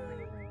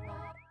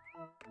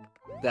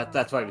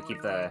 That's why we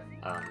keep the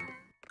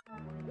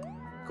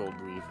gold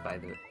leaf by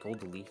the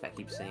gold leaf. I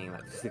keep saying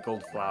that it's the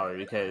gold flower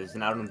because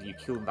not only do you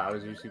kill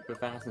Bowser super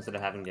fast instead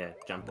of having to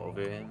jump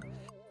over him,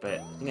 but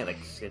I think it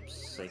like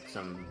skips like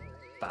some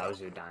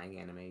Bowser dying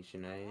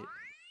animation, right?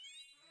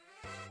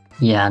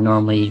 Yeah,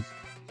 normally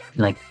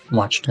like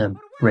watch the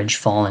bridge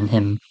fall and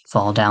him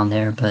fall down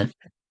there, but you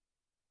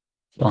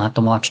don't have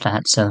to watch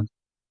that. So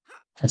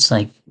that's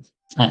like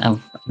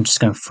I'm just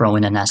gonna throw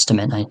in an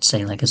estimate. I'd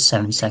say like a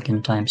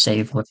 7-second time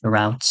save with the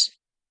routes.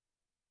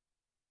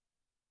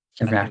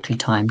 They're actually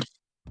timed.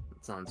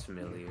 It sounds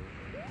familiar.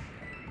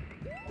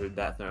 Heard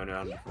that thrown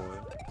around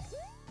before.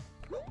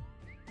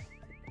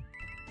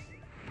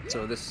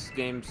 So this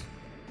game's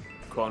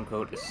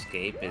quote-unquote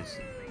escape is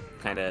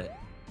kind of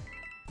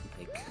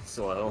like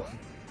slow.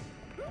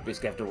 You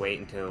basically have to wait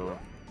until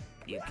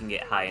you can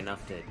get high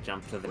enough to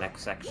jump to the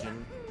next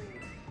section.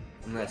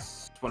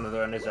 Unless one of the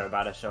runners are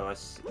about to show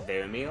us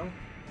their meal,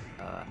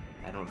 I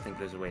don't think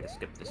there's a way to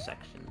skip this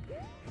section.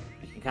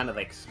 You can kind of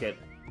like skip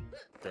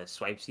the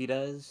swipes he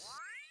does.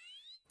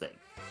 Like,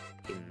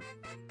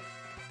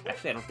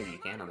 actually, I don't think you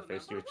can on the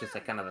first two. It's just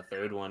like kind of the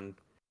third one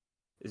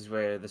is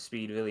where the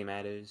speed really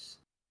matters.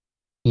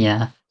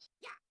 Yeah,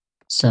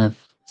 it's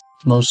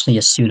mostly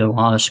a pseudo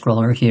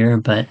auto-scroller here,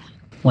 but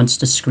once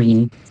the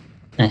screen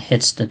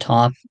hits the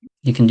top,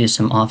 you can do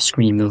some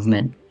off-screen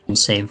movement and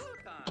save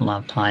a lot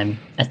of time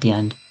at the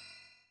end.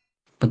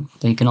 But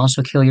you can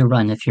also kill your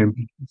run if you're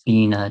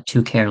being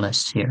too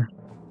careless here.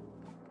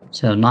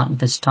 So not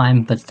this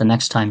time, but the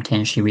next time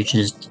Tenshi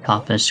reaches the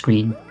top of the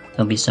screen,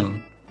 there'll be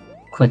some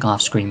quick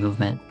off-screen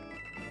movement.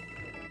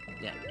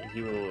 Yeah,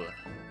 he will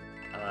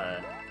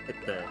hit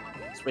the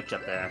switch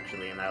up there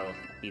actually, and that'll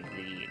be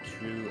the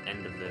true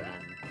end of the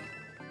run.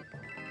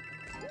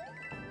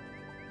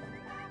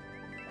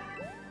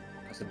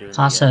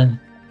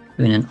 Casa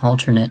doing an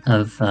alternate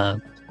of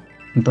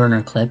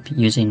burner clip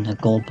using a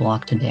gold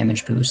block to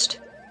damage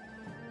boost.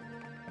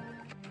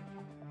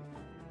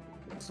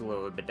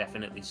 Slow, but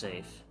definitely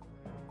safe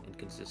and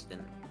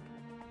consistent.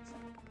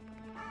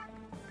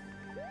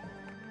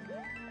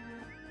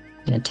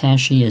 Yeah,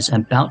 Tashi is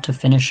about to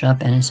finish up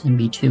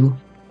NSMB 2.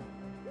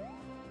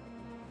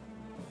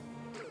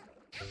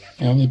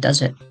 And he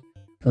does it.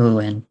 Oh,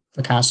 and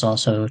Picasso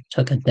also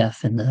took a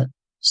death in the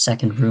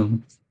second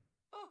room.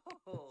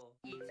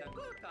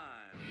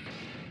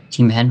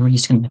 Team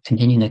Henry's going to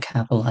continue to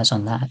capitalize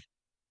on that.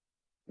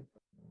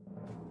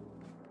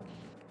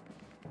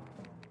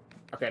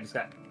 Okay, I'm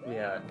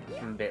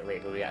a bit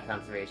late, but we got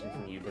confirmation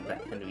from you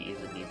that Henry is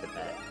indeed the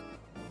pet.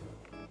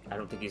 I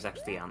don't think he's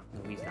actually on.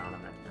 He's down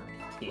on that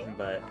team,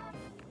 but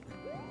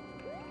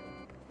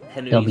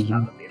Henry's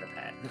probably the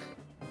pet.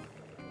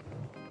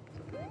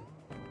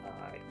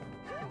 I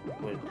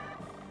would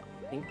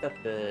think that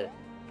the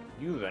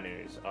U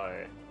runners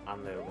are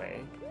on their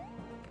way.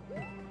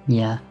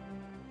 Yeah.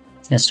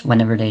 Yes,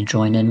 whenever they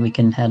join in, we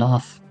can head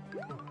off.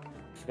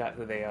 Forgot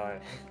who they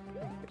are.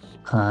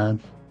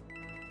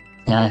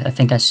 Yeah, I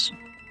think It's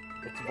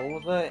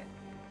Volva.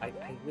 I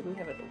literally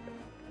have it open.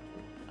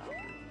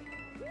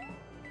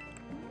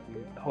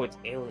 Oh, it's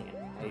Alien.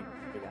 I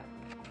forgot.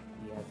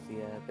 He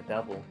has the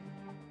double.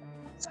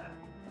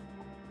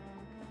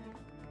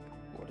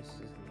 what is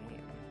his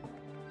name?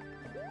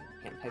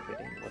 Can't type it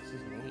in. What's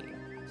his name?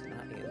 It's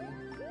not alien.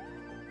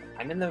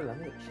 I'm in the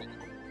right.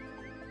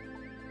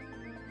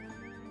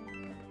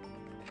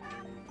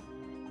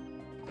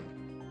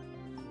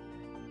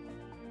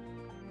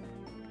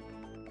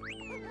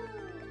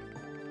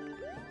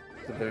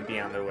 So they'll be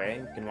on their way.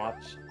 You can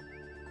watch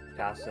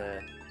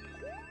Casa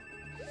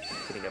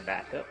getting a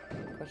backup?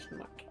 Question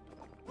mark.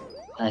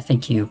 I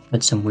think you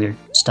put some weird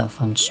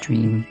stuff on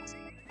stream.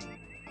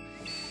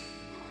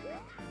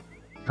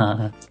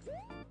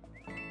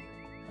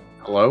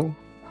 Hello?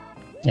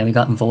 Yeah, we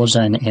got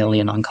Volza and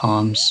Alien on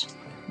comms.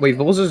 Wait,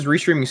 Volza's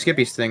restreaming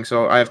Skippy's thing,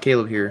 so I have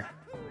Caleb here.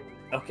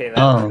 Okay, that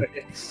Oh.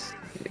 works.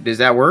 Does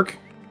that work?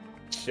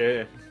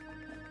 Sure.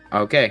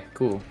 Okay,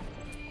 cool.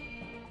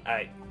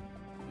 Alright.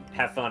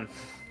 Have fun.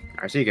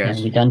 Alright, see you Yeah,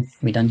 guys.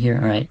 we done here?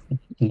 Alright.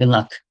 Good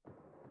luck.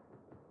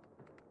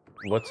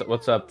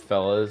 What's up,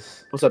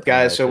 fellas? What's up,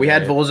 guys? So we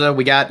had today. Volza.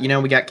 We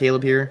got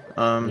Caleb here.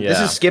 This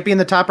Yeah. is Skippy in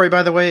the top right,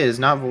 by the way. It is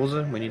not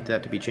Volza. We need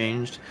that to be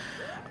changed.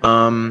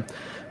 But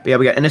yeah,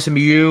 we got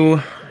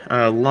NSMU,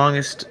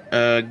 longest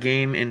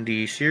game in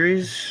the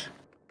series.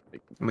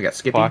 And we got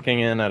Skippy. Clocking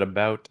in at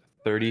about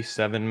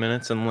 37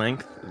 minutes in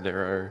length.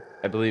 There are,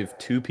 I believe,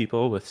 2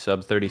 people with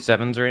sub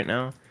 37s right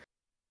now.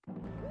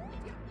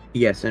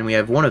 Yes, and we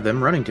have one of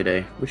them running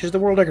today, which is the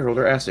world record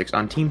holder Essex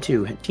on Team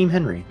 2, Team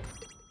Henry.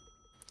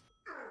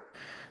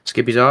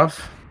 Skippy's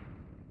off.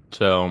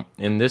 So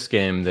in this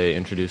game, they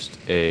introduced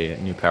a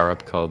new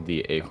power-up called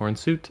the Acorn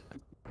Suit,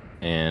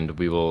 and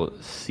we will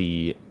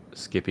see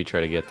Skippy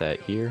try to get that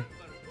here.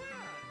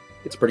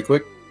 It's pretty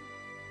quick.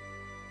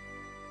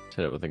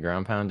 Hit it with a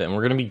ground pound, and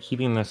we're going to be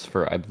keeping this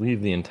for, I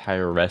believe, the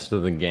entire rest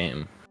of the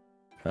game.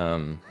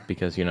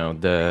 Because, you know,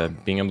 the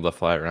being able to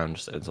fly around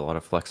just adds a lot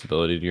of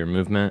flexibility to your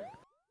movement.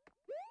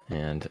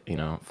 And, you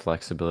know,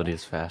 flexibility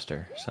is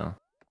faster, so...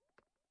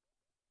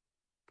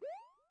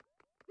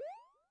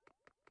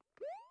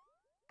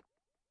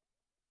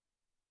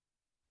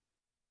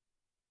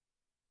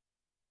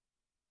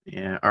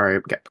 Yeah, alright,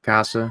 we got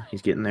Picasa.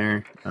 He's getting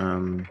there.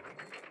 And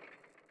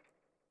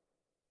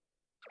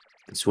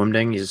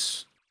Swimding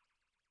he's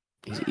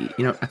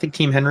you know, I think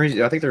Team Henry's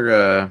I think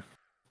they're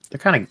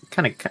kind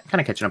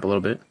of catching up a little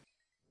bit.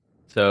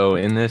 So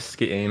in this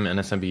game,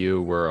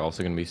 NSMBU, we're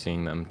also going to be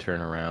seeing them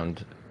turn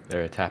around.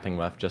 They're tapping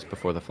left just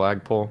before the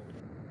flagpole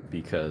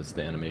because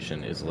the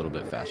animation is a little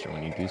bit faster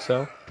when you do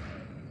so.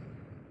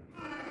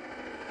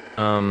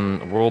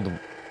 World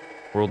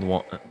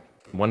 1-1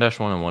 and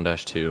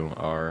 1-2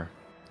 are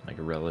like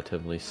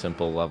relatively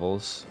simple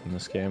levels in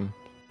this game,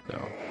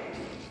 so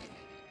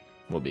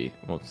we'll be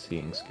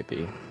seeing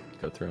Skippy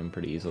go through them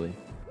pretty easily.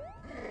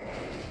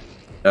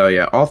 Oh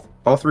yeah, all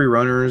 3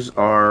 runners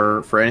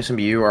are for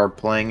NSMBU are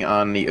playing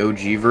on the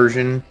OG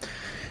version,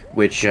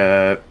 which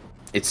it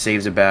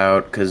saves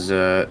about because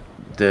the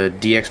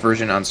DX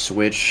version on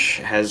Switch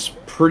has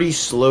pretty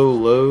slow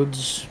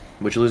loads,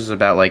 which loses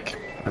about like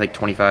I think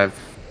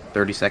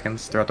 25-30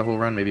 seconds throughout the whole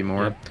run, maybe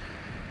more.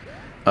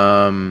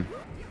 Yep.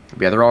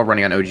 Yeah, they're all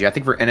running on OG. I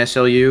think for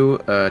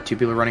NSLU, 2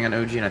 people are running on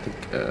OG, and I think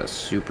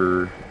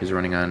Super is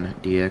running on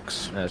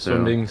DX. So.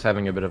 Swimding's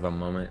having a bit of a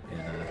moment in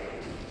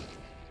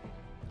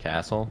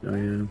Castle. Oh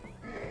yeah.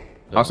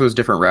 So. Also, there's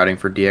different routing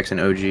for DX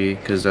and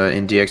OG, because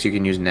in DX you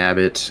can use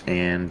Nabbit,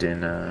 and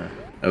in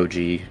OG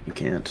you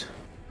can't.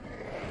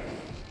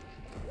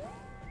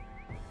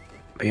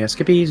 But yeah,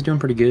 Skippy's doing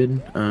pretty good.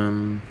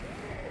 1-1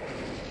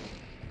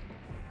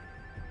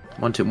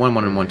 and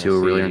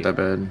 1-2 really aren't that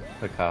bad.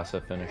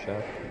 Picasa finish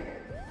up.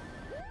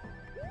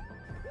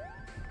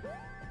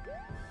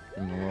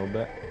 In a little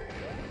bit.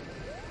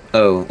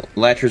 Oh,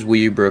 Latcher's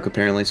Wii U broke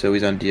apparently, so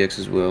he's on DX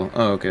as well.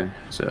 Oh, okay.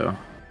 So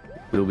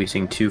we'll be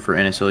seeing 2 for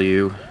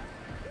NSLU.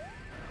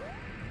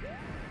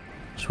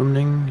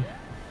 Swimming.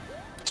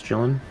 It's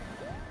chilling.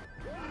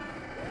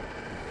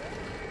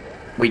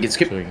 Wait, did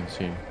Skip? So we can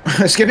see.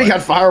 Skippy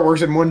got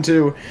fireworks in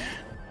 1-2.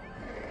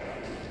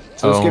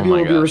 So Skippy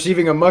will be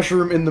receiving a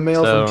mushroom in the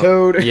mail from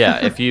Toad.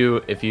 Yeah, if you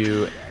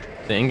the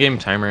in-game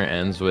timer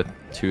ends with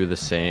 2 of the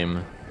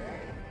same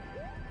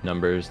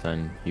numbers,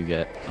 then you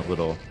get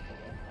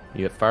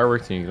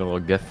fireworks and you get a little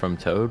gift from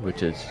Toad,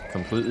 which is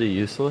completely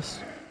useless.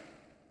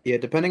 Yeah,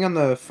 depending on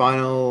the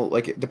final,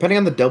 depending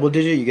on the double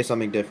digit, you get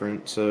something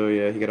different. So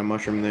yeah, you get a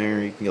mushroom there,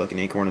 you can get like an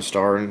acorn, a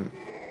star, and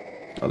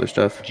other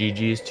stuff.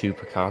 GG's to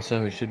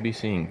Picasso. We should be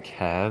seeing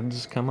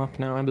CADs come up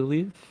now, I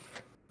believe,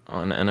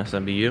 on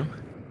NSMBU.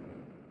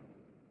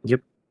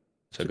 Yep.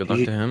 So good luck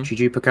to him.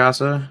 GG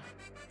Picasso.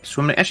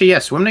 Swimming. Actually, yeah,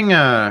 Swimming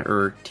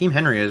or Team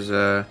Henry has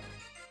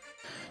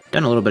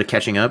done a little bit of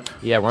catching up.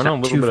 Yeah, we're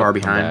not too far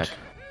behind.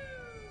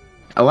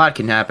 A lot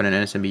can happen in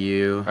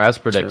NSMBU. As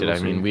predicted, so I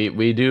mean,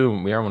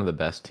 we are one of the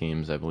best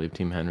teams. I believe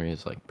Team Henry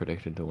is like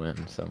predicted to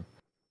win. So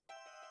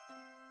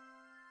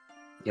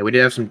yeah, we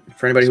did have some.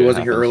 For anybody who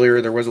wasn't here earlier,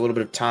 there was a little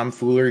bit of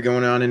tomfoolery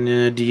going on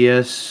in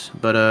DS,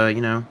 but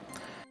you know.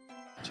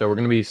 So we're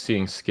gonna be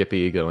seeing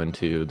Skippy go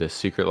into this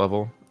secret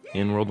level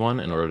in World 1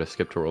 in order to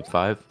skip to World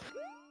 5,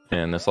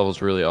 and this level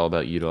is really all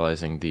about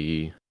utilizing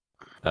the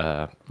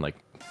like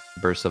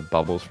bursts of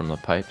bubbles from the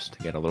pipes to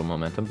get a little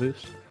momentum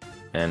boost.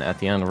 And at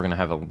the end, we're gonna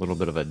have a little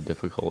bit of a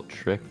difficult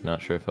trick.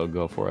 Not sure if he'll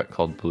go for it,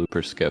 called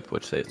blooper skip,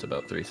 which saves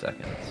about 3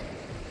 seconds.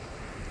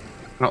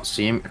 I don't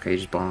see him. Okay, he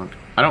just bonked.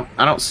 I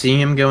don't see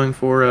him going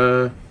for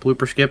a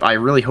blooper skip. I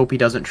really hope he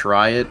doesn't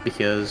try it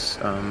because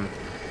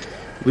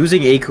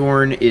losing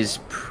Acorn is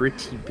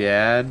pretty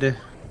bad.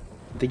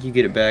 I think you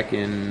get it back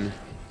in.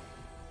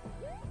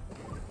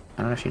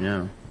 I don't actually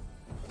know.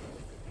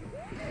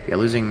 Yeah,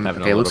 losing.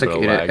 Having a Okay, it looks like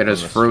little bit of lag it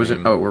has from the frozen.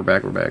 stream. Oh, we're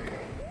back. We're back.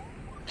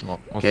 We'll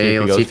Okay,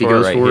 let's see if he it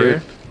goes right for here.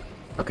 it.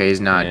 Okay,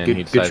 he's not. And he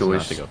Good decides choice.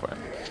 not to go for it.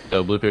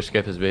 So blooper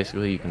skip is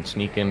basically you can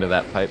sneak into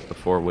that pipe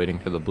before waiting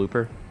for the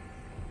blooper.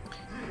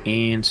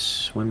 And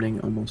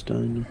swimming almost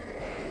done.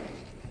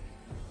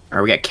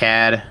 Alright, we got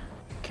Cad.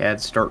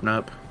 Cad's starting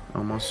up.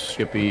 Almost.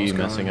 Skippy almost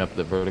messing going. up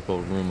the vertical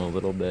room a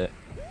little bit.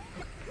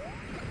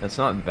 It's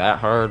not that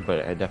hard, but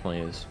it definitely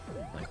is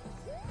like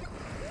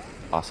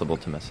possible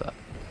to mess up.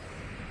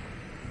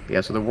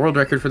 Yeah, so the world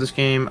record for this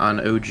game on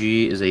OG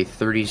is a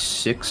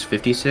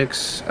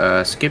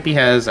 36.56. Skippy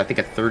has, I think,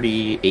 a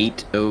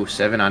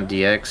 38.07 on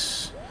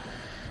DX.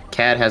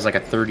 Cad has like a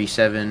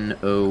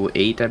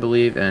 37.08, I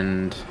believe,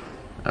 and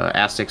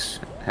Astix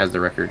has the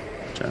record.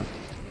 So.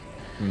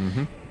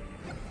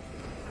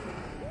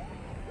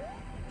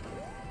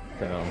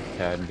 So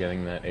Cad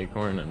getting that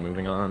acorn and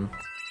moving on.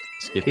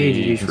 Skippy, Hey,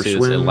 you GG's can for see this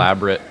swim.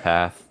 elaborate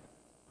path.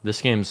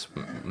 This game's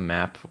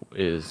map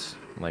is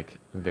like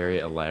very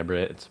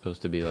elaborate. It's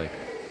supposed to be like,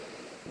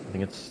 I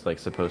think it's like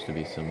supposed to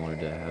be similar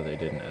to how they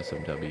did in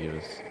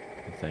SMW.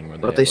 The thing where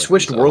But have, they like,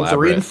 switched these World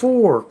 3 elaborate- and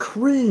 4.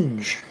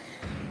 Cringe.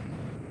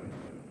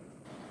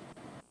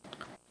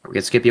 We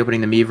got Skippy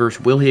opening the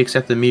Miiverse. Will he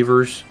accept the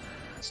Miiverse?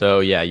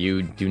 So yeah,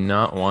 you do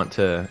not want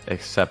to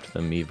accept the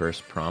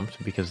Miiverse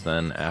prompt because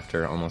then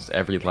after almost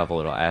every level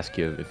it'll ask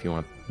you if you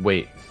want.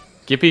 Wait,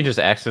 Skippy just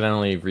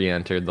accidentally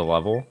re-entered the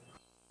level.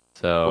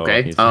 So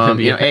Okay. he's gonna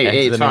be Hey, it's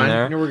exiting fine.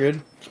 there. No, we're good.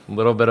 A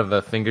little bit of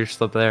a finger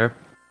slip there,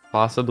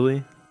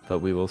 possibly, but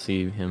we will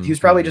see him. He was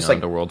probably moving just on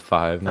like to World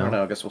 5 I now. don't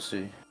know. I guess we'll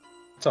see.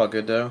 It's all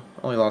good though.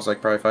 Only lost like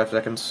probably 5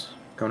 seconds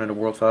going into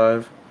World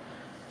 5.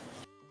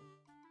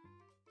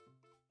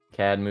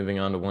 Cad moving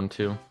on to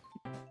 1-2.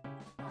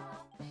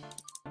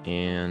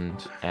 And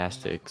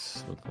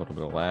Astix with a little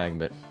bit of lag,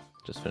 but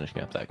just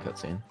finishing up that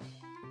cutscene.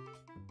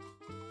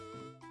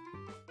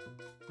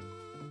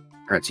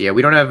 Alright, so yeah,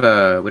 we don't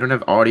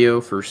have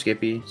audio for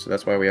Skippy, so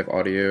that's why we have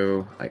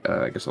audio.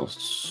 I guess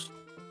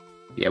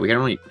yeah, we don't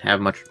really have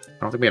much. I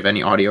don't think we have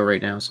any audio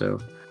right now, so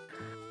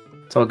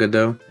it's all good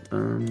though.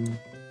 Alright,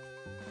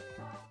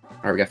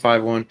 we got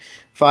 5-1.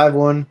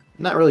 5-1.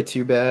 Not really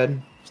too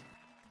bad.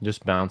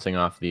 Just bouncing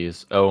off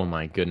these. Oh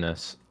my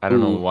goodness. I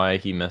don't know Ooh. why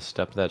he messed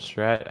up that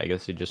strat. I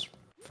guess he just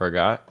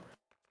forgot.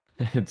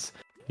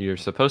 You're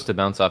supposed to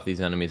bounce off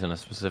these enemies in a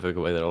specific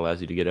way that allows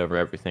you to get over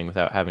everything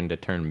without having to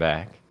turn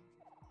back.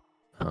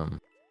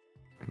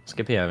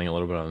 Skippy having a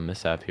little bit of a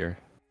mishap here.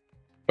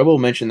 I will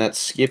mention that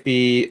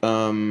Skippy, he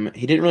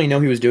didn't really know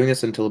he was doing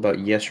this until about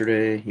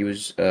yesterday. He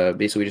was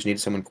basically just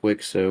needed someone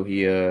quick, so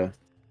he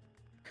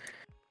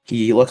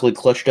luckily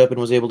clutched up and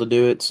was able to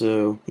do it.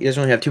 So he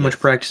doesn't really have too much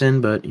practice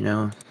in, but you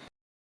know,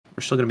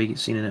 we're still gonna be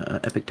seeing an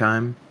epic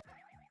time.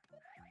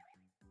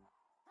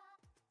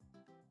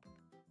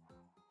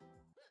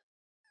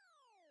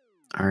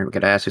 All right, we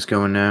got Astix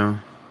going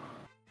now.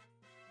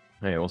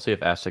 Hey, we'll see if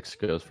Astix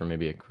goes for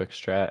maybe a quick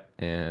strat,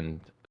 and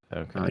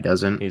okay. No, he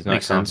doesn't. He's not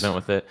Makes confident sense.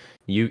 with it.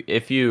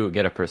 If you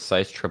get a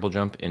precise triple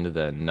jump into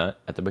the nut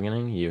at the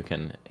beginning, you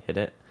can hit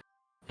it,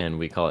 and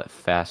we call it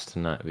fast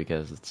nut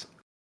because it's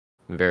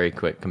very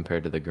quick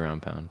compared to the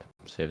ground pound.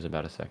 Saves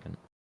about a second,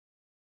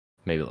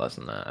 maybe less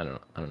than that. I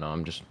don't know.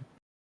 I'm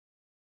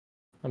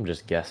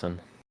just guessing.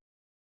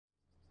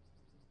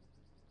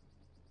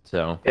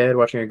 So Ed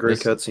watching a great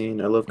this-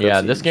 cutscene. I love cutscenes. yeah,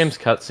 this game's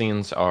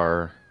cutscenes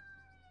are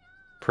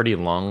pretty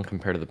long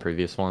compared to the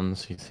previous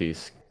ones. You see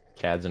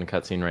Cad's in a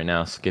cutscene right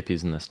now.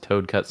 Skippy's in this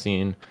Toad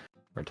cutscene,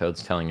 where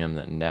Toad's telling him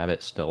that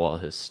Nabbit stole all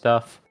his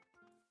stuff,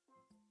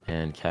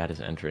 and Cad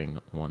is entering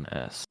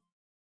 1S.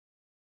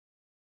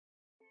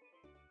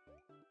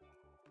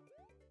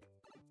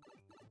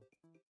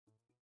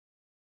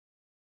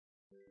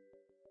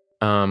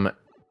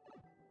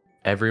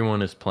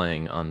 Everyone is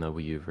playing on the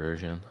Wii U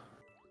version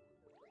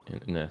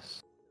in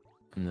this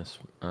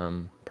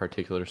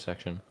particular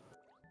section.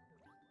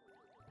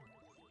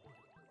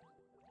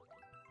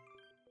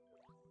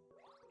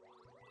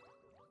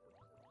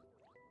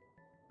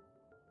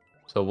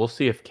 So we'll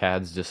see if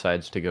Cads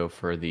decides to go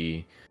for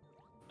the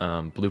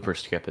blooper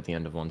skip at the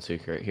end of one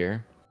secret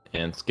here.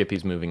 And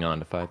Skippy's moving on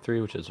to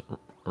 5-3, which is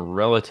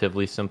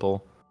relatively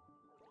simple.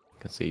 You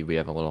can see we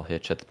have a little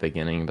hitch at the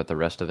beginning, but the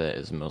rest of it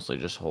is mostly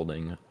just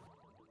holding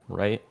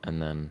right, and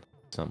then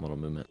some little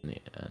movement in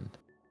the end.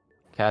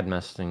 Cad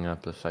messing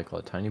up the cycle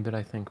a tiny bit,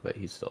 I think, but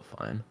he's still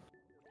fine.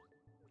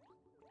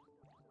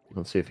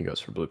 Let's see if he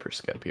goes for blooper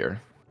skip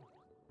here.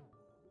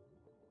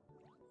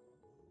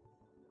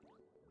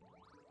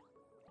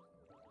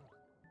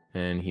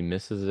 And he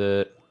misses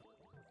it.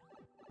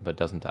 but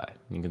doesn't die.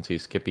 You can see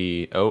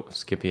Skippy. Oh,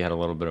 Skippy had a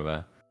little bit of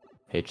a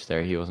H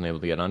there. He wasn't able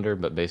to get under,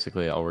 but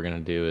basically all we're gonna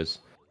do is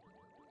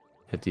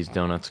hit these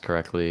donuts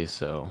correctly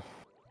so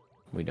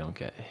we don't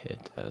get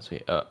hit as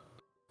we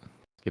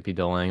Skippy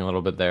delaying a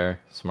little bit there.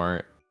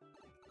 Smart.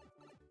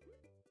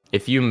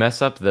 If you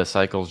mess up the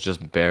cycles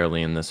just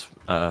barely in this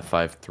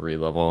 5-3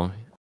 level,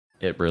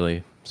 it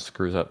really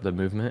screws up the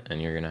movement,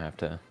 and you're gonna have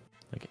to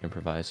like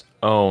improvise.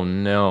 Oh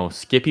no,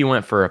 Skippy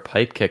went for a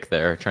pipe kick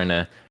there, trying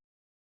to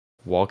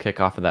wall kick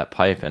off of that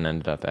pipe, and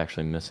ended up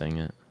actually missing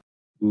it.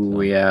 Ooh,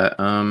 So.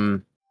 yeah.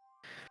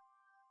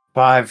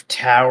 5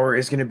 tower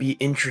is gonna be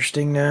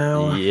interesting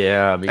now.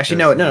 Yeah,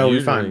 Actually, no,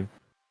 we're fine.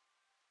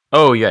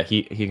 Oh yeah,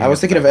 he. I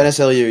was thinking of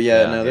NSLU.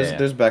 Yeah, Yeah, no, yeah.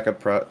 there's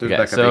backup So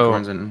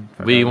acorns and.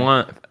 we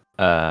want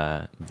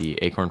the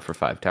acorn for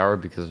 5 tower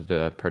because of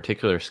the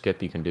particular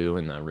skip you can do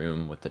in the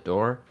room with the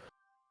door.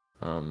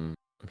 I'm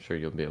sure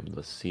you'll be able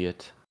to see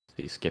it.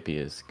 See, Skippy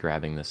is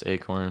grabbing this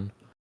acorn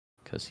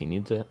because he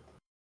needs it.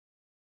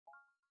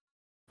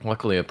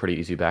 Luckily, a pretty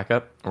easy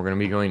backup. We're going to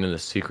be going to the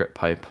secret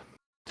pipe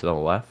to the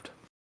left.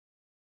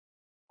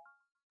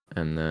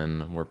 And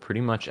then we're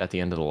pretty much at the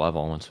end of the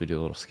level once we do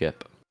a little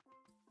skip.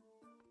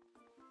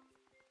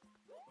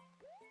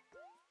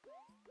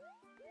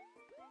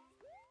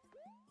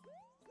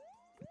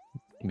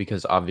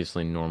 Because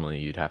obviously, normally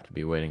you'd have to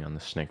be waiting on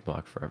the snake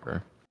block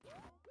forever.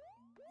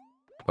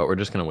 But we're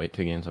just going to wait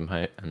to gain some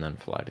height and then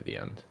fly to the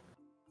end.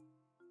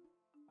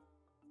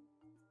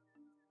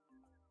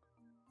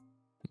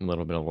 A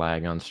little bit of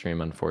lag on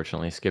stream,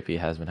 unfortunately. Skippy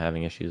has been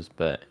having issues,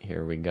 but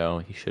here we go.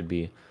 He should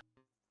be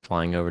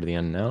flying over to the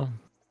end now.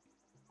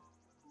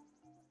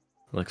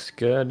 Looks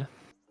good.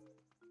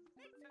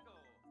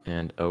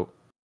 And, oh,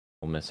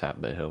 we'll mishap,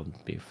 but he'll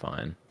be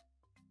fine.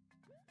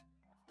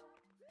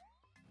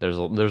 There's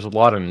a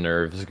lot of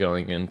nerves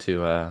going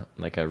into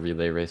like a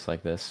relay race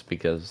like this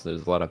because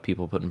there's a lot of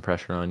people putting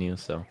pressure on you,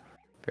 so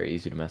very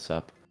easy to mess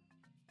up.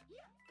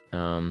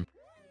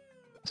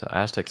 So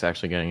Aztec's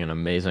actually getting an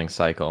amazing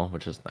cycle,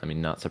 which is, I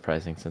mean, not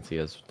surprising since he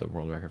has the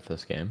world record for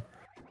this game.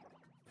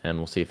 And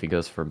we'll see if he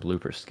goes for a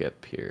blooper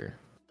skip here.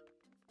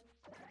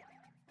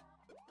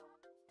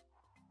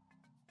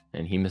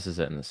 And he misses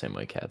it in the same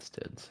way Cats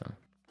did, so.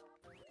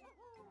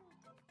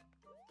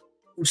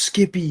 Ooh,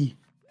 Skippy!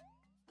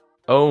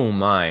 Oh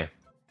my.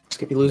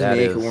 Skippy losing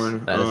the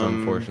acorn. That is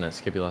unfortunate.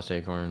 Skippy lost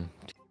acorn.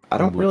 I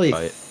don't really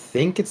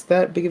think it's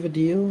that big of a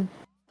deal.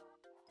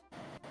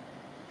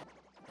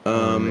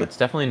 It's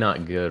definitely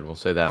not good, we'll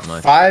say that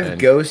much. 5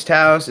 Ghost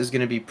House is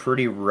gonna be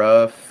pretty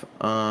rough.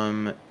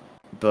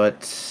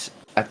 But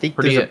I think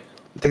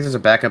there's a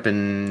backup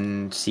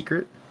in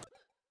Secret.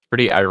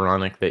 Pretty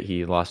ironic that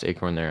he lost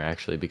acorn there,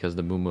 actually, because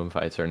the boom boom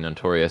fights are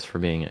notorious for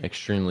being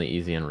extremely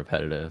easy and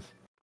repetitive.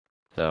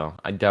 So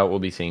I doubt we'll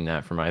be seeing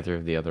that from either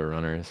of the other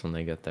runners when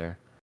they get there.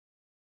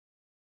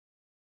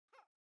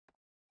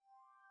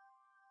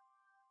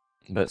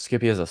 But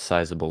Skippy has a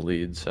sizable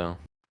lead, so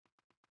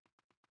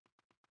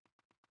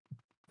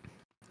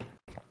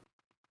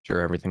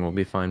sure everything will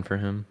be fine for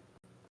him.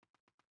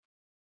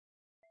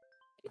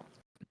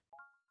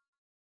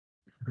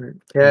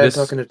 Yeah,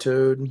 talking to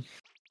Toad.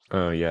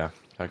 Oh yeah,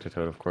 talk to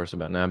Toad, of course,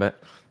 about Nabbit.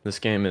 This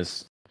game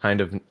is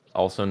kind of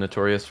also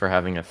notorious for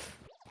having a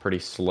pretty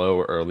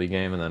slow early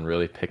game and then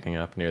really picking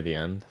up near the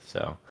end,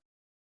 so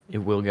it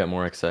will get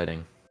more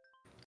exciting.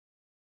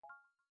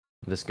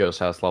 This Ghost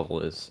House level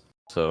is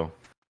so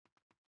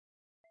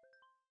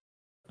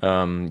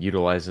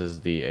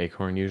utilizes the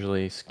acorn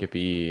usually.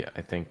 Skippy,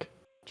 I think,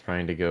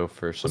 trying to go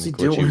for some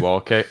glitchy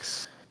wall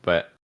kicks,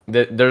 but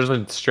there's a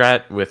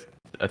strat with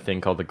a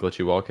thing called the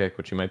glitchy wall kick,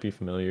 which you might be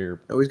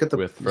familiar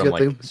with from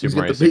like Super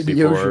Mario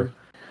 64.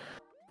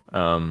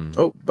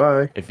 Oh,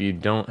 bye. If you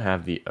don't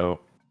have the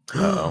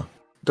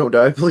Don't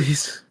die,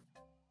 please.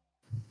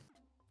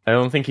 I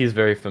don't think he's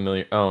very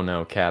familiar. Oh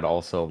no, Cat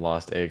also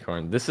lost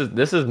acorn. This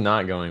is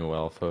not going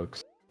well,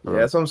 folks. Yeah,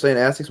 that's what I'm saying.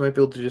 Aztecs might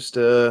be able to just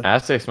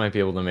Aztecs might be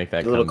able to make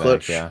that comeback,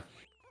 clutch. yeah.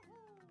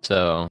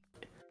 So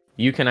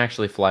you can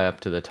actually fly up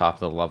to the top of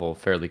the level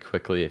fairly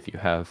quickly if you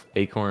have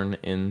acorn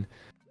in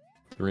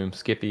the room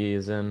Skippy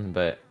is in,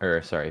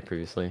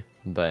 previously.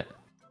 But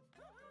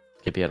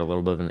Skippy had a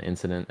little bit of an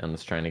incident and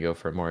was trying to go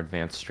for a more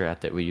advanced strat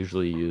that we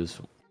usually use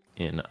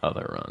in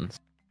other runs.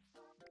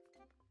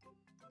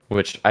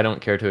 Which I don't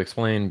care to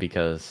explain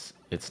because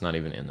it's not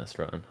even in this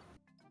run.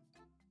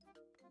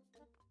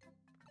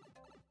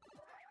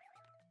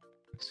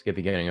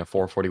 Skippy getting a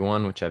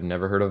 441, which I've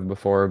never heard of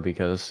before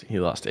because he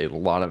lost a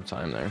lot of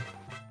time there.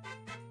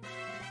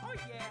 Oh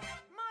yeah,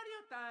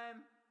 Mario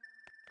time!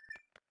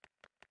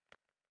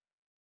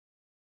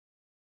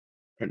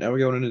 Right now we're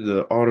going into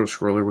the auto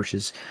scroller, which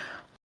is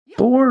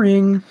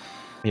boring.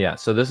 Yeah,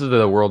 so this is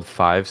the World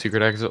 5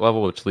 secret exit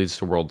level, which leads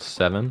to World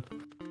 7.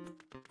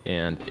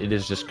 And it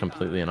is just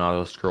completely an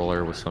auto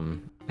scroller with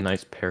some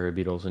nice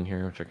parabeetles in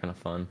here, which are kind of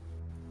fun.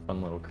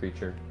 Fun little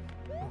creature.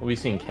 We've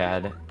seen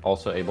Cad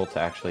also able to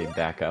actually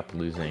back up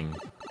losing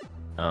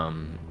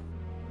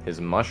his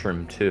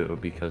mushroom too,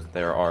 because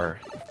there are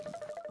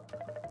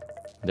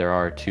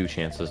 2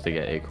 chances to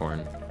get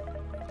acorn.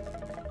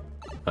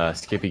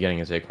 Skippy getting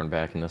his acorn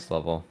back in this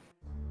level.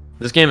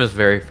 This game is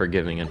very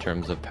forgiving in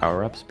terms of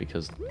power-ups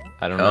because,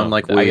 I don't know,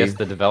 Unlike I Wii. guess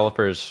the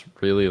developers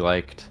really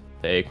liked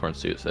the acorn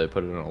suit, so they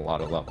put it in a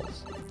lot of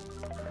levels.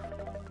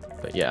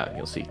 But yeah,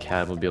 you'll see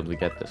Cad will be able to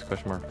get this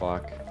question mark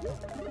block,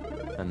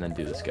 and then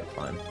do the skip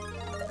fine.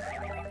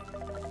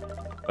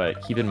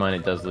 But keep in mind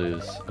it does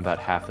lose about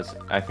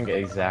I think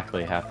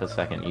exactly half a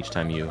second each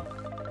time you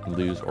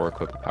lose or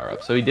equip a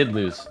power-up. So he did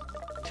lose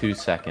 2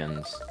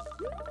 seconds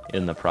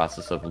in the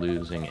process of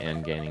losing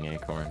and gaining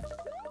acorn.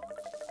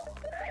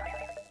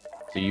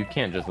 So you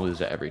can't just lose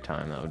it every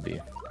time, that would be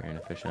very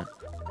inefficient.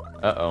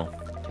 Uh-oh,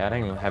 Cat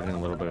having a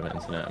little bit of an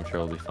incident, I'm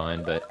sure he'll be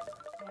fine, but...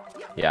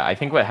 Yeah, I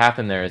think what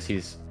happened there is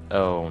he's...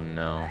 Oh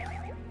no.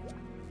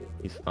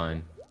 He's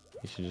fine.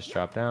 He should just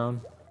drop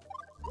down.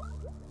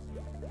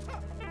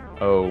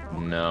 Oh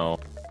no.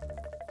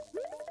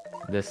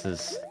 This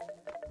is...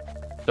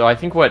 So I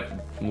think what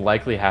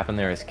likely happened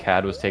there is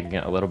Cad was taking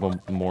it a little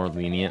bit more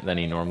lenient than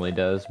he normally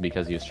does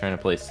because he was trying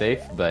to play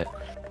safe, but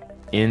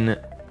in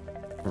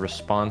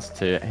response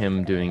to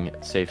him doing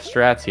safe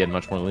strats, he had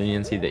much more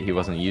leniency that he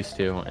wasn't used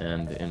to,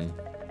 and in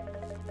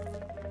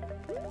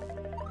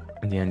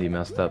the end he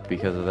messed up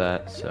because of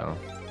that, so...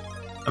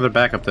 Another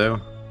backup, though.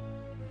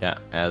 Yeah,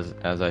 as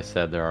I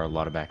said, there are a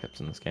lot of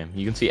backups in this game.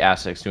 You can see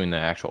Aztecs doing the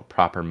actual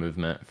proper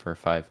movement for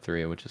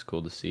 5-3, which is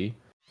cool to see.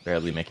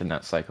 Barely making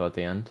that cycle at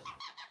the end.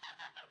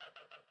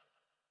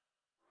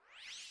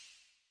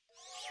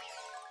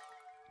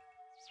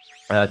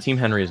 Team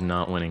Henry is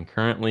not winning.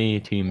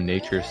 Currently, Team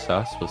Nature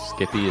Sus with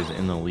Skippy is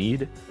in the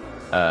lead.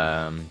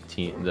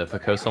 The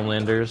Pocoso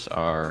Landers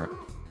are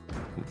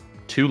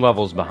 2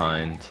 levels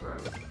behind.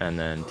 And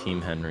then Team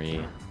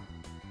Henry,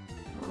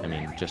 I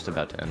mean, just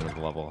about to end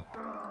the level.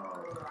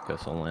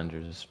 Pocoso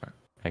Landers is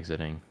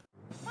exiting.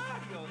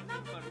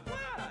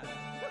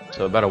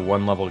 So about a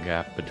 1 level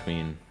gap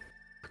between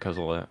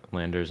Pocoso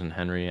Landers and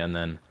Henry, and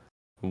then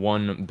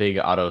 1 big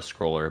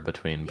auto-scroller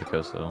between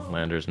Pocoso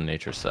Landers and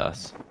Nature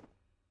Sus.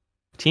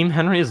 Team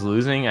Henry is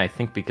losing, I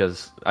think,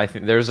 because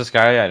there's this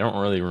guy, I don't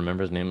really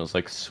remember his name, it was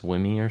like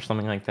Swimmy or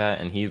something like that,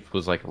 and he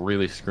was like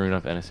really screwing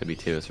up NSMB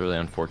too. It's really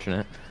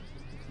unfortunate.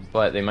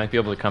 But they might be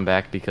able to come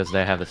back because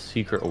they have a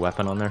secret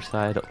weapon on their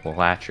side,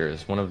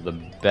 Latchers, one of the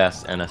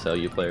best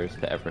NSLU players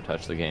to ever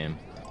touch the game.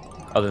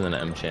 Other than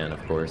M-Chan,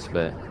 of course,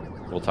 but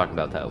we'll talk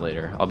about that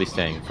later. I'll be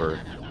staying for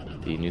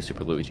the new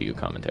Super Luigi U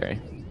commentary.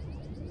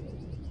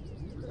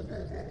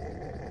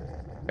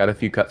 Got a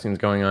few cutscenes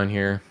going on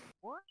here.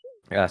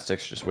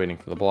 Aztecs just waiting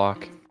for the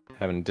block.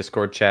 Having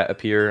Discord chat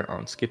appear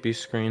on Skippy's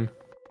screen.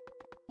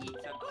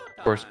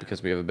 Of course,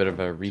 because we have a bit of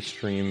a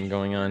restream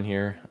going on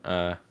here.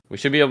 We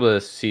should be able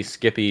to see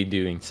Skippy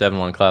doing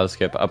 7-1 Cloud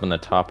Skip up in the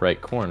top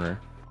right corner.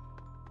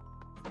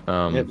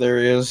 Yep, there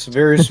he is.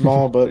 Very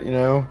small, but you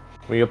know.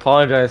 We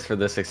apologize for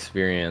this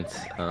experience.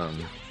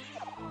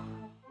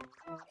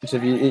 So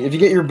if you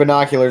get your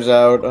binoculars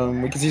out,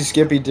 we can see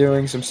Skippy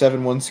doing some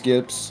 7-1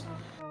 skips.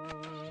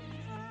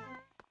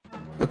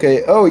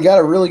 Okay, oh, he got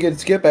a really good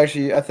skip,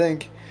 actually, I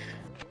think.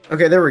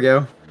 Okay, there we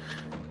go.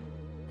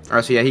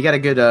 Alright, so yeah, he got a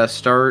good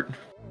start.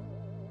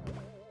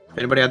 If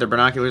anybody had their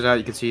binoculars out,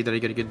 you can see that he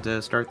got a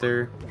good start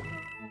there.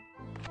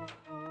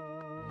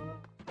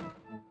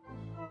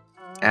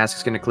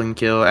 Ask's gonna clean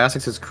kill. Ask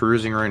is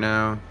cruising right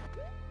now.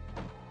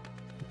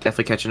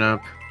 Definitely catching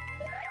up.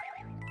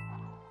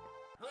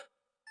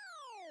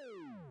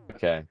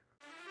 Okay.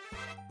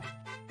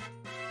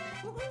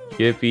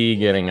 Skippy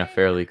getting a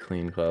fairly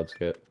clean Cloud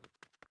Skip.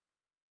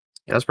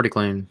 Yeah, that's pretty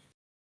clean.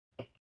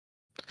 It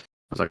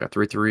was like a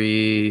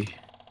 3-3.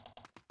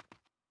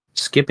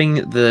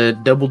 Skipping the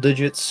double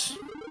digits.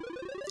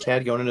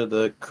 Cad going into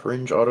the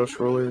cringe auto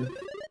scroller.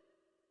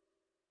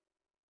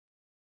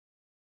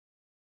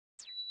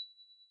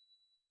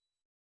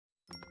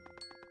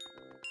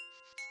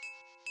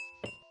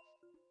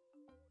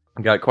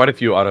 Got quite a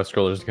few auto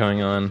scrollers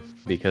going on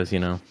because, you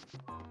know,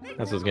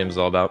 that's what this game is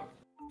all about.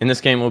 In this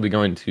game, we'll be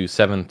going to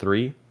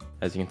 7-3,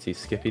 as you can see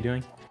Skippy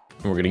doing.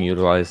 And we're going to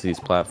utilize these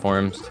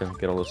platforms to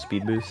get a little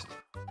speed boost.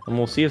 And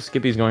we'll see if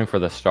Skippy's going for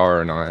the star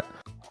or not.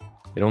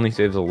 It only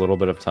saves a little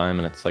bit of time,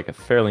 and it's like a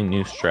fairly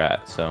new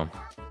strat, so...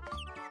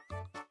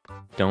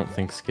 Don't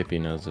think Skippy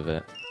knows of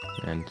it.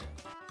 And...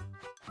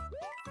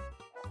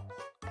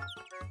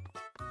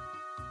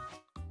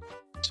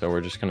 So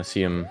we're just going to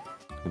see him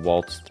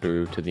waltz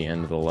through to the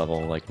end of the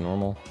level like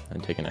normal,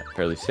 and taking it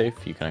fairly safe.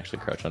 You can actually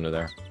crouch under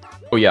there.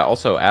 Oh yeah,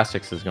 also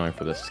Aztecs is going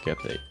for this skip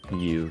that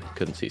you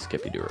couldn't see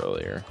Skippy do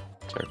earlier.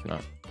 Sorry for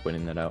not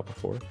pointing that out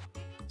before.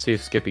 See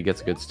if Skippy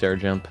gets a good stair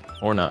jump,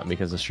 or not,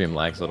 because the stream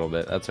lags a little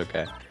bit. That's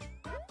okay.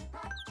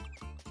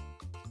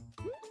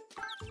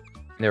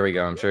 There we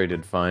go, I'm sure he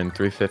did fine.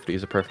 350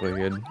 is a perfectly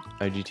good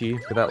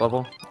IGT for that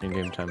level.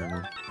 In-game time, I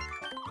mean.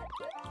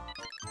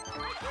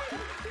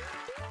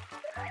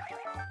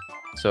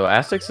 So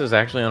Aztecs is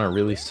actually on a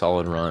really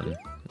solid run,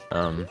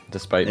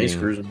 despite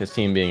his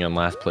team being in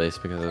last place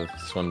because of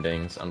Swim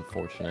Ding's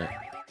unfortunate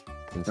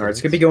All right,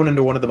 it's gonna be going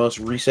into one of the most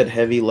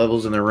reset-heavy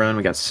levels in the run.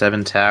 We got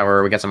 7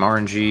 tower. We got some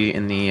RNG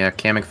in the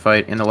Kamek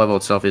fight, and the level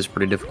itself is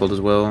pretty difficult as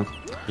well.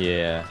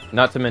 Yeah,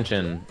 not to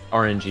mention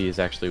RNG is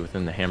actually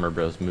within the Hammer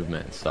Bros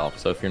movement itself,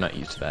 so if you're not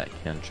used to that, it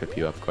can trip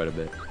you up quite a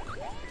bit.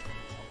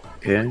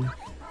 Okay.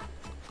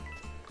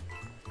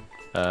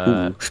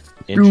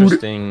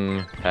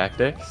 Interesting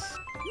tactics.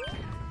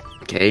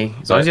 Okay,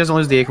 as long as he doesn't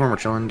lose the acorn, we're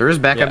chilling. There is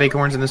backup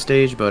acorns in this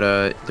stage,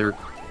 but they're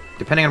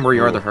depending on where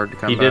you are, they're hard to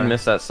come by. He did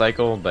miss that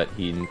cycle, but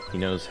he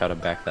knows how to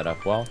back that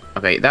up well.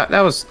 Okay, that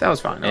was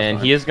fine. And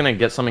he is gonna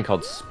get something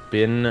called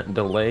spin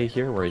delay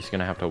here, where he's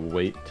gonna have to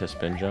wait to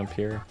spin jump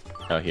here.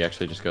 Oh, he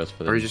actually just goes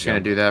for the. Or he's just gonna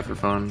do that for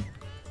fun.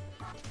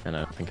 And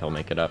I think he'll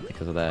make it up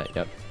because of that.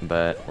 Yep.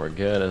 But we're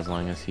good as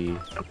long as he.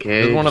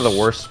 Okay. This is one of the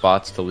worst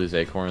spots to lose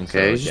acorns. Okay,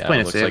 So, he's just yeah,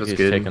 playing it looks safe. like That's he's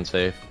good. taking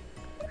safe.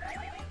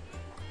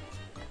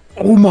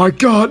 Oh my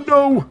God,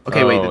 no!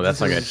 Okay, wait. Oh, that's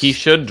not good. He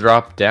should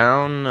drop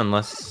down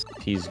unless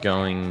he's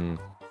going.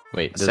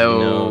 Wait, does he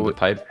know the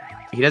pipe?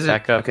 He doesn't.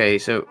 Back up? Okay,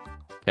 so.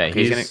 Okay,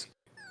 he's gonna.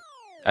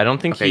 I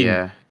don't think he.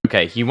 Yeah.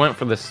 Okay, he went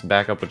for this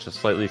backup, which is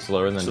slightly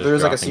slower than So just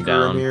there's like a dropping secret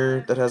down. room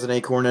here that has an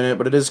acorn in it,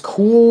 but it is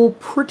cool,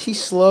 pretty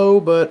slow,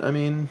 but I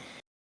mean.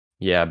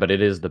 Yeah, but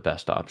it is the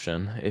best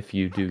option if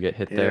you do get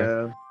hit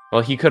there. Yeah.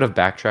 Well, he could have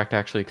backtracked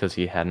actually because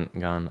he hadn't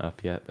gone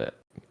up yet, but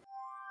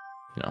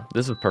you know,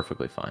 this is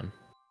perfectly fine.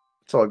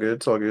 It's all good.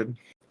 It's all good.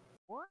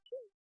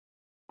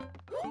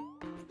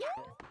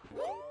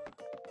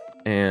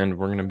 And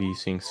we're gonna be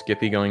seeing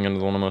Skippy going into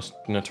one of the most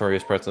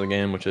notorious parts of the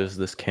game, which is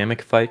this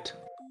Kamek fight.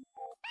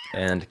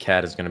 And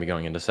Cat is gonna be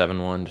going into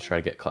 7-1 to try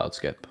to get Cloud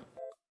Skip.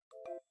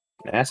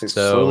 Assic's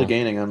So, slowly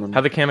gaining on them. How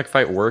the Kamek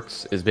fight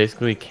works is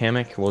basically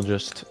Kamek will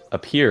just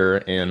appear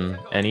in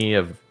any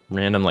of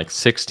random like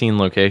 16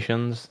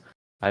 locations,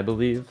 I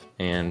believe,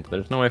 and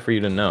there's no way for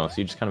you to know, so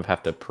you just kind of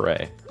have to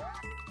pray.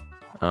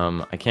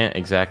 I can't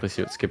exactly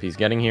see what Skippy's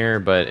getting here,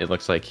 but it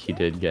looks like he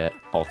did get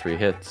all 3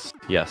 hits.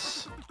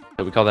 Yes.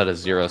 So we call that a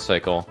 0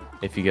 cycle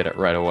if you get it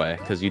right away,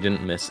 because you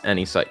didn't miss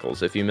any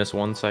cycles. If you miss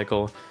 1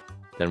 cycle,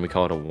 then we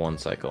call it a 1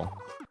 cycle.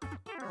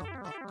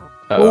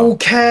 Oh,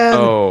 Cad!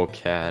 Oh,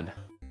 Cad.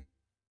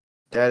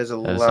 That is a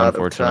That is lot of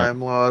unfortunate.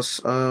 time loss.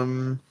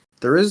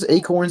 There is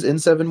acorns in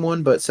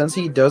 7-1, but since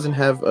he doesn't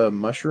have a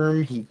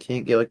mushroom, he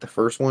can't get like the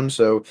first one,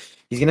 so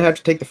he's gonna have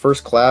to take the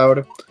first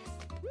cloud,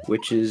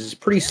 which is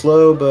pretty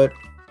slow, but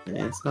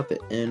it's not the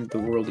end of the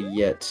world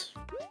yet.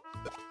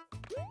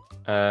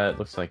 It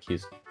looks like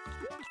he's...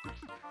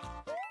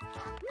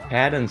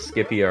 Cad and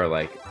Skippy are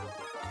like...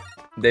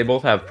 They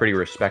both have pretty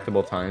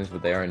respectable times,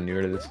 but they are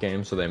newer to this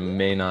game, so they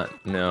may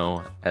not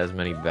know as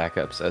many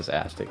backups as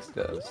Astix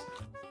does.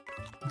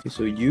 Okay,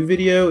 so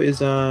U-Video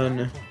is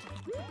on...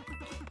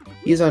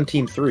 He's on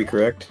Team 3,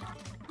 correct?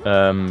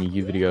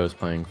 U-Video is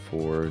playing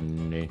for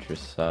Nature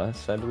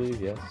Sus, I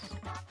believe, yes.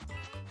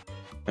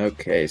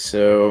 Okay,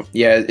 so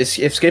yeah,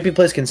 if Skippy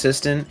plays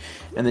consistent,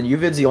 and then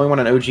UVid's the only one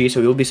on OG,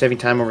 so he'll be saving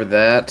time over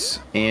that.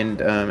 And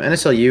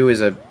NSLU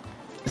is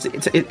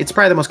it's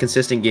probably the most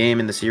consistent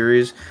game in the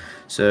series.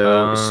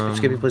 So if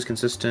Skippy plays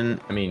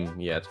consistent, I mean,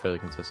 yeah, it's fairly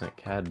consistent.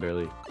 Cad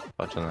barely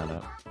touching that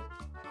up.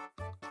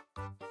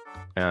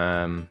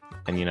 And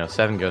you know,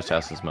 7 Ghost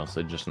House is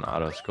mostly just an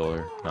auto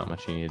scroller. Not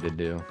much you need to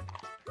do.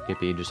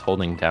 Skippy just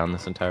holding down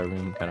this entire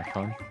room, kind of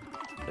fun.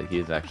 But he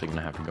is actually going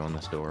to have to go in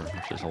this door,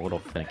 which is a little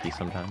finicky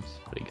sometimes,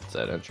 but he gets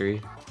that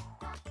entry.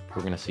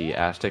 We're going to see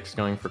Astix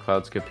going for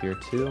Cloud Skip here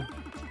too.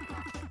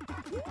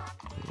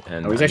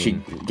 And he's I actually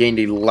mean, gained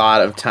a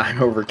lot of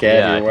time over Cad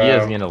yeah, here. Wow. he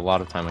has gained a lot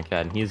of time on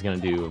Cad, and he's going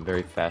to do a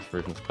very fast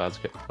version of Cloud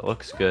Skip. It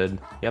looks good.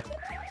 Yep.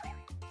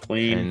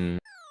 Clean. And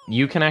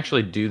you can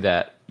actually do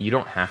that. You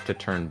don't have to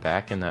turn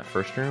back in that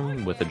first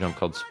room with a jump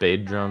called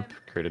Spade Jump,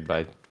 created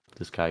by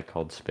this guy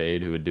called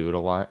Spade, who would do it a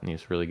lot, and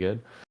he's really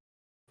good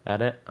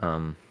at it.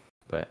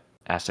 But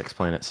Aztec's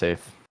playing it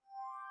safe,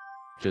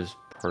 which is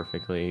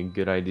perfectly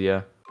good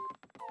idea.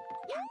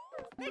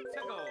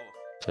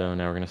 So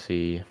now we're gonna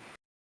see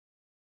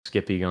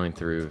Skippy going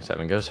through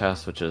 7 Ghost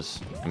House, which is,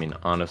 I mean,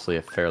 honestly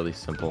a fairly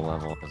simple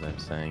level, as I'm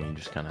saying. You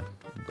just kind of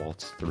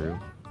waltz through.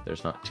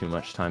 There's not too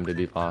much time to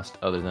be lost,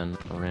 other than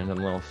random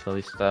little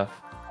silly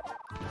stuff.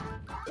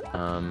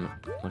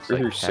 Looks like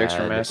 36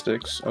 from Cad,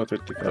 Astix. Oh,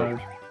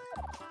 35.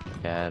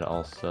 Cad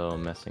also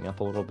messing up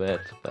a little bit.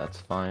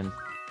 That's fine.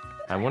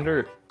 I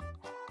wonder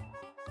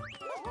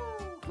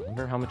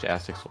how much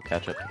Astix will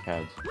catch up to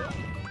Cad's.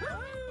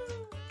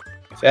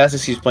 If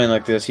Astix keeps playing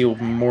like this, he'll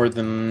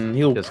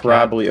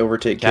probably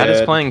overtake Cad. Cad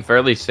is playing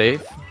fairly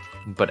safe,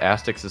 but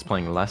Astix is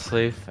playing less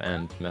safe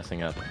and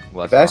messing up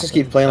less. If Astix often,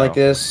 keeps playing so- like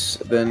this,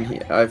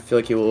 then I feel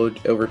like he will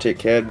overtake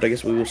Cad, but I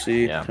guess we will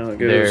see Yeah, how it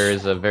goes. there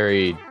is a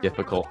very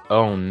difficult.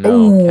 Oh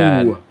no,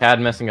 Ooh. Cad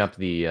messing up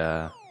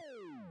the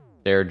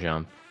stair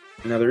jump.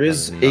 Now there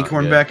is That is not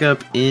Acorn good.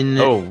 backup in...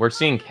 Oh, we're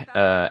seeing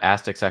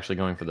Astix actually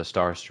going for the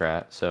star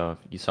strat. So if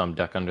you saw him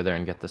duck under there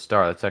and get the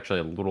star, that's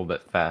actually a little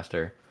bit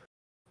faster.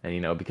 And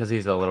you know, because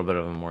he's a little bit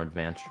of a more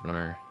advanced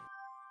runner,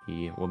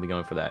 he will be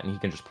going for that, and he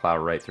can just plow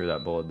right through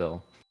that bullet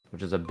bill,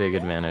 which is a big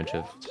advantage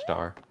of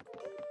star.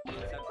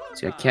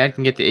 So yeah, Cad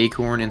can get the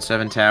acorn in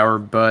 7 tower,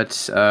 but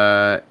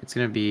it's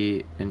gonna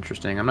be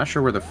interesting. I'm not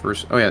sure where the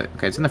first. Oh yeah,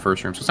 okay, it's in the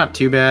first room, so it's not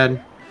too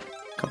bad.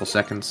 Couple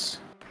seconds.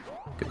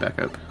 Get back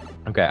up.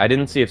 Okay, I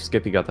didn't see if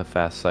Skippy got the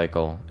fast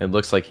cycle. It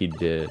looks like he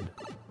did.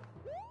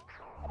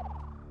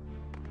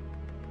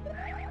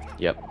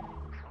 Yep.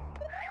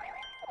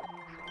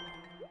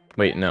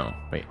 Wait, no.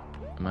 Wait.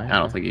 Am I? I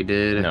don't think he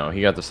did. No,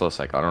 he got the slow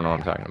cycle. I don't know what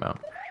I'm talking about.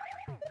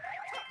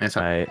 It's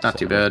not too I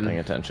wasn't bad. paying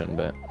attention,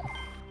 but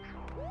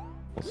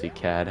we'll see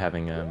Cad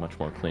having a much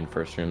more clean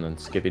first room than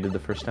Skippy did the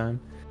first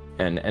time,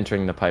 and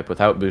entering the pipe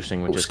without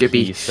boosting, which is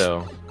Skippy. key.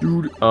 So,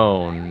 Dude.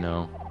 oh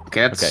no.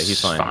 Okay, that's okay, he's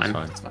fine. He's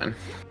fine. It's fine.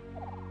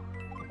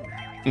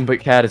 But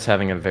Cad is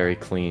having a very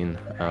clean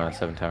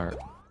 7 tower.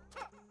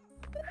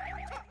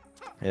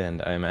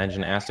 And I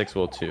imagine Aztecs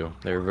will too.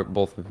 They're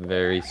both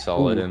very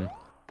solid in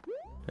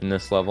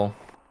this level.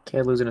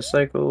 Cad losing a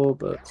cycle,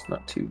 but it's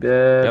not too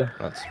bad. Yep,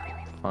 that's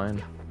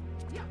fine.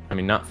 I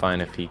mean, not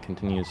fine if he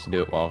continues to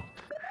do it while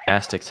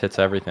Aztecs hits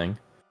everything,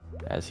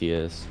 as he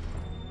is.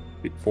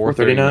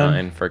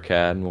 439 for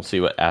Cad. We'll see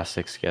what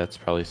Aztecs gets,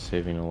 probably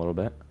saving a little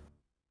bit.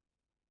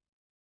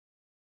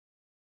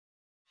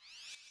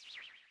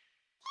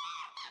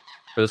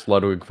 For this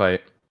Ludwig fight,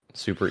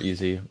 super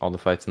easy. All the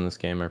fights in this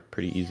game are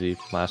pretty easy.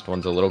 Last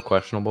one's a little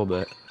questionable,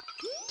 but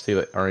see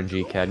what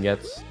RNG Cad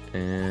gets.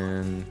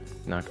 And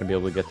not going to be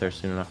able to get there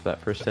soon enough for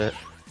that first hit.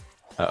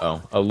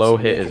 Uh-oh. A low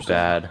hit is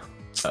bad.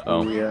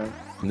 Uh-oh. Yeah.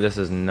 This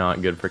is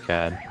not good for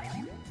Cad.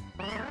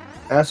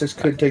 Aztecs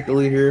could take the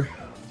lead here.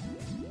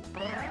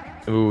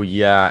 Ooh,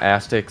 yeah,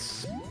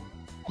 Aztecs.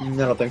 I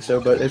don't think so,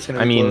 but it's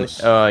gonna be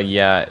close.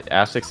 Yeah,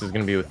 Aztecs is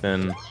gonna be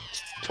within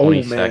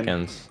 20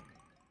 seconds.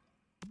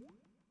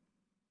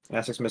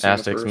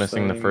 Aztecs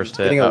missing the first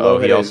hit. Uh-oh,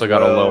 he also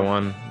got a low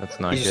one. That's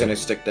not good. He's just gonna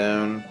stick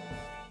down.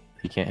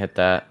 He can't hit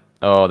that.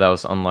 Oh, that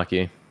was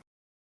unlucky.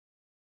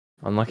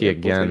 Unlucky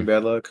again.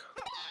 Bad luck.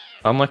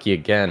 Unlucky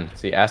again.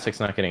 See, Aztecs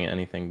not getting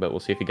anything, but we'll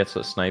see if he gets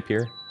a snipe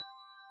here.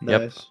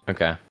 Nice. Yep.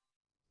 Okay.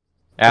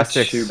 That's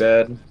Aztecs. too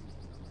bad.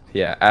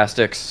 Yeah,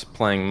 Aztecs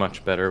playing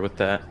much better with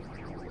that.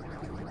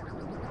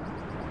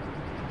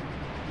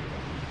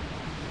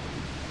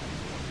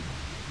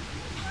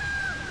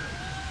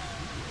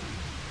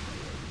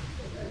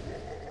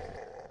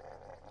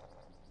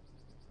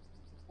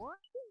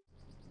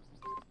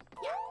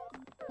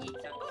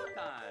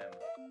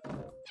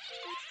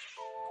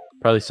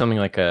 Probably something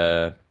like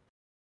a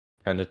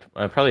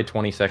probably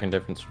 20-second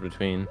difference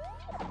between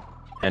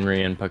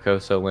Henry and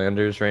Pocoso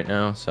Landers right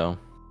now. So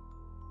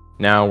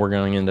now we're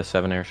going into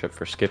 7 airship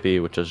for Skippy,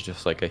 which is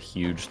just like a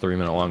huge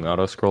 3-minute long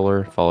auto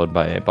scroller followed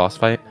by a boss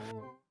fight.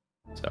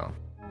 So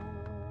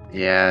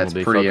yeah, it's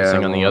we'll be pretty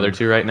focusing on the other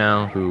 2 right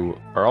now, who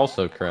are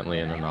also currently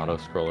in an auto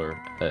scroller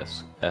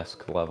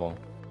esque level.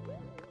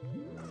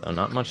 So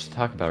not much to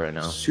talk about right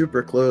now.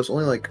 Super close.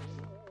 Only like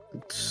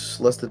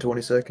it's less than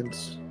 20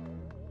 seconds.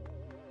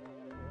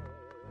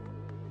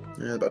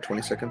 Yeah, about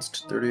 20 seconds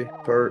to 30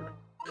 apart.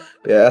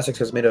 But yeah, Aztecs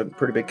has made a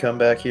pretty big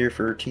comeback here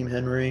for Team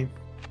Henry.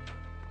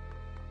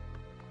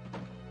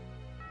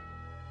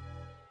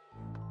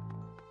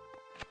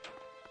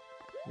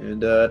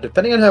 And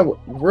depending on how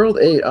World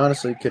 8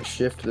 honestly could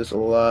shift this a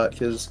lot,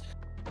 because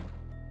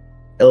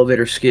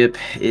elevator skip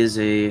is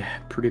a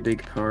pretty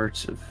big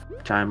part of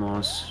time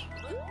loss.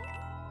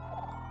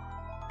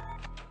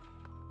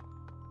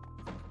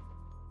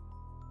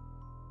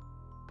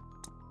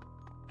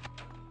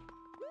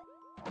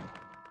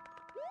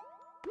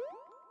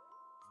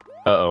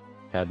 Uh-oh.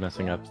 Cad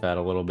messing up that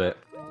a little bit.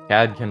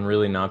 Cad can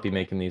really not be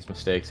making these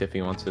mistakes if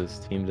he wants his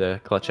team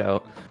to clutch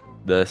out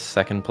the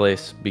 2nd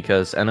place,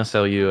 because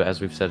NSLU, as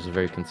we've said, is a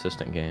very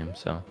consistent game,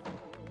 so.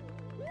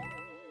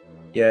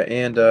 Yeah,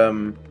 and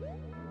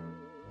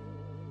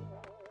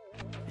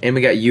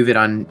we got Uvid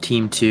on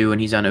Team 2,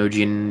 and he's on OG,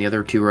 and the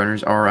other 2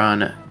 runners are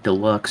on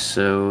Deluxe,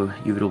 so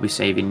Uvid will be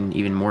saving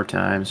even more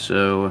time,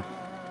 so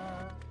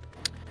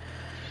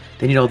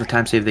they need all the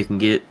time save they can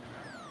get.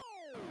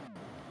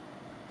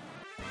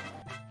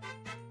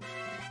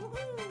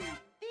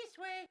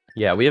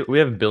 Yeah, we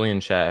have Billy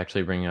in chat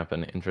actually bringing up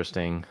an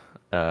interesting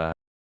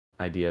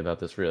idea about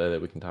this relay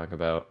that we can talk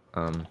about,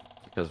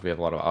 because we have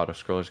a lot of auto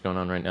scrollers going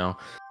on right now.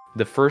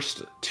 The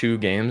first 2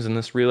 games in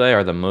this relay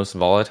are the most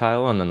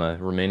volatile, and then the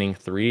remaining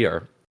 3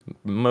 are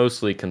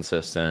mostly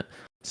consistent.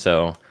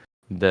 So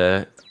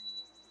the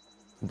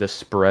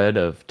spread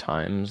of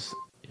times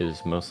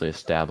is mostly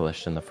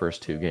established in the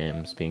first 2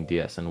 games, being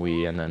DS and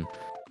Wii, and then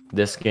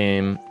this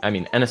game, I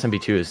mean,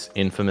 NSMB 2 is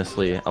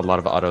infamously a lot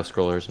of auto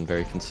scrollers and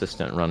very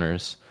consistent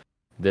runners.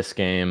 This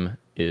game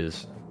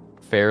is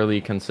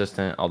fairly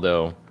consistent,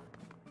 although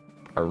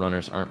our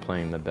runners aren't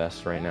playing the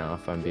best right now,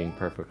 if I'm being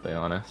perfectly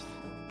honest.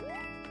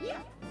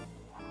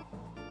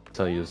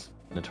 Cellu's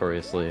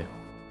notoriously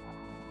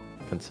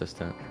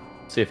consistent.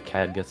 See if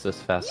Cad gets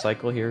this fast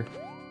cycle here.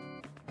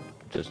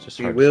 Just hard to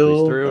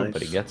squeeze through, nice.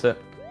 But he gets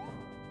it.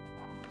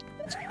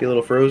 It's gonna be a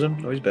little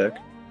frozen. Oh, he's back.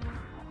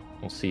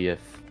 We'll see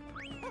if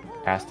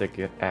Aztecs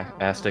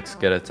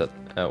get it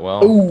as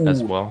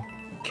well.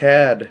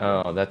 Cad.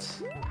 Oh,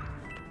 that's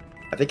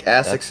I think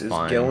Aztecs That's is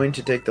fine. going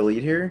to take the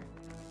lead here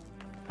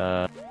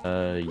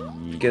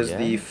because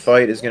the yes.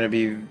 fight is going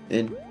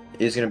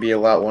to be a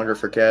lot longer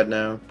for CAD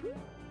now.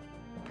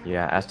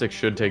 Yeah, Aztecs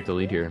should take the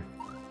lead here.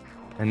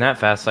 And that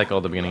fast cycle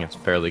at the beginning is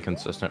fairly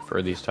consistent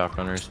for these top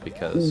runners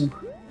because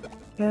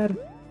CAD.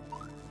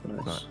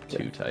 it's not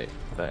too tight.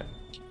 But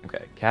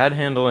okay, CAD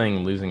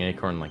handling losing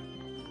Acorn like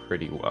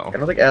pretty well. I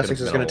don't think Could've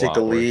Aztecs is been going a to take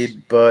the lot worse.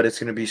 lead, but it's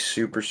going to be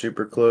super,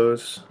 super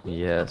close.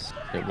 Yes,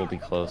 it will be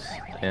close.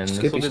 And this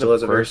Skippy will be still the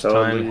has a very first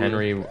solid time lead.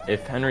 Henry,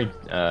 if Henry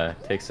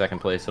takes second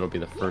place, it'll be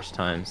the first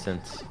time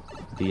since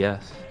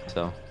DS.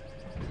 So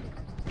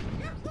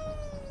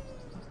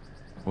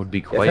would be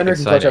If quite Henry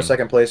can clutch exciting. out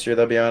second place here,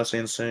 that'd be honestly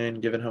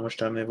insane, given how much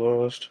time they've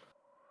lost.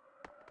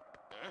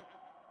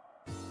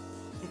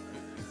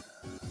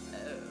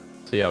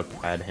 See how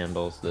CAD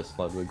handles this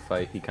Ludwig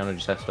fight. He kind of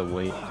just has to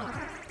wait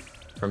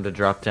for him to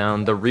drop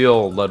down. The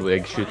real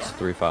Ludwig shoots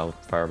 3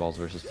 fireballs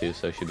versus 2,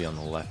 so he should be on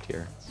the left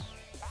here.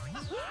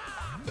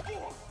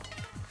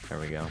 There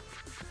we go.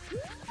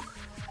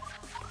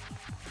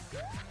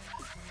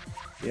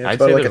 Yeah, I'd it's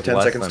about say like a there's 10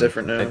 less seconds than-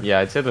 different now. Yeah,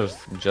 I'd say there's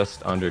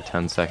just under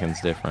 10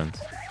 seconds difference.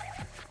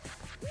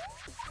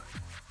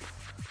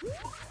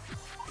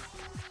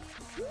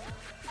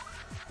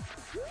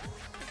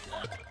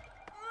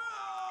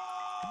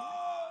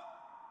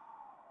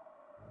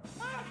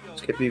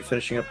 Skippy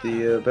finishing up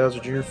the Bowser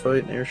Jr.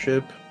 fight in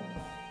Airship.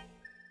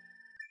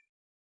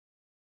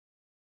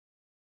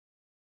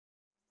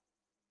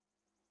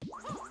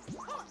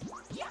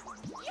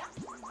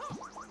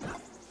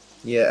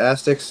 Yeah,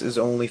 Aztecs is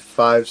only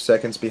 5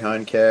 seconds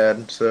behind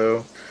CAD,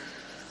 so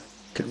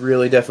could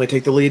really definitely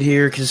take the lead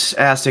here because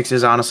Aztecs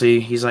is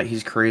honestly,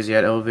 he's crazy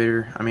at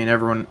elevator. I mean,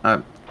 everyone,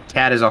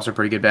 CAD is also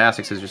pretty good, but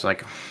Aztecs is just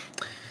like,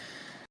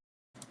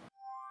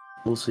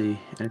 we'll see.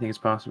 Anything is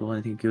possible.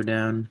 Anything could go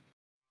down.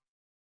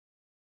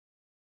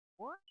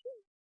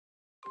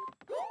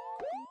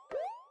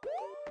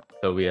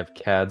 So we have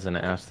CADs and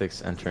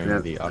Aztecs entering Yeah.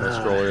 the auto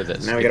scroller.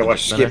 That Now we gotta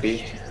watch just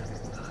finished. Skippy.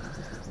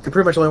 Can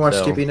pretty much only watch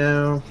So- Skippy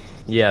now.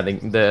 Yeah,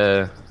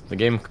 the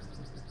game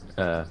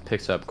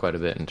picks up quite a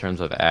bit in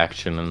terms of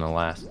action in the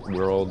last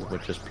world,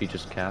 which is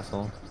Peach's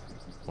Castle,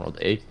 World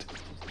 8.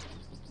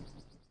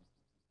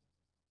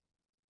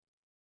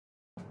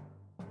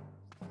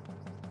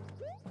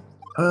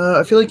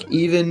 I feel like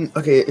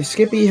if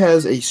Skippy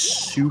has a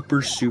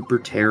super, super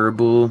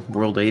terrible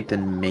World 8,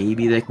 then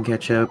maybe they can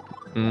catch up.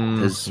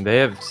 They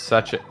have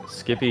such a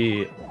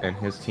Skippy and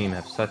his team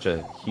have such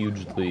a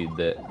huge lead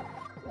that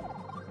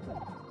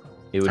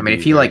it would. I mean, be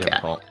if he very like,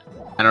 difficult.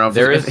 I don't know if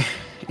There if, is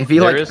if he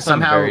there like is some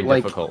somehow very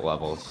like difficult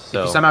levels. if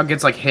So he somehow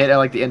gets like hit at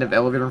like the end of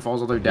elevator and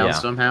falls all the way down Yeah.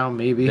 somehow,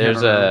 maybe. I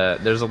there's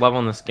don't know. a level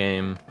in this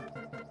game.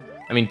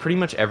 I mean, pretty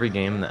much every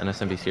game in the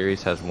NSMB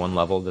series has one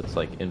level that's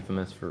like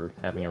infamous for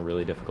having a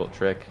really difficult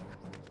trick.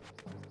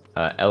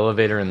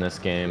 Elevator in this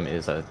game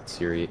is a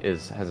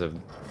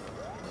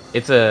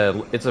it's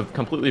a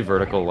completely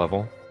vertical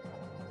level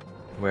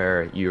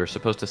where you're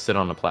supposed to sit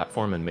on a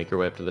platform and make your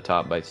way up to the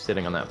top by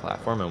sitting on that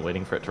platform and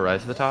waiting for it to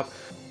rise to the top.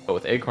 But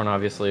with Acorn,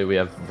 obviously, we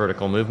have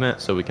vertical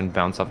movement, so we can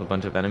bounce off a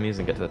bunch of enemies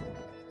and get to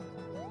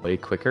way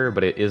quicker,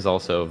 but it is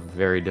also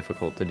very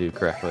difficult to do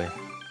correctly.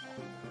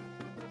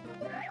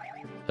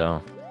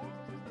 So,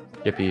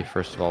 Skippy,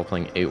 first of all,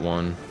 playing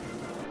 8-1,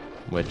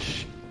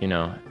 which, you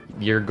know,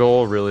 your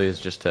goal really is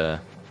just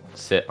to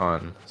sit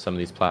on some of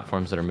these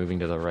platforms that are moving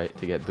to the right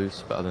to get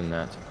boosts, but other than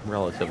that, it's a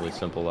relatively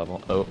simple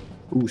level. Oh,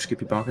 Ooh,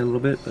 Skippy bonking a little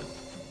bit, but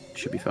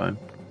should be fine.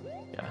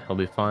 yeah, he'll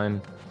be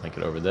fine. Make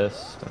it over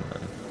this, and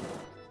then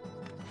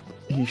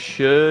he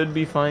should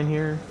be fine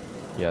here.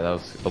 Yeah, that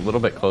was a little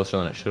bit closer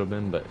than it should have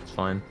been, but it's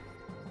fine.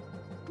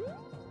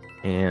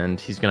 And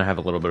he's gonna have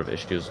a little bit of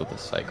issues with the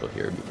cycle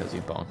here because he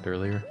bonked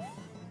earlier.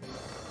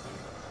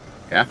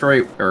 After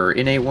in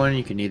 8-1,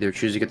 you can either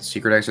choose to get the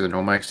secret exit or the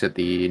normal exit.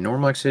 The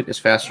normal exit is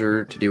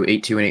faster to do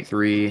 8-2 and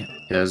 8-3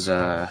 because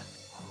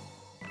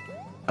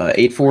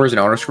 8-4 is an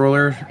auto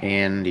scroller,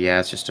 and yeah,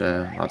 it's just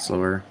a lot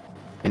slower.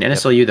 In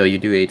NSLU though, you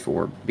do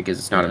 8-4 because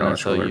it's not an auto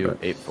scroller. NSLU,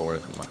 But 8-4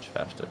 is much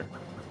faster.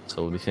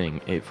 So we'll be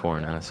seeing 8-4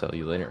 in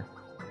NSLU later.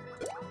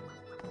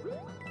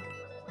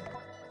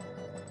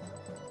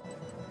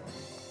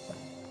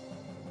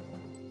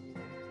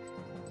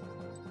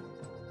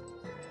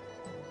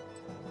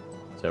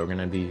 So we're going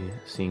to be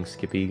seeing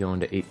Skippy going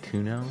to 8-2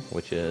 now,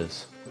 which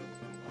is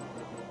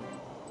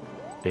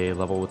a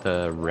level with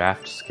a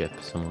raft skip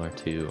similar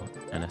to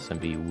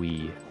NSMB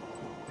Wii.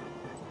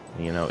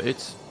 You know,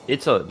 it's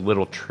a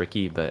little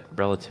tricky, but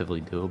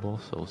relatively doable.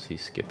 So we'll see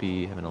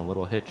Skippy having a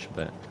little hitch,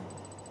 but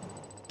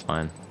it's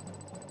fine.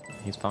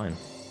 He's fine.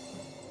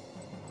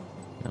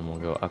 And we'll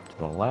go up to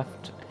the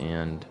left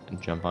and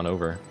jump on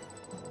over.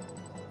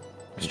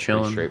 It's pretty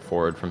chilling.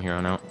 straightforward from here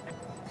on out.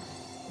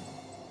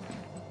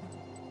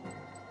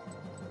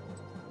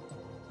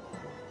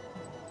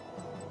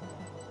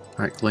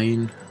 alright,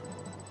 clean.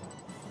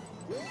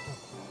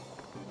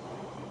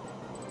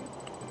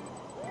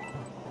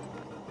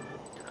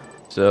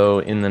 So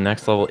in the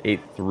next level,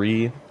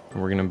 8-3,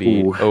 we're gonna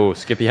be Ooh. oh,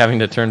 Skippy having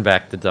to turn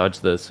back to dodge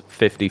those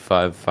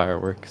 55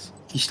 fireworks.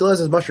 He still has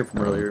his mushroom from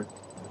earlier.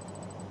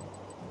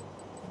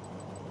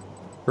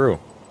 True.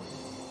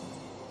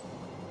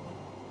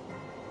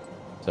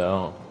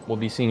 So we'll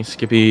be seeing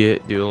Skippy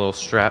do a little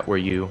strat where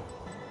you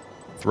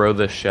throw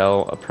the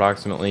shell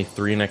approximately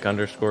 3 Nick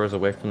underscores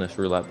away from this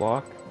roulette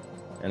block,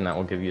 and that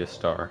will give you a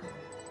star.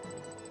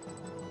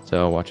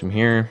 So watch him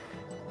here.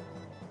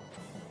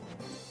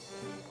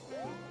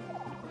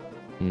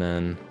 And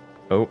then,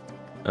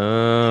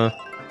 a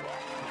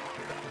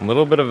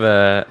little bit of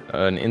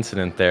an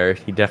incident there.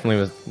 He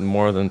definitely was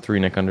more than 3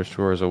 Nick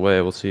underscores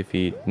away. We'll see if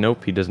he,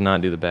 nope, he does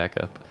not do the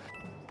backup.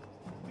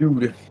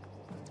 Dude.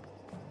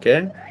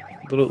 Okay.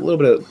 A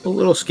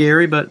little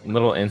scary, but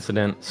Little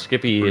incident.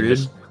 Skippy we're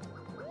just,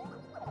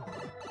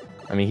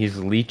 I mean, he's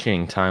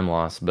leeching time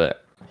loss,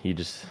 but he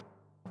just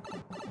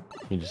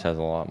has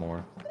a lot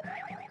more.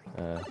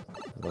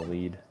 The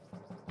lead.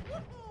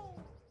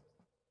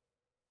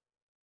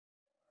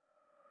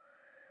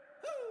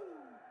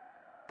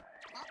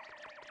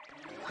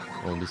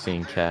 We'll be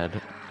seeing Cad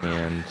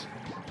and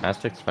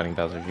Aztecs fighting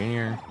Bowser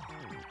Jr.,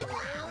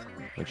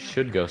 which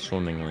should go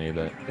swimmingly,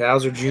 but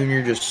Bowser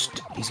Jr.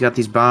 he's got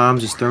these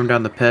bombs, he's throwing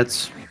down the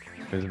pets.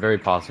 it's very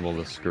possible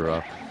to screw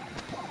up.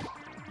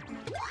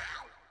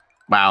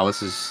 Wow,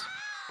 this is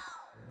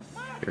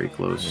very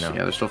close. You know,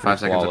 yeah, they're still 5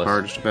 seconds flawless.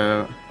 apart, just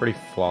about. Pretty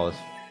flawless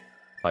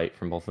fight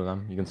from both of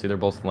them. You can see they're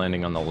both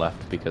landing on the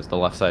left because the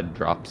left side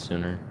drops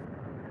sooner.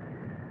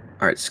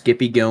 Alright,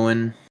 Skippy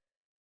going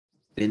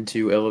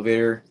into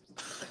elevator.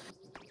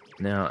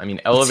 Now, I mean,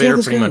 Let's see how elevator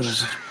this pretty much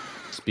goes.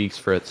 speaks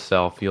for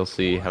itself. You'll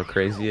see how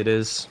crazy it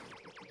is.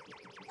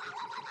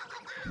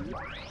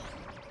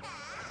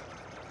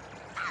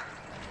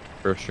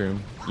 First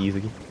room,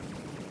 easy.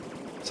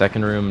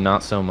 Second room,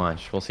 not so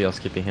much. We'll see how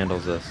Skippy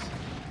handles this.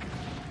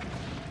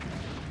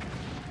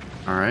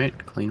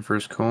 Alright, clean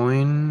first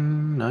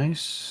coin.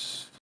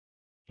 Nice.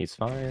 He's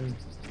fine.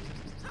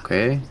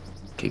 Okay.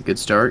 Okay, good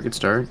start, good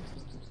start.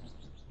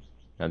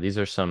 Now these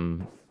are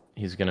some,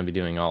 he's going to be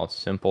doing all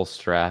simple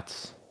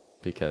strats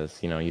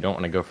because, you know, you don't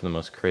want to go for the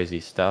most crazy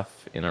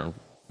stuff in a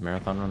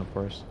marathon run, of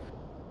course.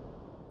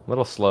 A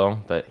little slow,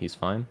 but he's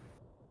fine.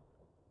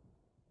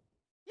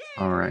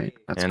 Alright,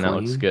 that's And clean.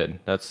 that looks good.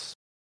 That's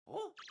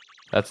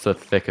the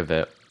thick of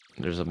it.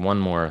 There's one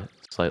more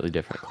slightly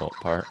difficult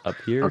part up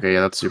here. Okay,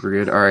 yeah, that's super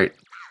good. Alright.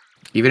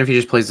 Even if he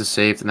just plays the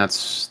safe, then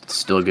that's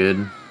still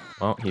good.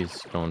 Well,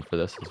 he's going for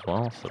this as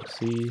well, so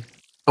see.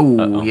 Oh,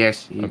 Uh-oh.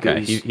 yes. Okay,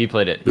 He's he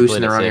played it. He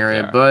boosting played the it wrong safe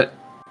area, there. but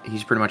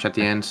he's pretty much at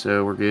the end,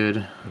 so we're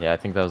good. Yeah, I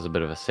think that was a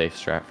bit of a safe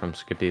strat from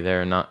Skippy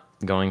there, not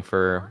going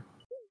for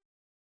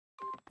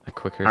a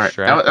quicker Alright,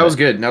 strat. that was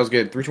good. That was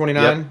good.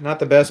 329, Yep. not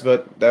the best,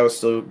 but that was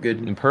still good.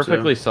 And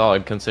perfectly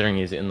solid considering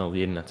he's in the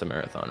lead and it's a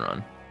marathon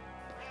run.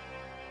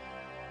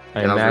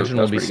 I Yeah, that was imagine that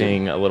we'll was be pretty good.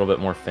 seeing a little bit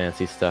more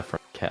fancy stuff from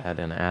Cad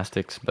and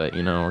Aztecs, but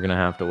you know, we're gonna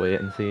have to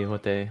wait and see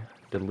what they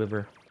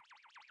deliver.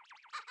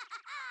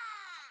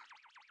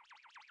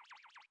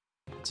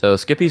 So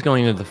Skippy's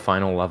going into the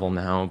final level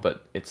now,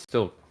 but it's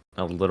still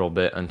a little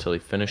bit until he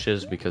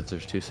finishes because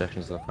there's 2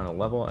 sections of the final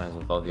level, as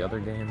with all the other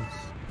games.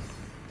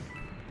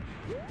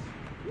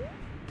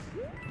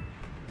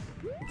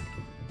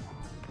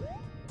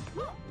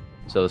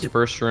 So this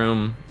first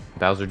room,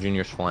 Bowser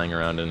Jr.'s flying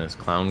around in his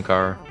clown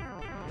car.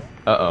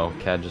 Uh-oh,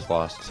 Cad just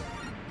lost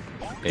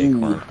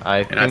Acorn. Ooh,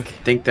 I And I think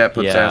think that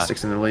puts yeah,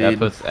 Aztecs in the that lead.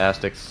 puts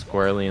Aztecs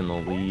squarely in the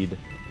lead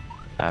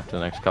after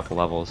the next couple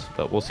levels.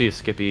 But we'll see if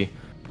Skippy,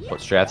 what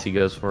strats he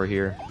goes for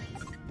here.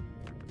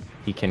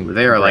 He can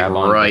They are like grab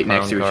onto the right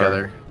next to clown each car.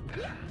 other.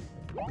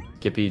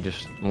 Skippy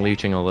just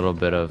leeching a little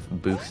bit of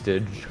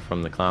boostage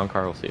from the clown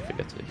car. We'll see if it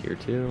gets it here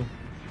too.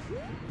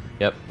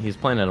 Yep, he's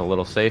playing it a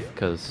little safe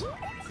because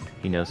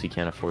he knows he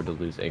can't afford to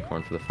lose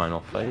Acorn for the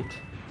final fight.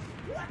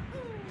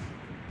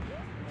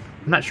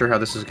 I'm not sure how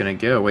this is gonna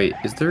go. Wait,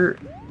 is there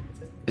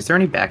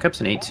any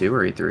backups in 8-2 or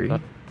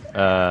 8-3?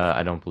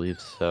 I don't believe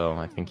so.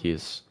 I think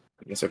he's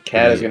Yeah, so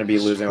Cat is going to be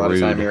losing a lot of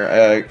time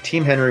here.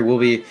 Team Henry will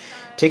be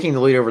taking the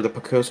lead over the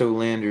Pocoso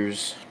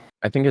Landers.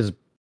 I think his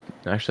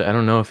actually I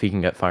don't know if he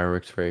can get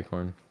fireworks for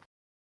Acorn.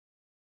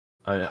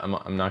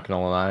 I'm not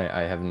gonna lie,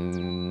 I have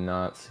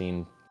not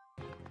seen.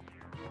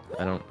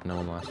 I don't know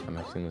when the last time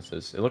I've seen this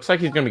is. It looks like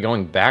he's gonna be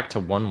going back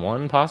to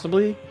 1-1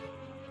 possibly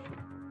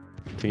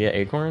to get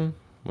Acorn,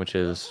 which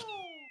is.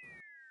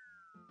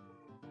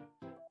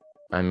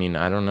 I mean,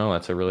 I don't know.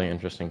 That's a really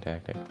interesting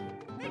tactic.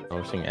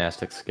 We're seeing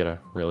Aztecs get a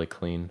really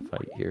clean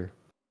fight here.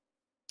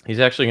 He's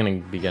actually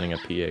going to be getting a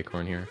P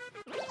Acorn here.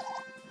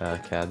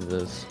 Cads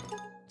is.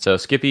 So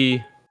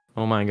Skippy,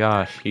 oh my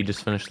gosh, he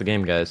just finished the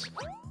game, guys.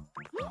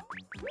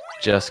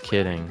 Just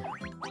kidding.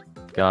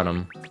 Got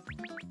him.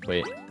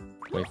 Wait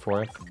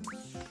for it.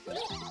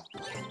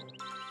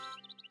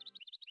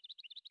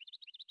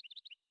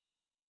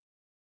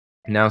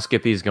 Now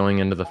Skippy's going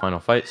into the final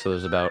fight, so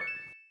there's about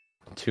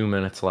 2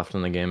 minutes left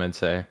in the game, I'd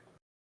say.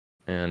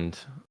 And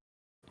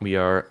we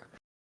are...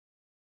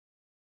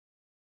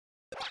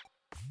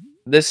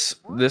 This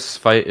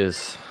fight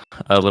is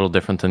a little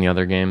different than the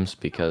other games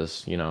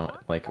because, you know,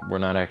 like, we're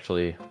not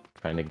actually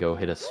trying to go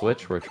hit a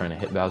switch, we're trying to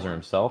hit Bowser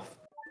himself.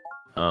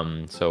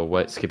 So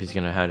what Skippy's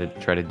gonna have to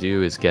try to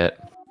do is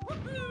get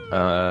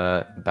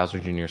Bowser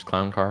Jr.'s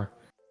clown car,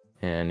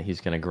 and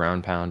he's gonna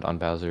ground pound on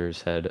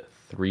Bowser's head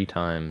 3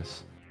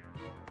 times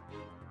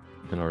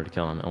in order to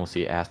kill him. And we'll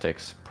see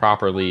Aztecs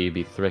properly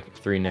be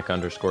 3 Nick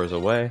underscores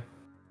away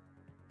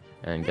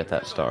and get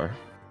that star.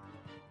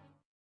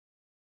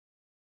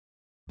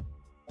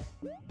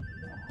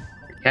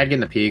 Cad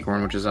getting the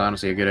Peacorn, which is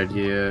honestly a good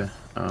idea.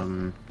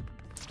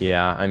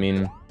 Yeah, I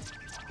mean,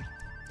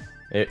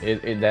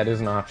 that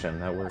is an option.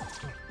 That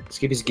works.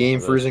 Skippy's game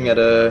freezing at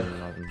a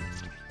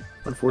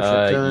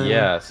unfortunate time.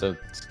 Yeah, so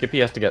Skippy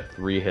has to get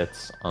 3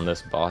 hits on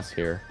this boss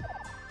here,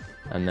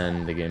 and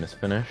then the game is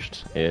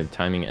finished.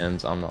 Timing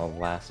ends on the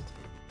last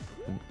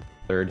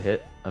 3rd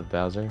hit of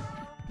Bowser.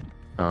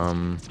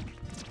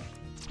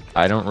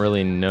 I don't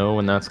really know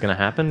when that's gonna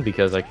happen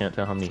because I can't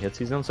tell how many hits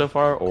he's done so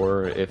far,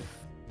 or if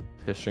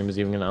his stream is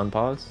even gonna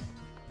unpause.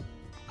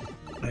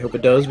 I hope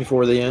it does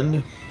before the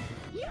end.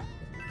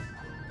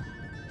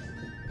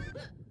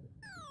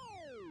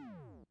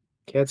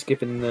 Cat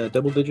skipping the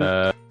double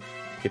digit.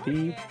 Skippy?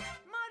 Mario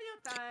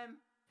time.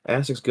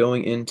 Aztecs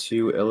going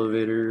into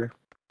elevator.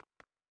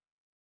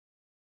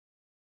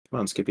 Come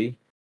on, Skippy.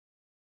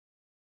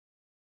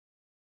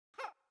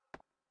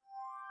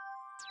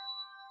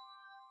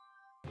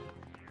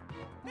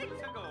 Let's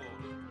go.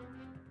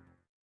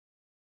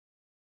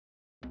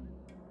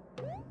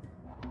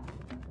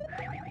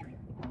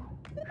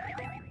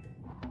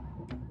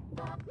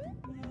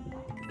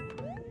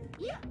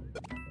 Yeah.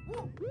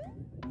 Woo.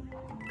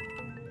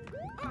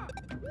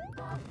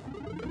 Ah.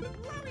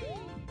 Whammy.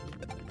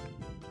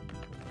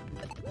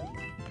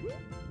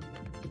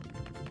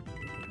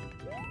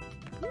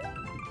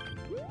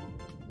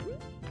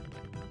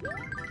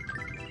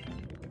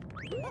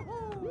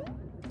 Woohoo.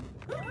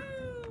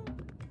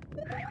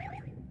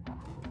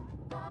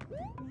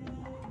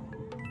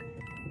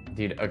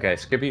 Dude, okay,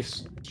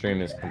 Skippy's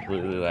stream is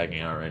completely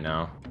lagging out right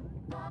now.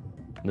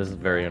 This is a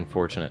very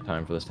unfortunate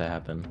time for this to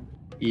happen.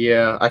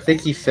 Yeah, I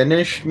think he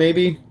finished,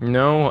 maybe?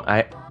 No,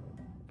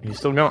 he's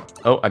still going.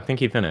 Oh, I think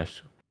he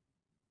finished.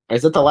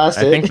 Is that the last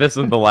hit? I think this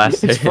is the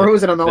last hit. It's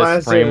frozen on the this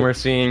last frame hit. we're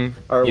seeing.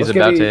 Alright, He's well,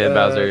 about to Skippy, hit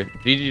Bowser.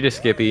 GG to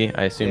Skippy.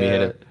 I assume he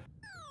hit Yeah. it.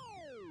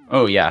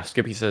 Oh yeah,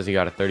 Skippy says he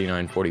got a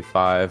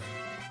 39.45.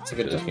 It's a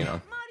good Just, time. you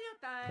know, Mario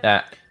time.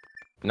 that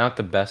not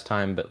the best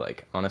time, but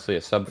like honestly,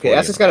 a sub. Okay, 40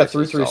 Aztecs got a is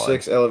solid.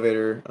 336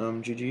 elevator.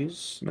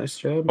 GG's. Nice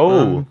job.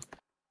 Oh,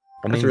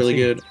 that's really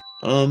good.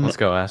 Let's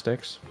go,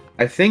 Aztecs.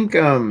 I think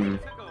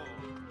Let's go.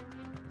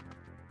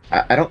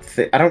 I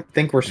don't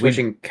think we're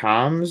switching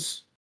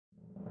comms.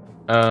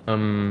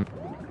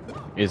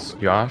 Is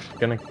Josh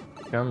gonna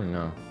come or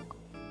no?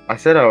 I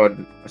said I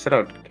would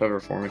cover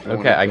for him. If you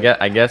Okay, wanted,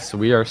 but- I guess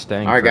we are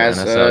staying All right, for guys.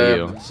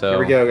 NSLU. So here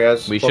we go,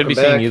 guys. we should be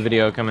Welcome seeing back. you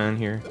video come in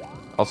here.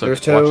 Also, There's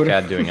watch Toad.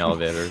 Cad doing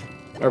elevator.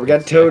 All right, we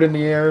got Toad in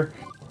the air.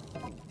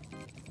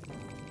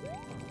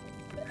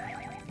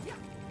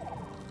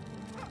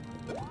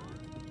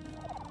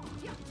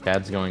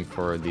 Cad's going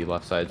for the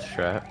left side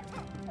strat,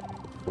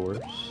 of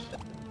course.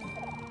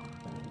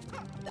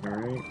 All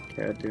right,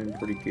 Cat doing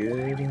pretty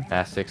good.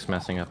 Aztecs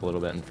messing up a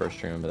little bit in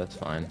first room, but that's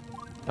fine.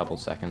 Couple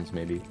seconds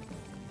maybe.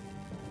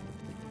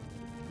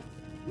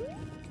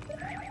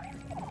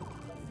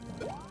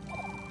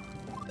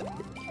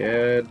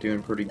 Cat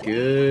doing pretty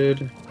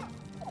good.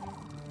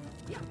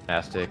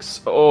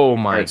 Aztecs. Oh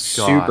my Alright, gosh.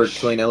 super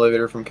clean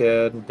elevator from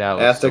Cad. That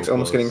was Aztecs so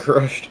almost close. getting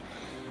crushed.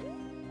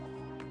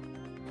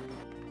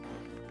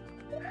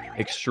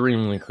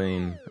 Extremely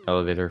clean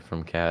elevator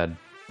from Cad.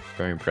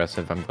 Very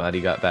impressive. I'm glad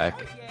he got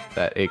back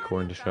that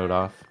acorn to show it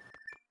off.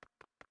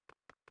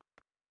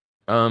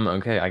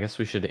 Okay, I guess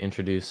we should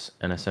introduce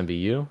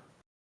NSMBU.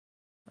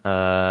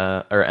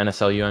 Or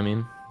NSLU, I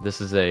mean. This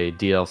is a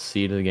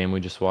DLC to the game we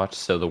just watched,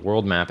 so the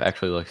world map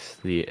actually looks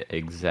the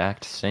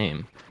exact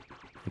same.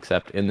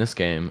 Except in this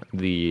game,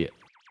 the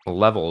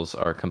levels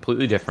are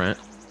completely different,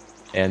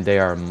 and they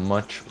are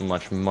much,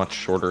 much, much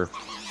shorter.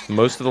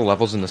 Most of the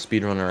levels in the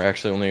speedrun are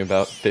actually only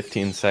about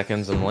 15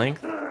 seconds in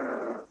length,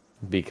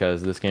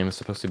 because this game is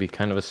supposed to be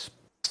kind of a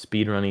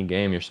speedrunning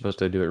game. You're supposed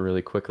to do it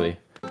really quickly.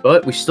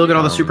 But we still get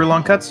all the super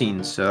long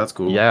cutscenes, so that's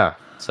cool. Yeah,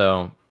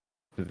 so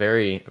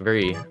very,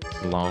 very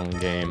long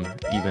game,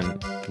 even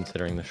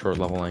considering the short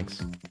level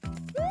lengths.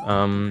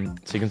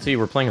 So you can see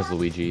we're playing as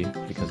Luigi,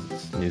 because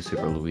it's New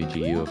Super Luigi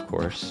U, of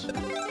course.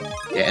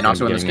 Yeah, and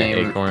also in this Getting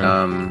the game,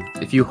 acorn.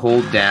 if you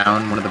hold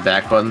down one of the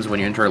back buttons when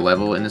you enter a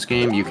level in this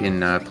game, you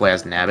can play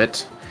as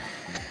Nabbit.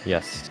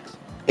 Yes.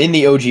 In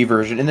the OG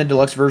version. In the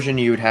deluxe version,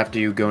 you would have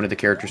to go into the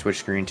character switch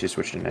screen to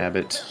switch to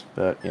Nabbit.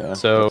 But yeah.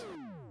 So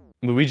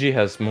Luigi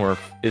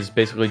is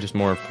basically just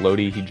more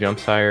floaty. He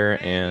jumps higher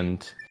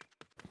and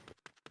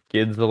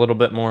skids a little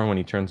bit more when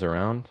he turns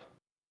around.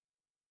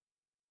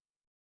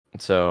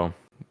 So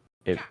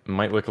it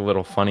might look a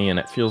little funny, and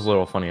it feels a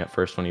little funny at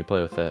first when you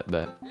play with it,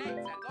 but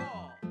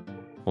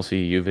we'll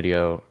see you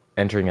video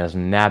entering as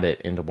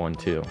Nabbit into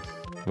 1-2,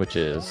 which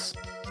is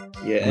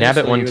yeah,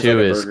 Nabbit NSLU 1-2 like a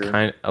is burger.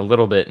 kind of a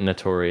little bit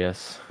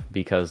notorious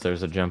because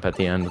there's a jump at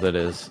the end that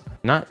is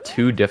not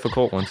too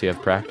difficult once you have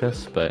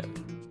practice, but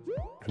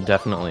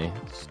definitely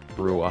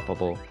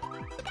screw-upable.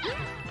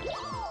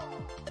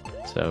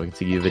 So we can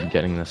see Uvid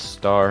getting this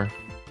star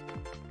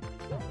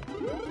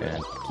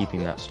and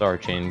keeping that star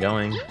chain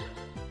going,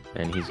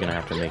 and he's gonna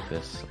have to make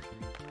this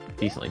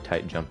decently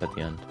tight jump at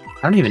the end.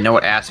 I don't even know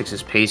what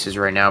Asix's pace is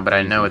right now, but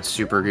I know it's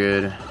super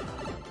good.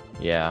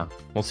 Yeah,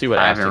 we'll see what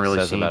I haven't Asix really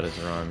says seen- about his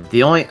run.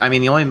 The only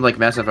like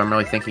mess up I'm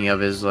really thinking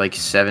of is like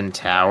 7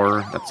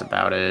 tower. That's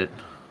about it.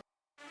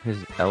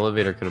 His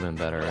elevator could have been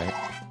better, right?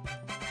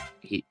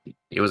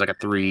 It was like a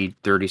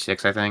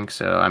 336, I think.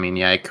 So I mean,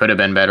 yeah, it could have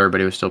been better,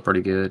 but it was still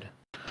pretty good.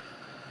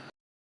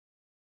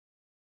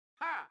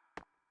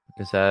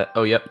 Is that...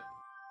 Oh, yep.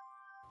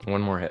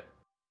 One more hit.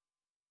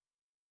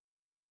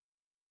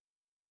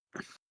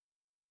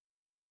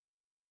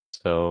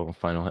 So,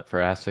 final hit for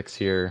Asix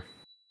here,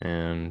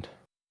 and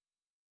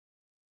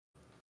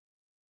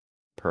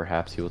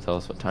perhaps he will tell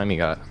us what time he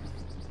got.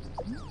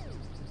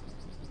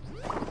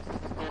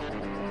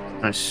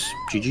 Nice.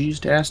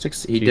 GG's to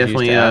Astix. He GG's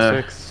definitely to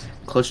Asix.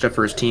 clutched up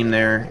for his team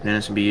there in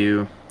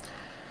NSMBU.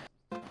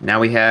 Now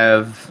we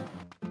have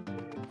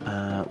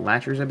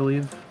Latchers, I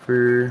believe,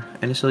 for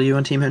NSLU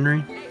on Team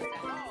Henry.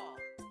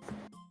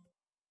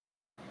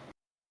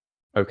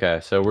 Okay,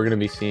 so we're going to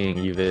be seeing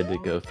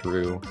Uvid go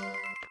through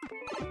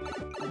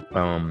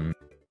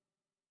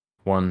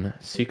one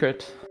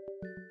secret,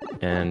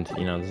 and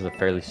you know, this is a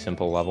fairly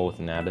simple level with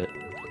Nabbit.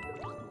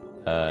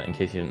 In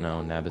case you didn't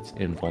know, Nabbit's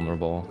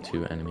invulnerable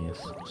to enemies,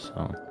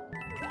 so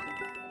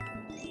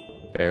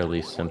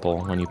fairly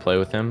simple when you play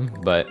with him.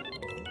 But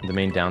the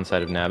main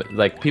downside of Nabbit,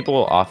 like,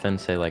 people often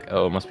say like,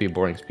 oh, it must be a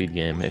boring speed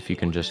game if you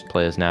can just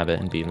play as Nabbit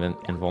and be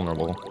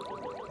invulnerable,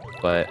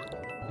 but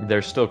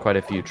there's still quite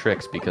a few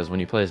tricks, because when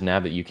you play as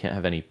Nabbit, you can't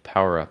have any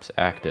power-ups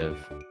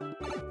active.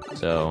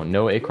 So,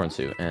 no Acorn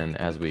Suit, and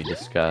as we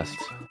discussed,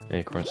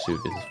 Acorn Suit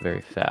is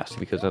very fast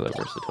because of the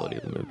versatility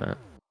of the movement.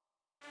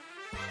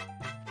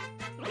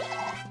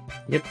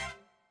 Yep.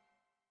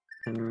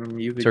 So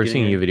we're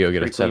seeing U-Video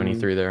get a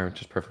 73 there,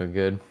 which is perfectly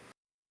good.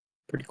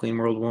 Pretty clean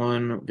World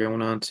 1.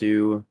 Going on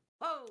to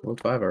World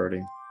 5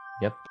 already.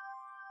 Yep.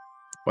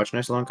 Watch a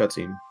nice long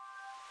cutscene.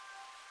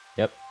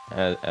 Yep.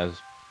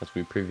 As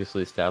we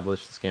previously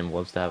established, this game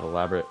loves to have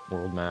elaborate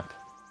world map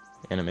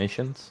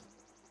animations.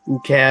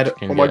 Ooh, CAD.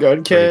 Can Oh my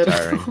god, get CAD.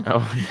 pretty tiring.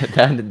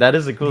 Oh, that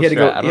is a cool He had to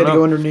strat. go,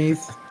 go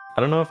underneath.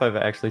 I don't know if I've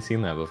actually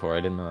seen that before.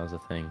 I didn't know that was a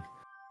thing.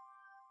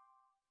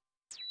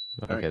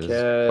 Okay, this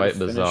is quite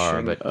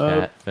bizarre, but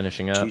Cat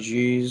finishing up.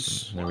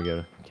 GG's. There we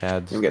go,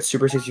 CADs. We got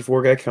Super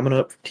 64 guy coming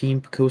up for Team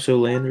Pocoso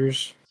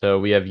Landers. So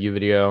we have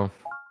U-Video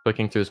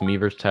clicking through his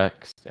Miiverse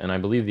text, and I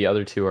believe the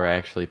other two are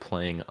actually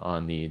playing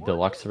on the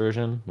deluxe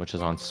version, which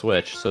is on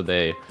Switch, so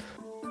they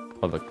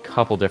have a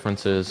couple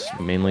differences,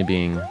 mainly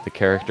being the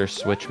character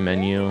switch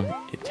menu.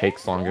 It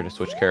takes longer to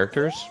switch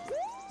characters.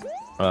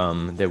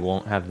 They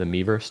won't have the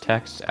Miiverse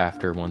text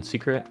after one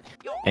secret,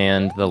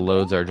 and the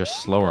loads are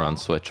just slower on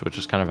Switch, which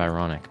is kind of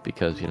ironic,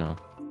 because, you know,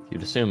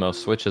 you'd assume, oh,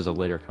 Switch is a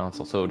later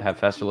console, so it would have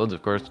faster loads,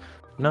 of course.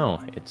 No,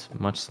 it's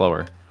much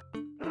slower.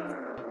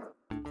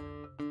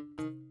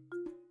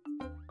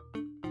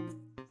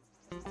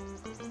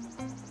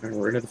 And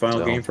we're into the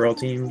final game for all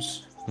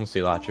teams. We'll see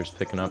Latchers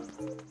picking up.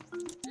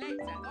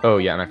 Oh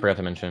yeah, and I forgot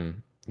to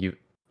mention,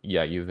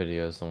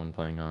 U-Video is the one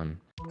playing on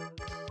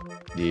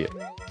the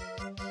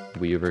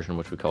Wii U version,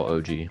 which we call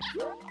OG.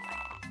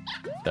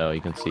 So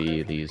you can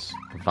see these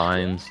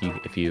vines.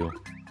 If you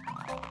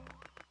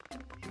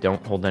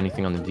don't hold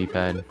anything on the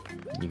D-pad,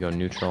 you go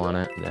neutral on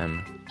it,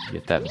 then you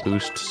get that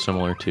boost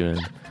similar to an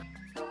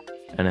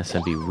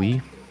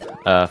NSMB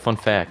Wii. Fun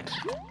fact,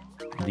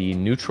 the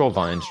neutral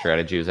vine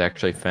strategy was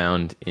actually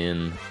found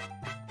in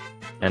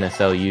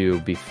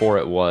NSLU before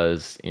it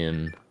was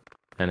in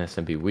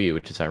NSMB Wii,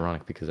 which is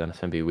ironic because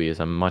NSMB Wii is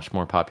a much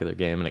more popular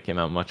game and it came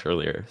out much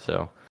earlier,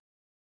 so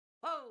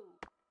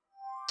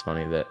it's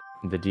funny that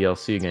the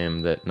DLC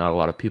game that not a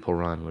lot of people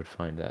run would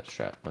find that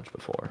strat much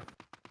before.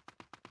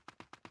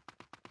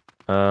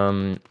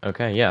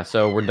 Okay, yeah,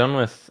 so we're done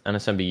with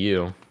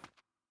NSMBU,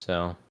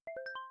 so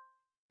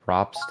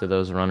props to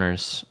those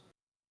runners.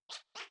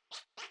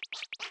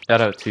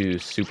 Shout out to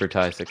Super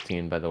Tie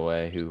 16, by the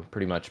way, who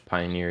pretty much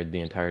pioneered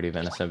the entirety of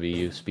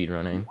NSMBU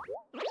speedrunning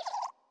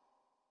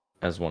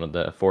as one of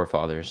the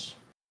forefathers.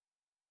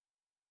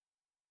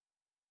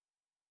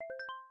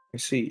 I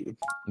see.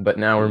 But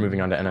now we're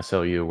moving on to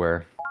NSLU,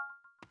 where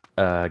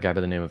a guy by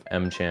the name of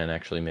M-Chan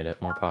actually made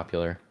it more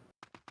popular.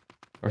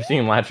 We're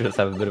seeing Latchers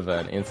have a bit of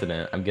an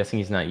incident. I'm guessing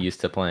he's not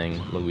used to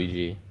playing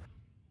Luigi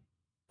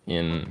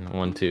in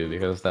 1-2,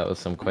 because that was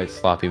some quite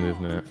sloppy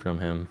movement from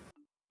him.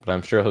 But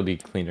I'm sure he'll be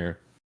cleaner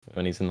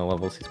when he's in the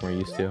levels he's more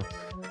used to.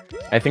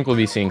 I think we'll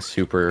be seeing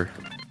Super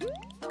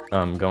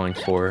going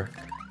for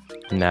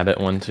Nabbit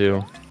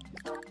 1-2.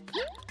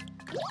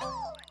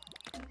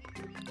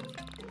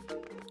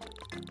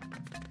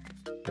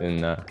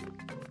 And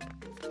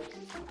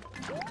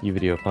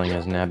U-Video playing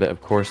as Nabbit,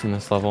 of course, in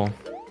this level.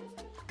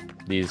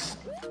 These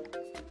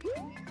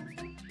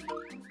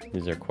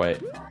are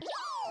quite...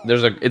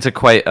 It's a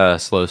quite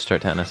slow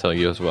start to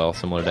NSLU as well,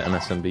 similar to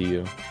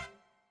NSMBU.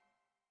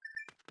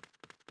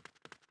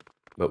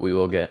 but we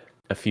will get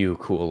a few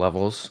cool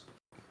levels,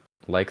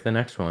 like the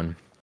next one.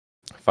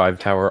 5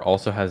 Tower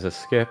also has a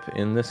skip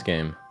in this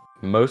game.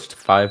 Most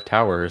 5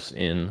 towers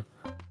in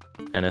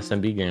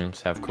NSMB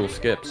games have cool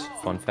skips.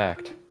 Fun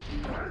fact.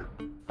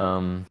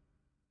 We'll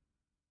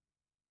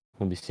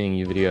be seeing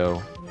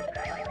Uvideo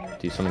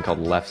do something called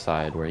left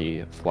side, where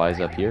he flies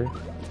up here,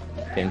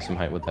 gains some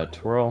height with that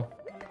twirl,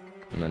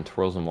 and then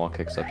twirls and wall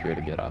kicks up here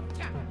to get up.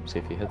 See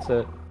if he hits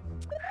it.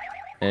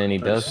 And he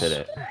does hit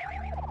it.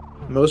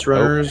 Most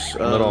runners,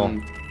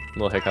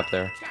 Little hiccup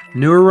there.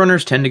 newer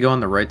runners tend to go on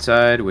the right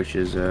side, which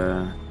is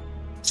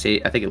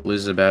see, I think it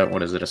loses about,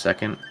 what is it, a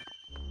second?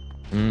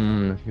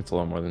 I think it's a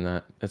little more than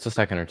that. It's a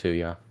second or two,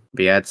 yeah.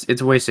 But yeah,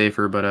 it's way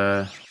safer,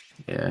 but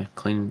yeah,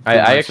 clean. I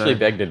right actually side.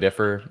 beg to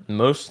differ.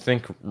 Most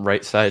think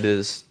right side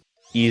is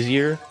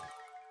easier,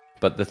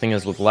 but the thing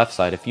is with left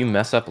side, if you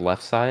mess up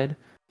left side,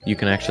 you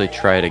can actually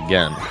try it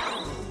again.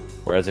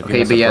 Whereas if you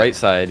mess up right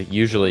side,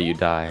 usually you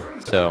die.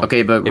 So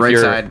okay, but if right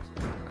you're- side,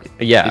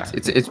 yeah.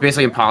 it's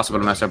basically impossible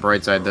to mess up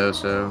right side though.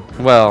 So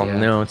Well, yeah.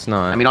 no, it's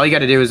not. I mean, all you got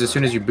to do is as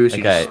soon as you boost,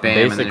 you okay, just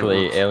spam.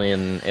 basically, and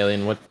then it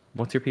alien.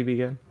 What's your PB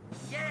again?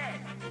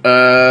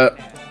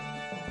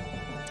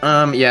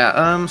 So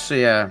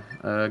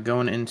yeah,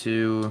 going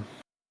into.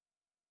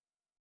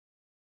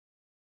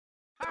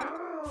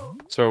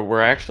 So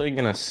we're actually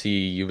gonna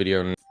see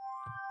Uvideo.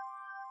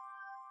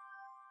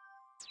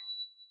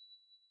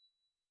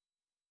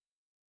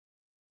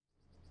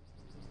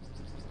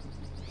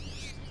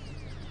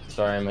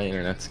 Sorry, my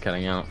internet's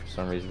cutting out for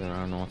some reason. I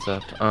don't know what's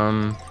up.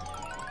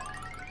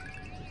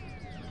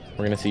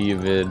 We're gonna see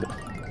Uvid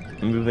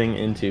moving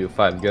into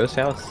 5 Ghost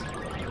House,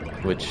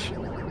 which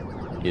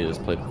is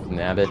played with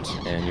Nabbit,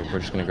 and we're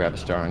just gonna grab a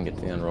star and get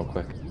to the end real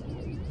quick,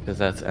 because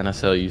that's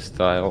NSLU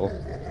style.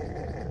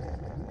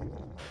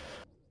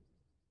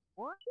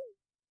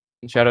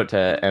 Shout out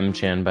to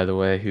M-Chan, by the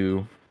way,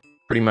 who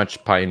pretty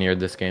much pioneered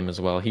this game as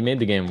well. He made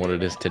the game what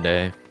it is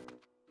today.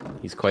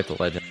 He's quite the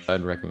legend.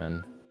 I'd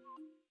recommend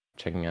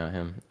checking out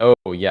him. Oh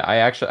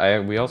yeah,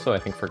 we also I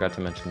think forgot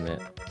to mention that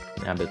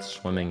Nabbit's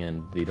swimming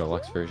in the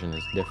deluxe version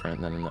is different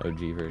than in the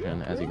OG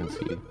version, as you can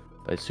see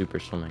by super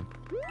swimming.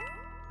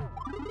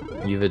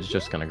 Uvid's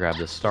just gonna grab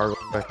this star real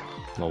quick,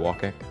 the wall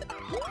kick.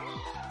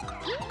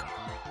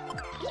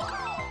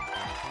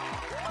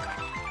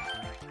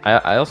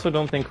 I also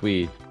don't think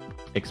we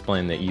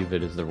explained that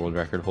Uvid is the world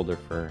record holder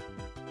for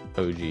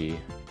OG.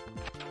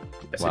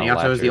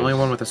 Seniato is the only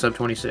one with a sub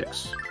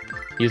 26.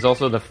 He's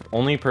also the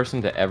only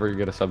person to ever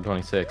get a sub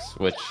 26,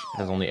 which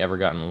has only ever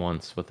gotten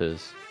once with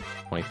his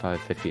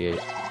 25.58.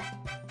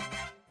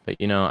 But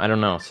you know, I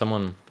don't know.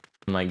 Someone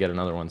might get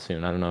another one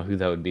soon. I don't know who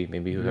that would be.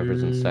 Maybe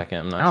whoever's in second.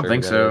 I'm not sure. I don't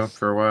think who so, that is.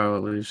 for a while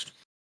at least.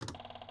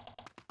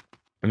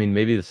 I mean,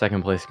 maybe the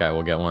second place guy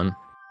will get one.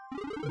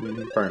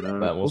 Probably not.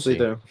 But we'll see.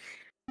 though.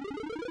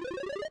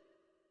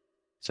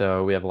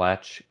 So we have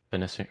Latch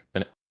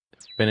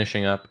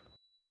finishing up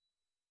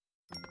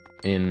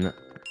in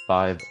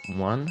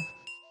 5-1,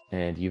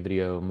 and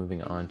Uvideo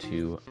moving on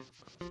to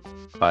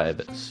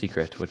 5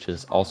 Secret, which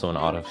is also an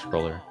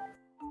auto-scroller.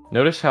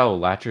 Notice how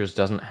Latchers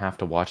doesn't have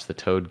to watch the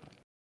Toad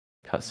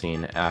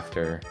cutscene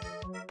after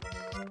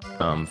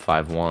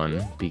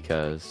 5-1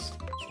 because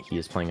he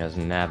is playing as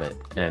Nabbit,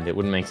 and it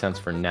wouldn't make sense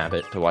for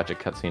Nabbit to watch a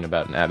cutscene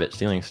about Nabbit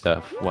stealing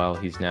stuff while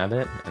he's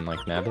Nabbit and like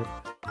Nabbit.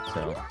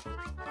 So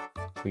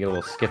we get a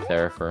little skip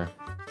there for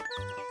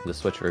the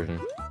Switch version.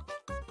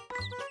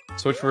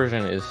 Switch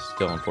version is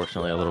still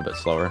unfortunately a little bit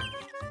slower.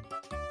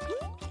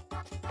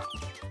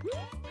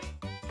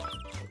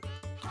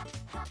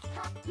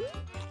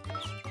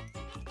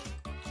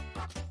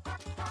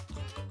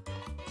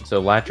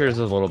 So Latcher is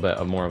a little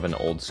bit more of an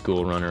old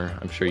school runner.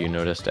 I'm sure you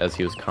noticed as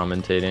he was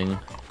commentating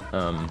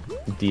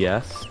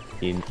DS.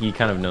 He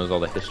kind of knows all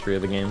the history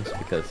of the games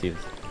because he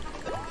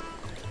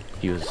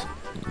was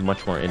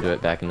much more into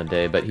it back in the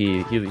day. But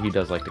he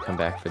does like to come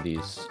back for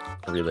these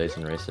relays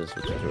and races,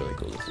 which is really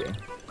cool to see.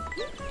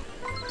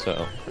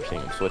 So we're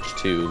seeing him switch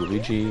to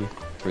Luigi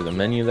through the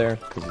menu there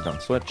because he's on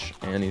Switch,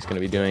 and he's going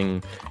to be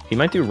doing. He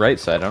might do right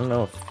side. I don't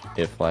know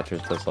if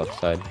Latchers does left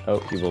side. Oh,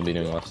 he will be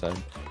doing left side.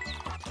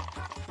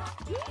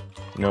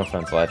 No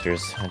offense,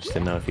 Latchers. I just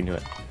didn't know if you knew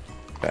it.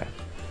 Okay.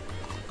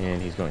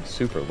 And he's going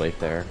super late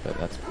there, but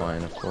that's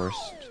fine, of course.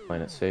 Just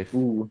playing it safe.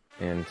 Ooh.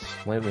 And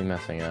slightly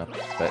messing up.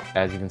 But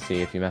as you can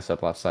see, if you mess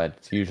up left side,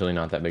 it's usually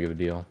not that big of a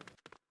deal.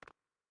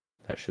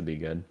 That should be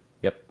good.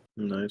 Yep.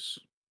 Nice.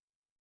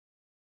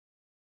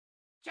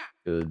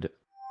 Good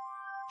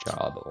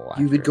job, Latchers.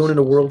 Uvid going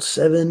into World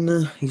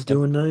 7. He's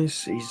doing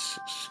nice. He's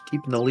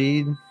keeping the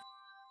lead.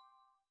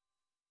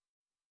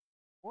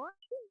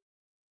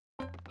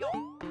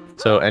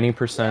 So any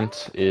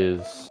percent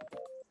is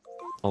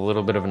a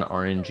little bit of an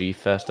RNG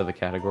fest of a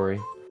category.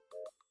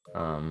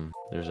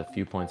 There's a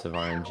few points of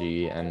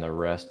RNG, and the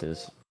rest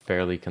is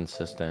fairly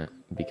consistent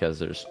because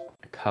there's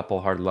a couple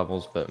hard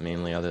levels, but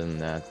mainly other than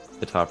that,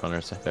 the top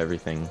runners have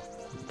everything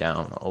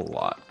down a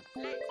lot.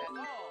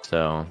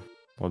 So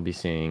we'll be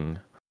seeing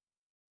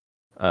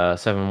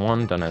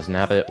 7-1 done as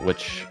Nabbit,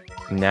 which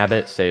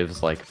Nabbit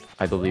saves, like,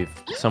 I believe,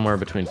 somewhere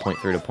between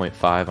 0.3 to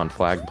 0.5 on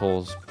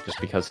flagpoles, just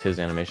because his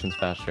animation's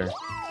faster.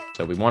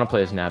 So we want to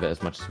play as Nabbit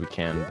as much as we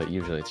can, but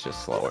usually it's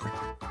just slower.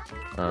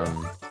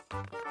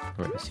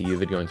 We're gonna see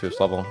Uvid going through this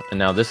level, and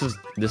now this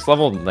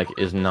level like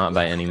is not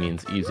by any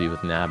means easy with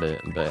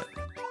Nabbit, but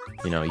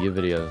you know,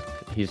 Uvideo,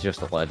 he's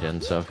just a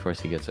legend, so of course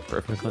he gets it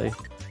perfectly.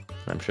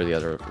 I'm sure the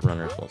other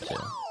runners will too.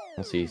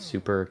 We'll see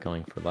Super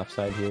going for left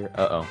side here.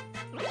 Uh-oh.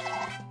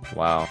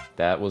 Wow,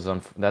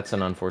 that's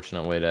an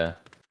unfortunate way to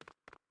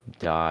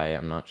die.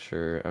 I'm not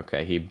sure.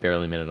 Okay, he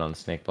barely made it on the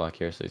snake block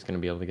here, so he's gonna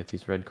be able to get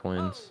these red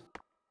coins.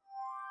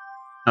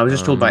 I was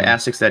just told by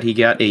Asics that he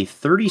got a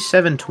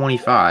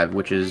 37.25,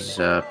 which is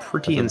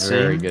pretty That's insane.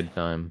 a very good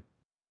time.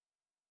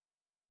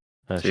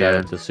 Shout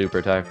out to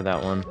Super Tie for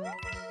that one.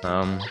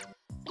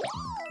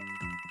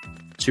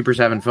 Super's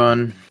having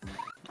fun.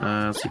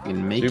 Let's see if we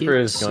can make Super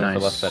it. is going for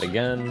left side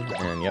again,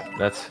 and yep,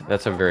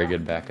 that's a very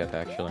good backup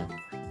actually.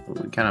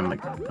 We kind of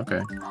like,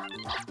 okay,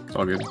 it's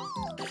all good.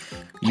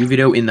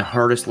 Uvido in the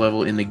hardest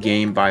level in the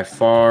game by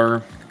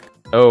far.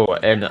 Oh,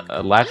 and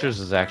Latchers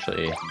is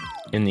actually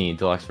in the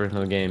deluxe version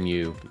of the game.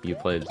 You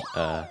played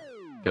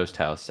Ghost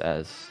House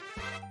as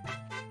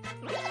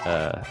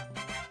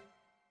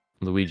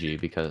Luigi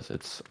because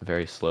it's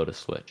very slow to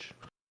switch,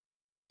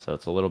 so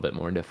it's a little bit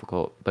more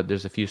difficult. But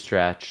there's a few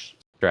strats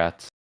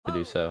to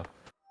do so.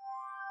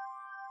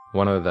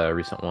 One of the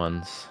recent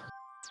ones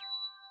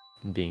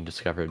being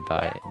discovered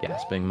by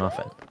Gasping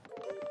Muffin.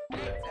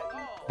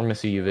 We're going to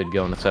see Uvid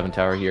go in the 7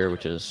 tower here,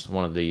 which is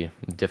one of the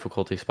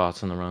difficulty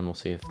spots in the run. We'll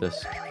see if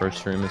this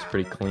first room is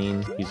pretty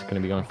clean. He's going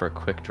to be going for a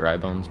quick dry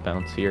bones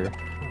bounce here.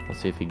 We'll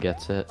see if he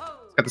gets it.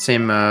 Got the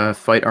same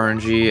fight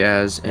RNG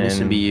as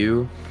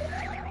NSMBU.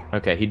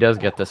 Okay, he does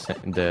get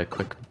the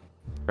quick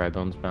dry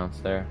bones bounce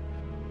there.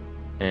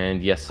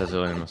 And yes, as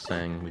William was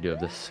saying, we do have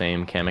the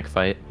same Kamek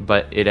fight,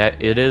 but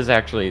it is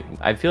actually,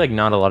 I feel like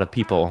not a lot of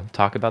people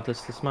talk about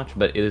this much,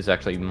 but it is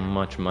actually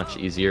much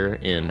easier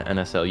in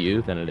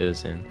NSLU than it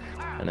is in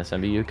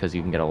NSMBU, because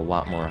you can get a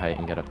lot more height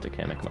and get up to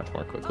Kamek much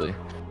more quickly.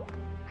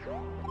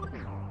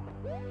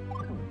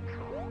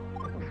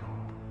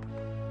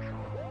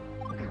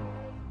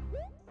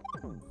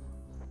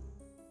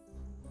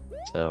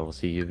 So we'll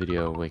see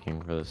Uvideo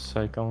waiting for the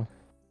cycle.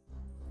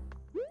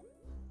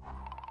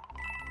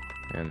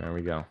 And there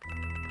we go.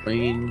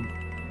 Lane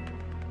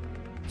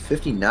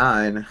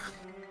 59.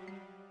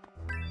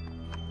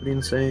 Pretty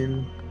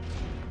insane.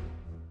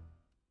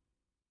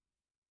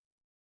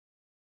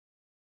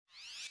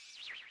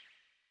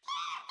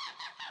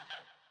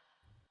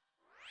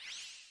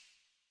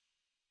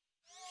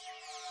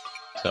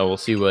 So we'll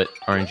see what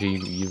RNG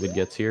Uvid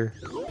gets here.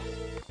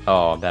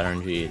 Oh, bad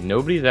RNG.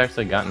 Nobody's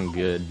actually gotten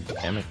good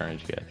Kamek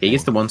RNG yet. He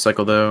gets the 1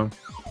 cycle though.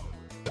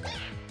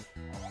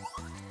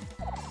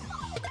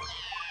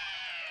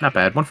 Not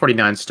bad.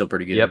 149 is still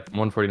pretty good. Yep,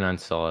 149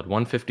 is solid.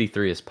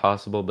 153 is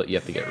possible, but you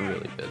have to get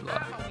really good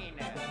luck.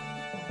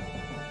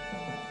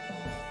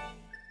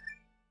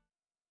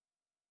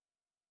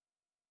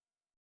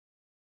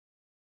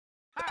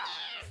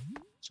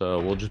 So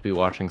we'll just be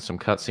watching some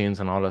cutscenes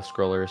and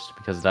auto-scrollers,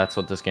 because that's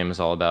what this game is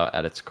all about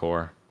at its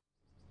core.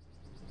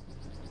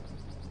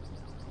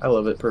 I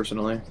love it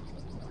personally.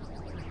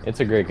 It's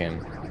a great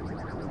game.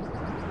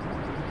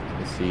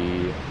 You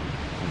see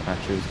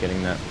Matcher's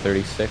getting that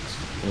 36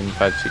 in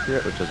 5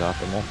 secret, which is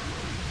optimal.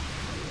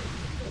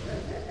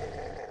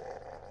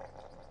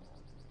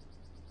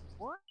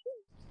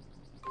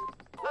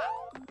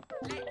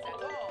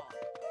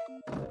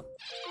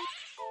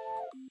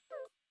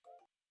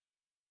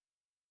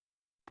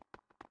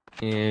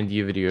 And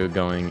Uvideo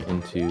going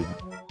into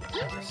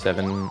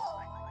 7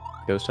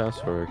 Ghost House,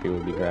 where he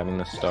will be grabbing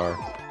the star.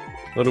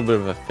 A little bit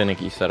of a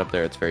finicky setup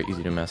there, it's very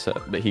easy to mess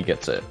up, but he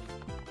gets it.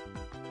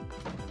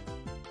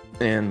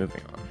 And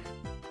moving on.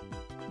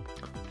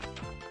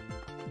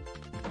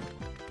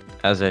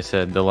 As I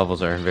said, the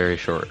levels are very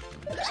short,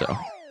 so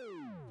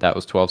that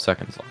was 12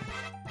 seconds long.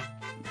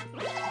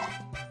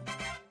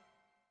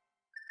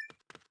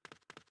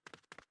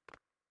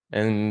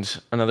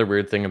 And another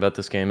weird thing about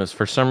this game is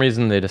for some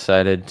reason they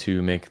decided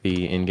to make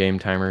the in-game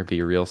timer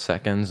be real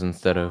seconds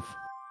instead of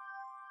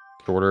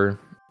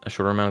a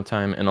shorter amount of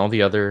time. In all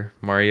the other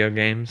Mario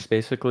games,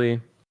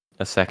 basically,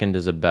 a second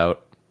is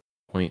about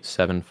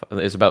 0.75,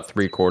 is about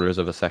 3/4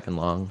 of a second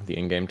long, the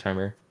in-game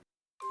timer.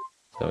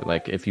 So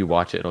like if you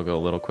watch it, it'll go a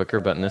little quicker,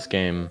 but in this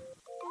game,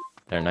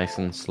 they're nice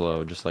and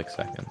slow, just like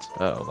seconds.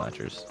 Uh-oh,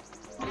 Latchers.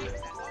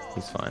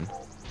 He's fine.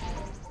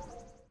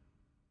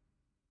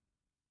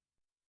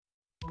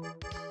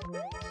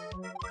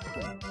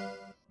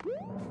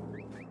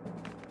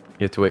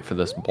 You have to wait for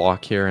this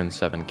block here in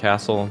 7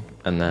 Castle,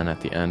 and then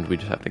at the end we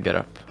just have to get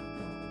up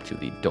to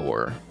the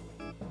door.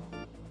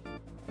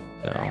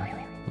 So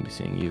we'll be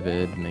seeing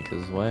Uvid make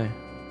his way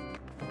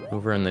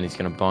over, and then he's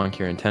going to bonk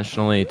here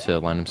intentionally to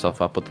line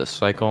himself up with this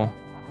cycle.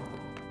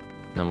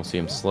 And then we'll see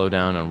him slow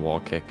down and wall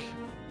kick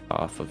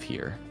off of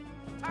here.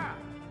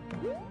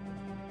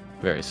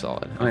 Very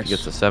solid. Nice. If he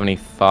gets a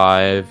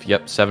 75,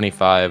 yep,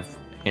 75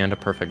 and a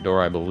perfect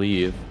door, I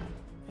believe,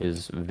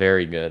 is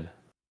very good.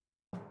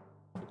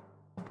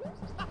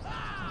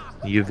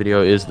 U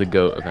video is the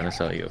GOAT of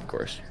NSLU, of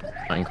course,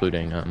 not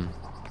including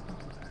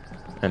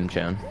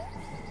M-Chan.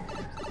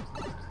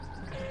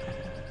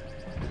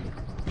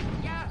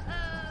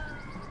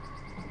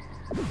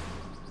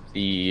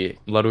 The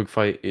Ludwig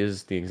fight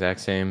is the exact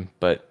same,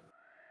 but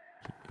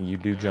you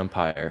do jump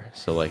higher,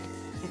 so like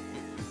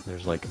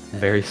there's like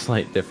very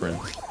slight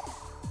difference.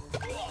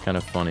 Kind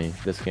of funny.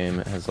 This game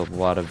has a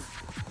lot of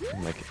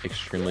like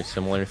extremely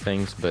similar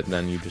things, but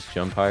then you just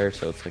jump higher,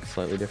 so it's like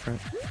slightly different.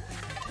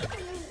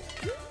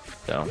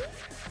 So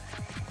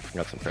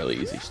got some fairly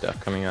easy stuff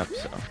coming up,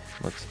 so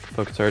let's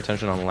focus our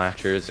attention on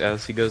Latchers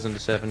as he goes into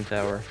 7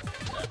 tower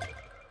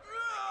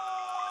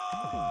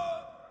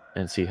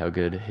and see how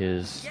good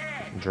his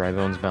dry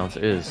bones bounce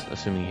is,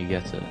 assuming he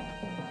gets it.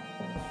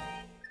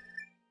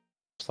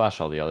 Slash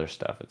all the other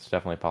stuff. It's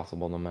definitely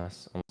possible to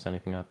mess almost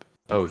anything up.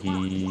 Oh,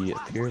 he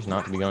appears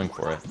not to be going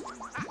for it.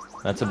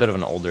 That's a bit of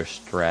an older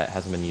strat.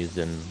 Hasn't been used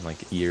in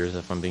like years,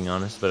 if I'm being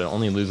honest. But it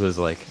only loses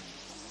like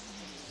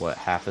what,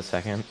 half a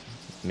second,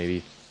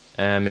 maybe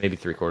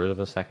 3/4 of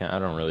a second. I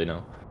don't really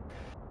know.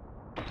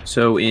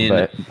 So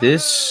in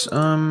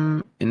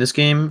this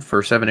game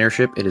for 7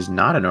 airship, it is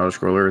not an auto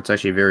scroller. It's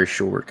actually very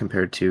short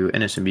compared to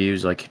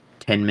NSMB's like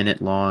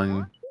 10-minute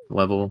long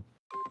level.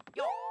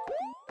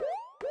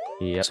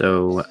 Yeah.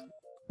 So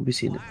we'll be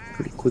seeing it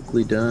pretty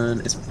quickly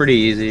done. It's pretty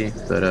easy,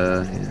 but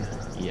yeah.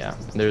 Yeah,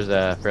 there's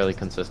a fairly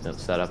consistent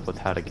setup with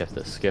how to get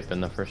the skip in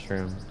the first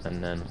room,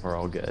 and then we're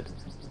all good.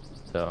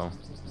 So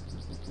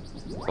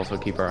let's also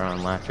keep our eye on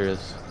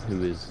Latchers,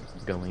 who is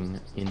going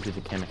into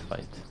the Kamek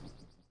fight.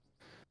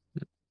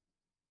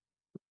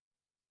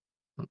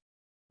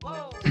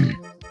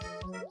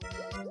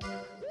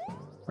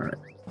 Alright.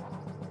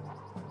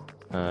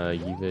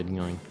 Uvid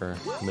going for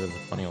a bit of a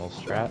funny old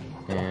strat,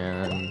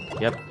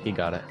 and yep, he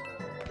got it.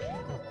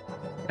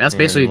 That's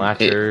basically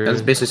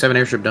that's basically 7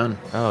 airship done.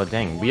 Oh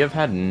dang, we have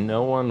had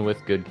no one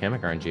with good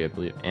Kamek RNG, I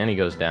believe. And he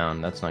goes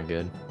down. That's not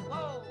good.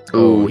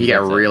 Ooh, he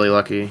got really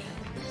lucky.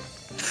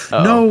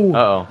 Uh-oh. No.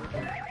 Uh-oh.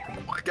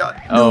 Oh my god.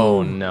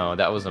 Oh no,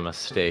 that was a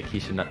mistake. He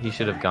should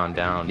have gone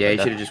down. Yeah, he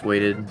should have just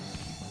waited.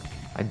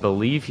 I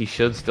believe he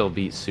should still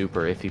beat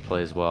Super if he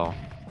plays well.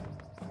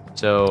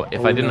 So,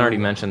 if I didn't already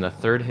mention, the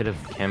third hit of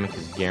Kamek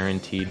is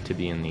guaranteed to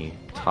be in the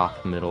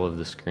top middle of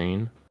the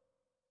screen.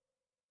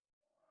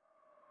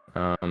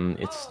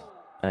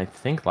 I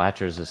think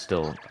Latchers is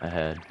still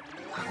ahead.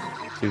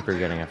 Super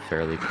getting a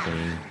fairly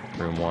clean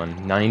room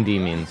 1. 90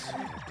 means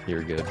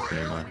you're good,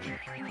 pretty much.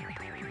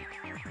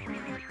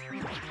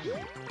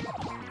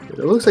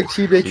 It looks like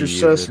T-Baker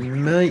Sus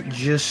might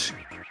just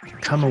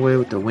come away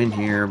with the win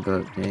here,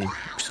 but hey,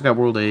 still got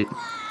World 8.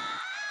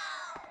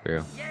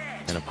 True.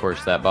 And of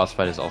course, that boss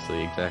fight is also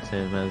the exact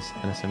same as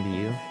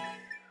NSMBU.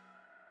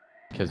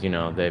 Because, you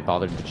know, they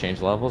bothered to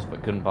change levels,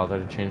 but couldn't bother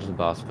to change the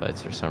boss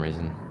fights for some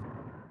reason.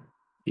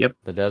 Yep.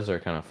 The devs are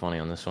kind of funny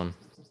on this one.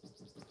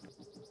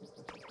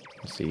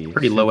 Let's see.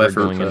 Pretty low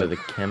effort going into the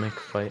Kamek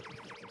fight.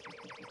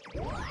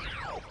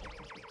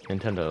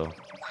 Nintendo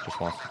just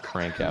wants to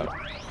crank out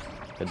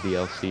the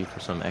DLC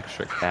for some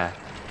extra cash.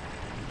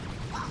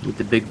 Get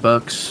the big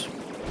bucks.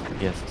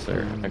 Yes,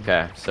 sir.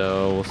 Okay,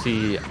 so we'll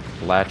see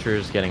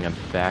Latchers getting a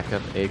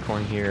backup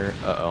acorn here.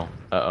 Uh-oh.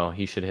 Uh-oh.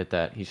 He should hit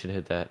that. He should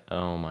hit that.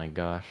 Oh my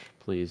gosh.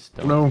 Please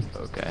don't. No.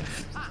 Okay.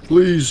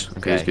 Please.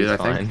 Okay, he's good, he's I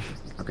think.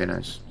 fine. Okay,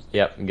 nice.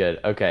 Yep, good.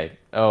 Okay.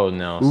 Oh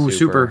no. Ooh,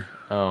 super.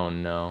 Oh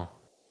no.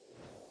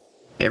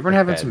 Hey, everyone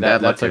having some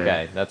bad luck today.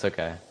 today. That's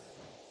okay.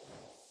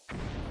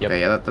 Yep. Okay,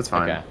 yeah, that's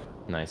fine. Okay.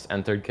 Nice.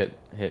 And third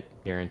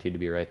hit guaranteed to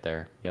be right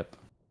there. Yep.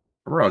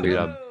 We're all Good good.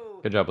 job.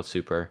 Good job with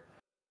Super.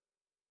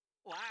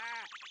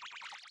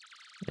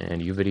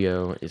 And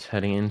U-Video is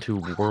heading into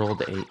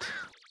World 8.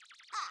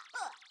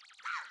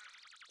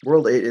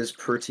 World 8 is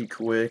pretty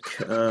quick.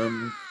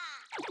 8-1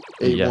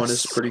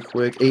 is pretty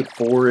quick.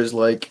 8-4 is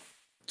like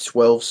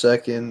 12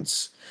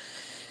 seconds.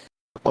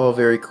 All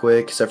very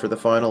quick, except for the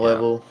final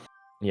level.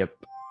 Yep.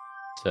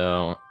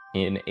 So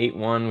in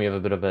 8-1, we have a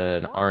bit of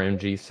an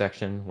RMG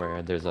section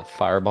where there's a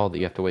fireball that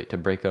you have to wait to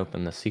break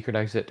open the secret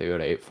exit to go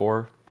to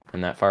 8-4.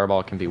 And that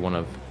fireball can be in one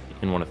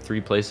of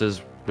 3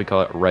 places. We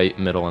call it right,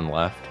 middle, and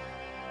left.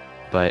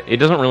 But it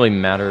doesn't really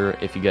matter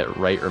if you get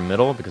right or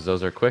middle because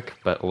those are quick,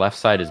 but left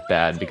side is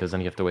bad because then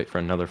you have to wait for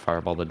another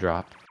fireball to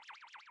drop.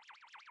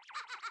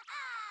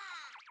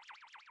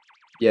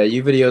 Yeah,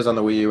 U-Video's on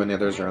the Wii U and the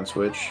others are on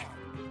Switch.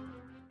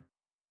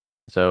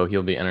 So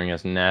he'll be entering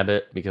as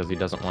Nabbit because he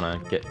doesn't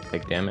want to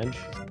take damage.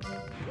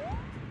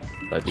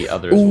 But the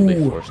others will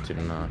be forced to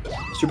not.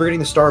 Super getting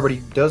the star, but he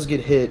does get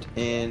hit,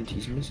 and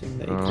he's missing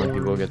the acorn. He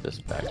will get this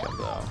back up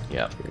though.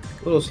 Yep.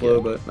 A little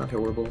slow, but not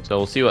horrible. So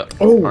we'll see what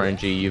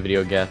RNG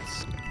U-Video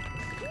gets.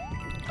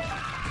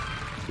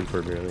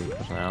 Super barely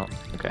pushing out.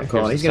 Okay,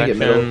 he's gonna get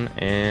middle.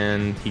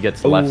 And he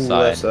gets left side.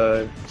 Left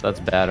side. So that's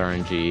bad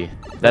RNG.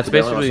 That's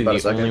basically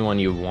the only one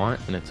you want,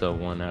 and it's a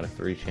 1 out of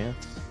 3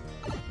 chance.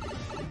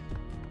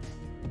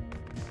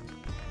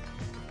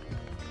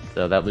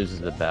 So that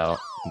loses about,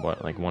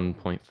 what, like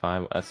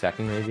 1.5 a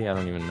second maybe? I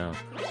don't even know.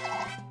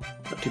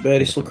 Not too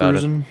bad, he's still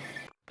cruising.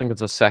 think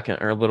it's a second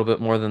or a little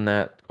bit more than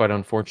that. Quite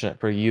unfortunate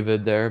for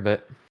Uvid there,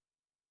 but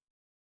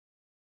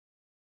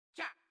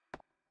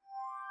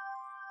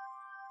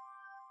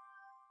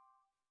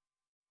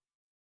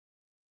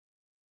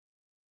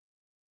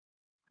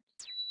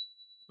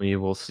we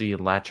will see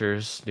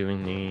Latchers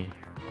doing the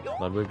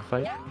Ludwig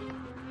fight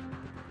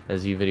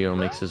as Uvideo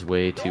makes his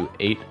way to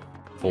 8-4.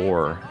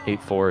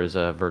 8-4 is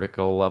a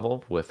vertical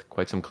level with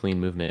quite some clean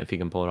movement. If he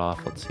can pull it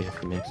off, let's see if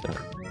he makes it.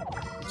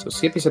 So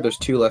Skippy said there's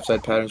 2 left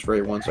side patterns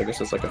for 8-1, so I guess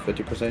it's like a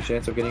 50%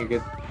 chance of getting a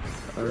good.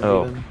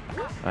 Oh,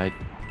 I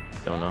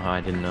don't know how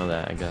I didn't know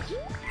that. I guess.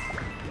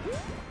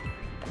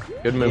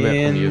 Good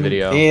movement from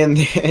Uvideo. And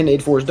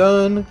 8-4 is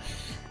done.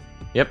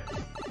 Yep.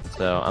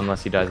 So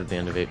unless he dies at the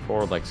end of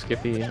 8-4 like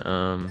Skippy,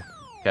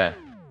 okay.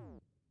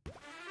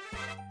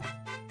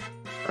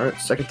 Alright,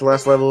 second to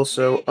last level.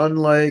 So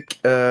unlike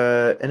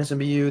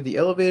NSMBU, the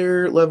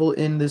elevator level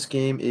in this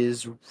game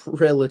is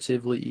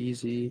relatively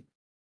easy.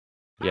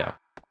 Yeah.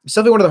 It's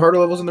definitely one of the harder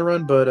levels in the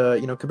run, but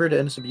you know, compared to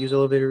NSMBU's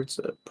elevator, it's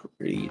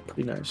pretty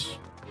nice.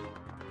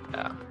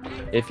 Yeah.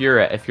 If you're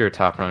a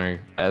top runner,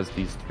 as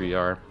these 3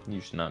 are,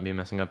 you should not be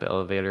messing up the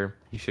elevator.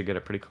 You should get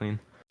it pretty clean.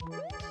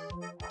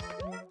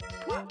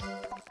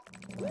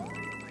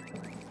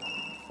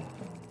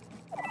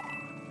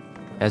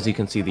 As you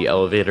can see, the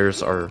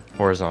elevators are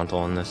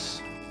horizontal in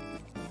this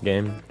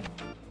game.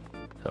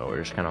 So we're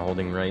just kind of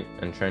holding right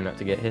and trying not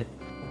to get hit.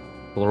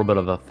 A little bit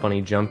of a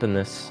funny jump in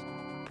this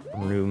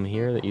room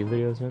here that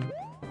Uvideo's in.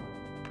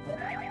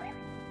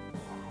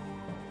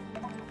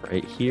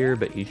 Right here,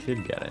 but you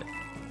should get it.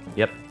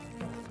 Yep.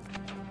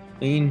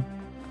 Clean.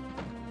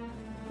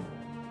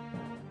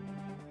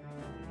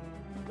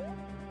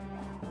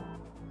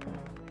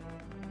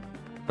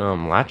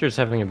 Latcher's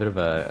having a bit of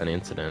an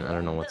incident. I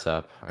don't know what's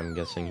up. I'm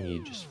guessing he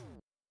just,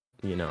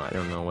 you know, I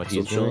don't know what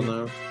he's doing.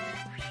 Now.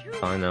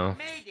 I know.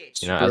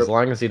 You know, as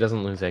long as he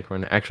doesn't lose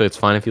Acorn. Actually, it's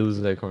fine if he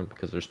loses Acorn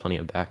because there's plenty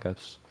of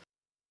backups.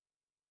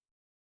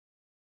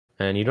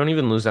 And you don't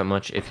even lose that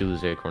much if you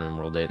lose Acorn in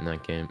World 8 in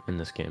that game. In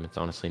this game, it's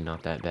honestly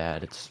not that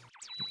bad. It's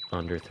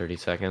under 30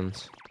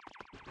 seconds.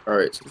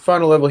 Alright, so the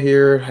final level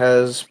here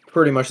has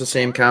pretty much the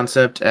same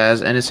concept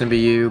as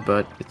NSMBU,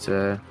 but it's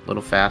a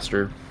little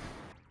faster.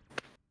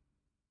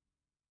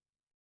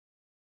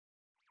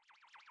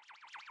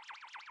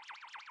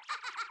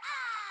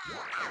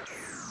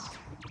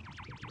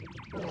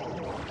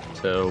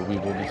 So we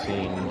will be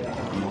seeing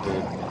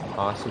Uvid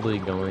possibly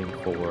going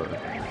for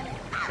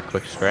a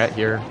quick strat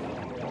here,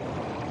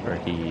 where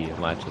he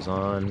latches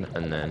on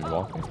and then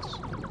walks.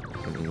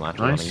 And then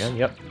latches on again.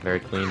 Yep,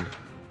 very clean.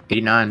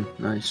 89,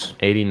 nice.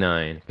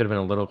 89. Could have been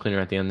a little cleaner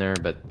at the end there,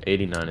 but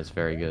 89 is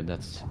very good.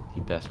 That's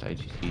the best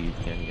IGT you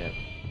can get.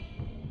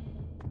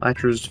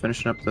 Latcher's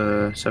finishing up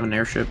the 7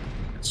 airship.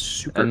 It's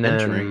super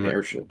entering the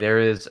airship. There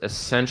is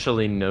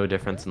essentially no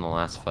difference in the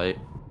last fight.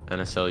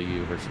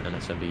 NSLU versus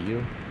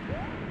NSMBU.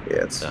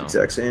 Yeah, it's the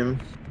exact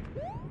same.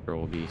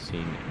 We'll be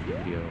seeing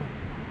video.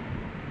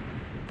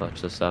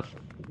 Clutch this up.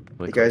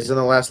 Hey guys, in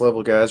the last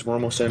level, guys. We're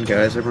almost in,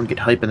 guys. Everyone get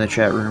hype in the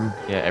chat room.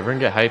 Yeah, everyone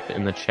get hype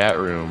in the chat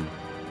room.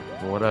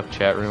 What up,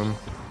 chat room?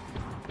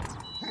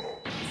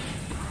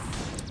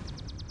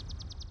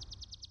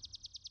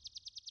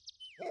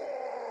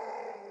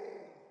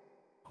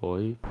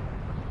 Hoi.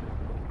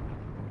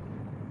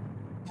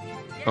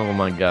 Oh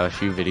my gosh,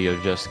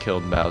 Uvideo just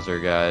killed Bowser,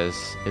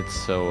 guys. It's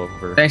so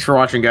over. Thanks for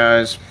watching,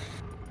 guys.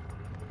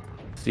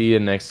 See you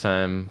next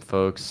time,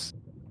 folks.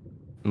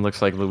 It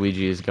looks like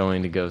Luigi is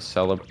going to go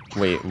celebrate.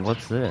 Wait,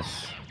 what's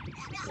this?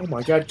 Oh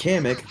my god,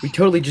 Kamek. We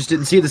totally just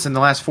didn't see this in the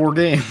last 4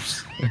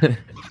 games.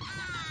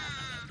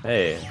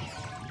 Hey,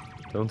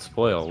 don't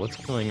spoil. What's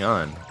going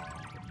on?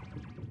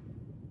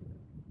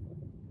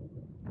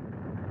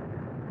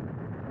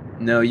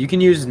 No, you can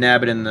use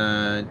Nabbit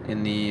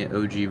in the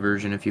OG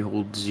version if you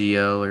hold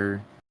ZL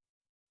or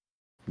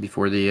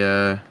before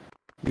you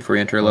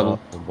enter a level.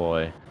 Oh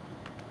boy.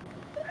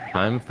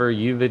 Time for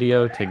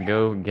Uvideo to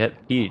go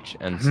get Peach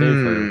and save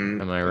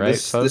her. Am I right,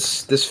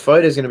 folks? This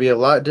fight is going to be a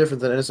lot different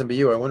than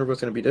NSMBU. I wonder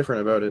what's going to be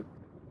different about it.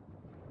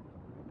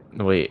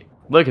 Wait,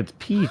 look, it's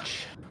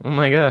Peach. Oh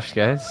my gosh,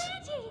 guys.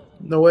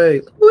 No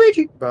way.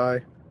 Luigi!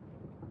 Bye.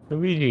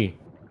 Luigi.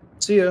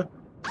 See ya.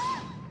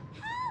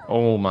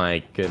 Oh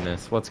my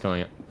goodness, what's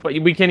going on?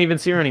 We can't even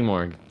see her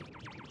anymore.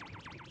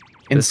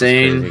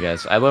 Insane. This is crazy,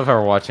 guys. I love how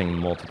we're watching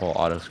multiple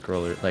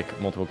auto-scroller, like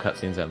multiple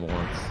cutscenes at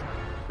once.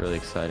 Really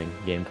exciting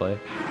gameplay.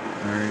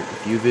 Alright,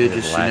 if Uvid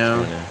just, you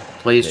know,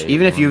 plays...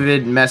 Even if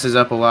Uvid messes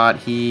up a lot,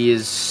 he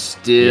is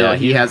still... Yeah,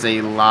 he has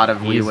a lot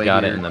of leeway. He's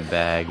got it in the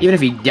bag. Even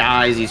if he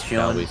dies, he's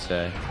chilling. Shall we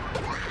say.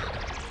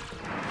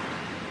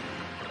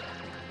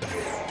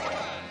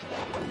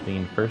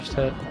 Clean first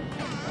hit.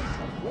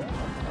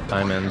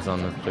 Time ends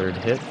on the 3rd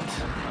hit.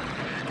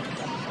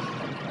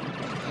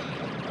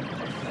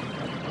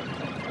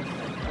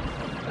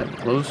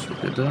 Close, we're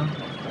good though.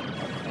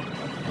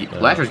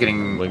 Latcher's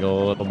getting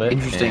wiggle a little bit.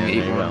 Interesting. There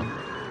you go.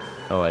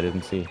 Oh, I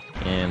didn't see.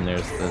 And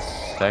there's the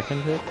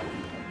 2nd hit.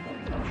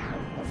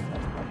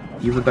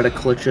 You've better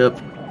clutch up.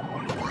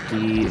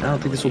 I don't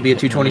think this will be a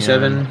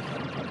 227.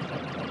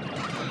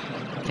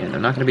 And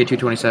I'm not going to be a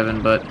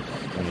 227, but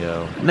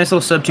Yo, nice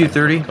little sub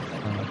 230.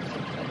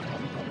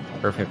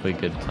 perfectly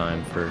good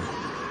time for.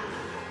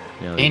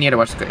 You know, And you had to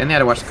watch the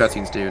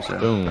cutscenes too. So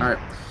Boom. all right,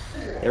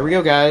 there we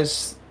go,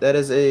 guys. That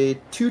is a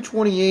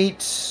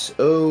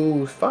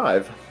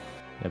 228.05.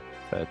 Yep,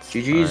 that's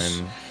GG's.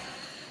 time.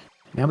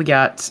 Now we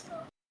got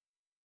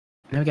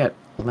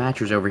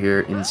Latchers over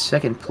here in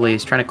second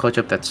place, trying to clutch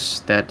up that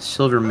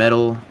silver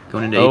medal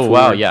going into. Oh A4.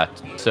 wow, yeah.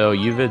 So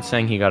Uvid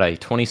saying he got a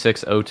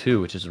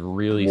 26.02, which is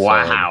really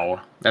solid.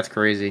 Wow, that's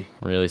crazy.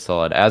 Really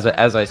solid. As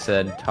I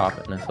said, top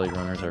NSL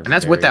runners are. And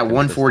that's with very that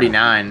consistent.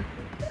 149.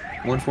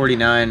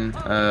 149.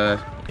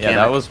 Yeah,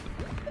 that was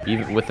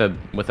even with a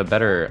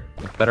better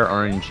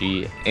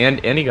RNG,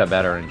 and he got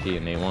bad RNG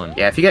in A1.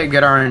 Yeah, if you got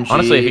good RNG.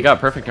 Honestly, if he got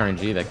perfect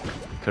RNG, that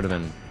could have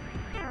been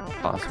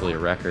possibly a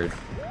record.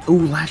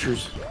 Ooh,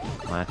 Lashers.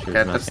 Latchers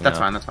Okay, messing that's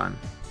up. fine. That's fine.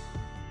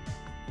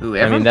 Ooh,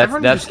 I mean,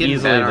 everyone's that's just getting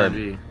easily bad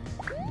the.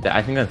 RNG.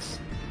 I think that's.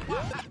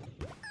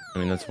 I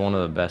mean, that's one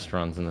of the best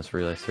runs in this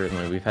relay.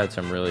 Certainly, we've had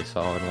some really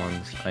solid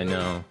ones. I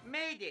know.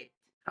 Made it.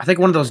 I think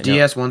one of those I know.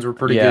 DS ones were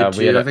pretty Yeah, good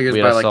we had too. a- I think it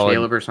we was had by a like solid-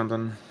 Caleb or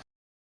something.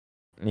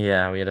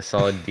 Yeah, we had a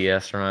solid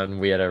DS run.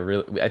 We had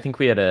a I think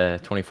we had a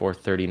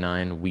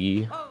 24.39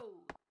 Wii, Oh.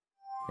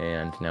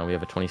 and now we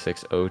have a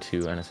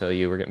 26.02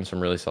 NSLU. We're getting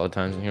some really solid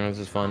times in here. This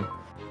is fun.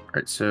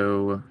 Alright,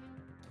 so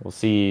We'll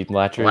see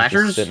Latchers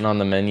Latchers? just sitting on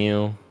the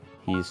menu.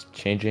 He's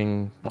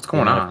changing. what's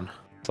going the amount on?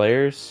 of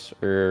Players,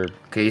 or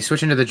Okay, he's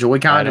switching to the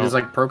Joy-Con. Did his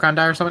like Pro-Con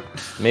die or something?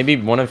 maybe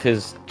one of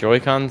his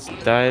Joy-Cons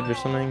died or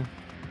something.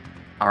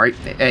 Alright,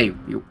 hey,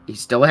 he's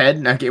still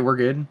ahead. Okay, we're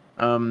good.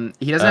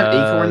 He doesn't have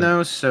Acorn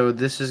though, so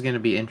this is gonna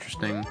be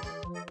interesting.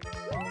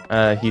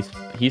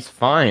 He's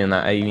fine.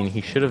 I mean, he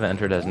should have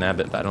entered as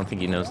Nabbit, but I don't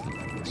think he knows the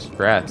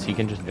strats. He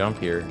can just jump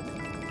here.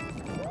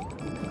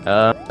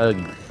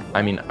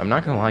 I mean, I'm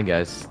not gonna lie,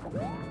 guys.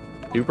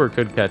 Super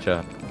could catch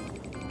up.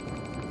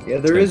 Yeah,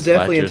 there Since is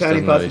definitely a Latchers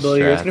tiny doesn't know these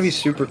possibility here. It's gonna be strats.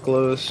 super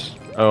close.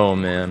 Oh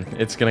man,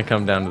 it's gonna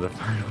come down to the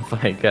final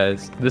fight,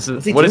 guys. This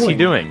is What's he he doing?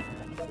 doing?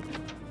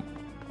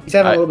 He's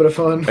having I- a little bit of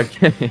fun.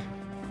 Okay.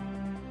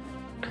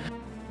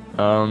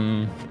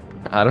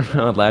 I don't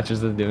know what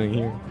Latches is doing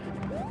here.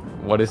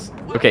 What is?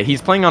 Okay,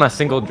 he's playing on a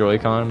single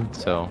Joy-Con,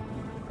 so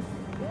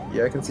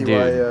Yeah, I can see Dude.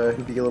 why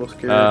he'd be a little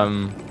scared.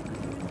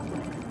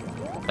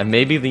 and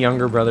maybe the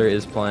younger brother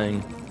is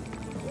playing.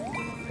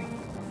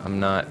 I'm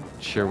not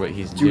sure what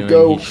he's doing.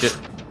 go.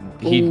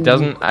 He Ooh.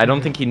 doesn't. I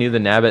don't think he knew the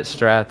Nabbit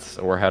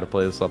strats or how to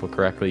play this level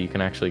correctly. You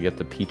can actually get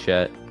the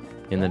Peachette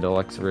in the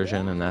deluxe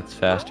version, and that's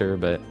faster.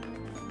 But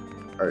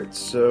Alright,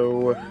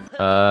 so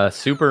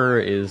Super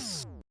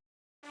is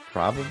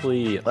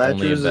probably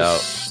only Latchers about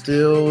is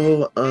still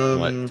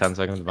what 10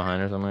 seconds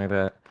behind or something like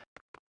that.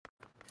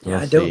 Yeah, We'll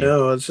I don't see.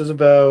 know. This is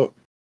about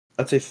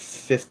I'd say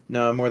 50,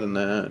 no, more than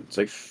that. It's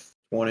like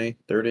 20,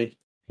 30.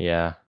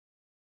 Yeah.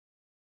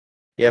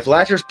 Yeah, if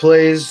Latchers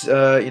plays,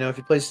 if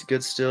he plays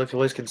good still, if he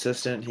plays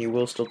consistent, he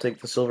will still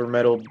take the silver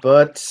medal,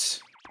 but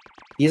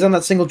he's on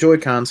that single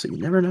Joy-Con, so you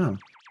never know.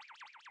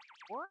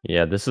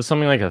 Yeah, this is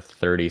something like a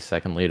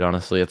 30-second lead,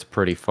 honestly. It's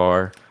pretty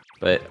far.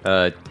 But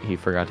he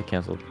forgot to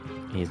cancel.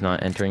 He's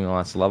not entering the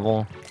last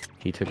level.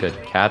 He took a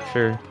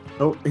capture.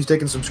 Oh, he's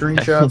taking some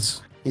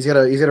screenshots. He's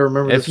gotta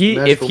remember If this he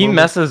magical moment.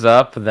 messes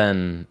up,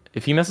 then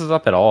if he messes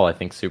up at all, I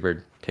think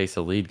Super takes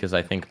the lead because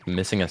I think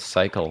missing a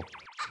cycle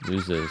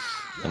loses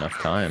enough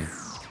time.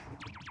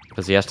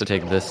 Because he has to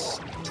take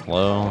this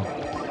slow,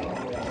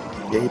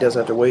 Yeah, he does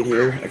have to wait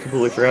here. I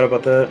completely forgot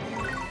about that.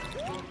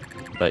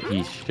 but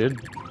he should.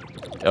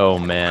 Oh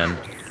man,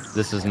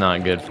 this is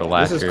not good for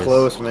Latchers. This is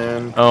close,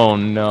 man. Oh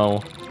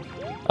no,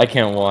 I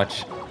can't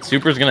watch.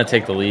 Super's gonna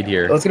take the lead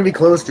here. Oh, it's gonna be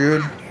close,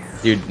 dude.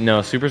 Dude,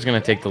 no, Super's gonna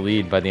take the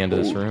lead by the end of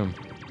this room.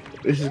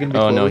 This is gonna be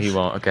Oh close. no, he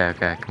won't. Okay,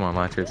 come on,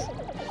 Latchers.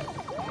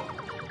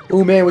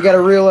 Oh man, we got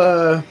a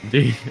real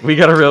Dude, we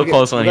got a real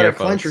close one we got here, a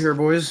clincher folks. here,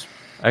 boys.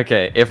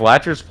 Okay, if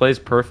Latchers plays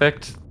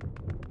perfect,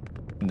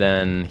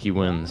 then he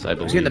wins, I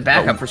believe. getting the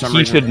backup for some he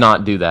reason. should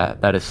not do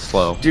that. That is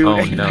slow. Dude,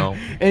 Oh no.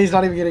 And he's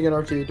not even getting an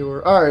RTA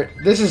door. Alright,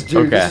 this is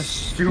dude, Okay. this is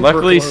super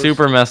Luckily, close.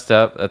 Super messed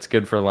up. That's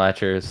good for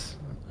Latchers.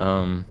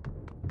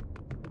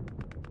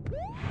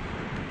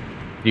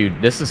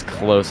 Dude, this is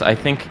close. I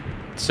think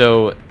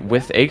so.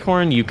 With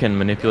Acorn, you can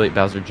manipulate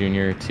Bowser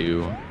Jr.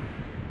 to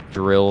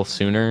drill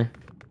sooner,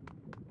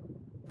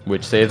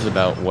 which saves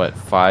about what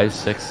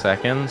 5-6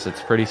 seconds.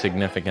 It's pretty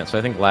significant. So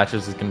I think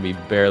Latches is going to be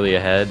barely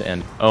ahead.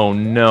 And oh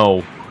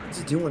no, What's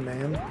he doing,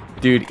 man?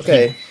 dude.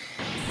 Okay.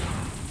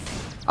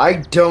 I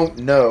don't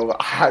know.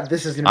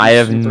 This is gonna be I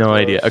have super no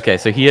close. idea. Okay,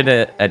 so he hit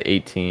it at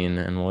 18,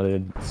 and what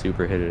did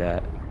Super hit it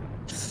at?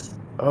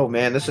 Oh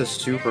man, this is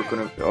super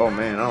gonna. Oh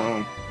man, I don't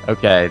know.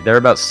 Okay, they're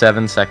about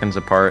 7 seconds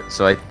apart,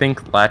 so I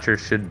think Latcher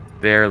should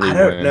barely I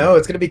don't win. know.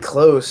 It's gonna be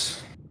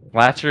close.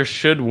 Latcher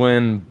should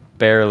win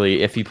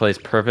barely if he plays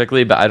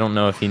perfectly, but I don't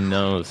know if he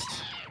knows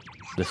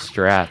the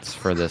strats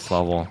for this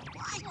level.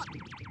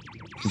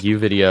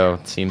 U-Video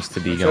seems to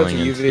be Shout out going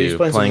to U-Video, he's into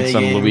playing some playing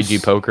some mini-games. Luigi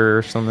Poker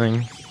or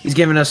something. He's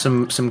giving us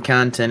some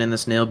content in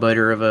this nail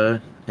biter of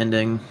a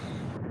ending.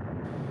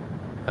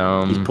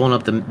 He's pulling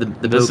up the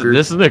This poker.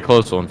 is a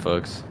close one,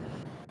 folks.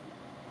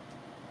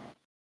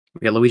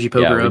 We got Luigi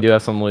poker Yeah, up. we do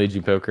have some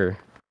Luigi poker.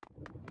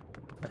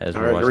 As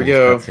All we're right, here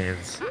we watching go.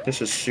 these cutscenes.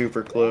 This is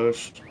super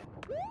close.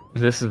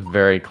 This is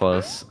very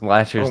close.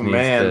 Latchers Oh needs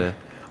man, to.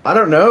 I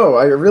don't know.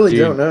 I really Dude.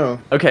 don't know.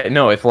 Okay,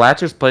 no. If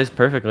Latchers plays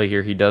perfectly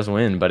here, he does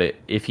win. But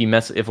if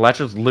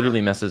Latchers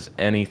literally messes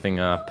anything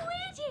up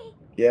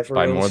Yeah, for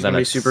by real, more this is than gonna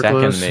a be super second,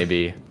 close.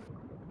 maybe.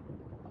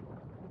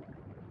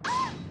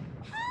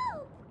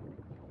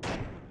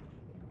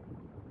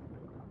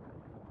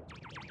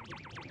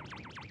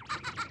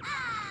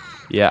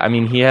 Yeah, I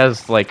mean, he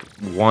has like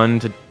 1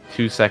 to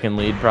 2 second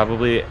lead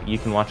probably. You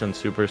can watch on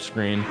super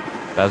screen.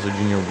 Bowser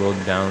Jr. will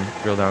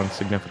drill down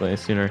significantly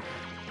sooner.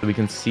 So we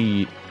can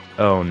see.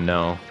 Oh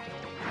no.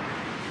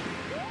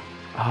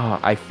 Oh,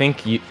 I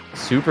think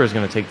Super is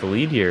going to take the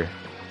lead here.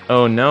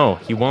 Oh no,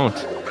 he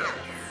won't.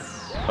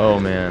 Oh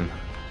man.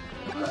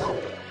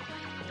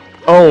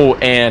 Oh,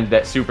 and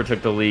that Super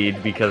took the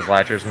lead because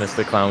Latchers missed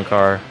the clown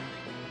car.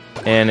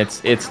 And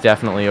it's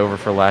definitely over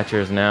for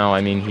Latchers now. I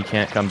mean, he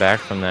can't come back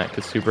from that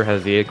because Super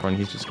has the acorn.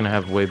 He's just going to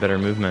have way better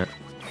movement.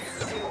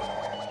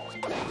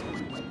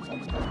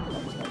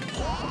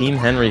 Team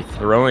Henry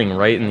throwing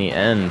right in the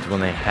end when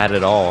they had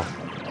it all.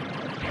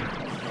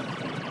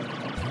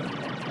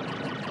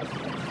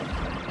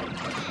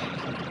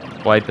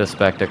 Quite the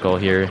spectacle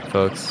here,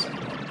 folks.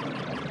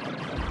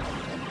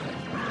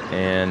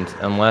 And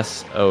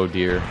unless... Oh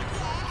dear.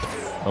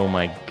 Oh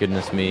my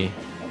goodness me.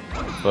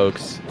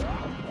 Folks.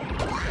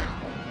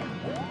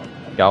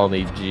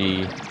 Golly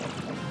gee.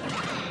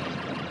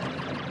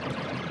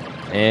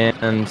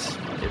 And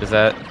is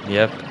that...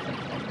 Yep.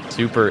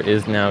 Super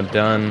is now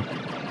done,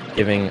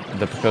 giving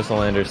the Pocoso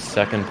Landers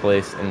second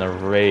place in the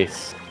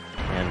race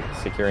and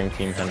securing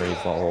Team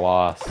Henry's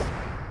loss.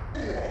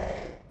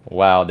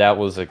 Wow, that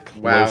was a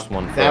close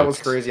one, folks. That was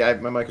crazy.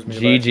 My mic was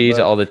muted. GG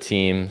to all the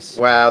teams.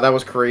 Wow, that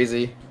was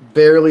crazy.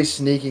 Barely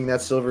sneaking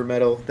that silver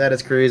medal. That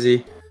is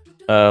crazy.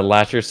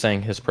 Latcher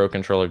saying his Pro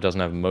Controller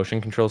doesn't have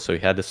motion control, so he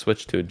had to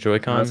switch to a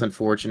Joy-Con. That's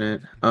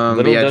unfortunate.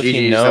 Little But yeah, does he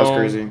GG's, know, that was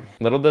crazy.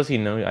 Little does he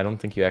know, I don't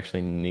think you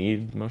actually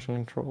need motion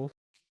controls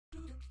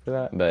for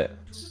that, but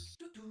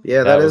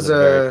Yeah, that was is a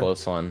very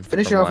close one.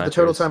 finishing off with a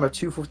total time of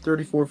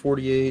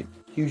 2:34:48.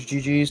 Huge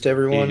GG's to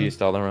everyone. GG's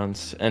to all the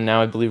runs. And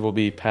now I believe we'll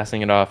be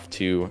passing it off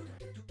to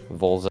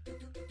Volza.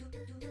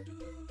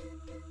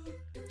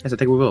 Yes, I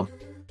think we will.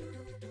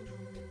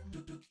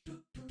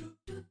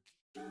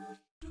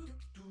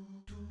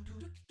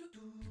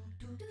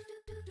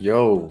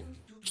 Yo,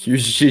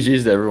 huge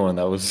GG's to everyone.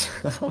 That was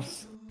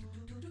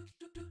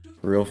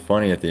real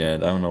funny at the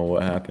end. I don't know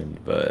what happened,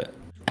 but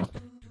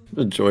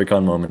a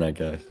Joy-Con moment, I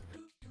guess.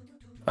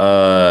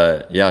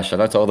 Yeah, shout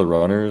out to all the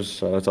runners.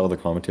 Shout out to all the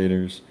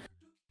commentators.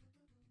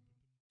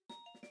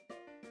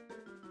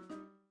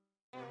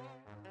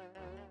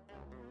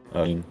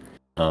 Y'all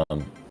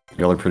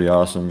are pretty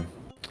awesome.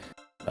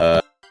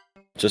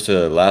 Just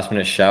a last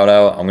minute shout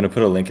out. I'm gonna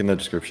put a link in the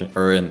description,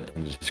 or in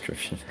the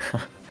description,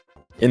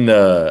 in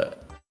the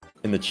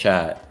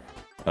chat,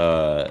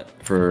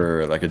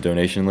 for like a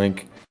donation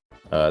link.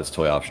 It's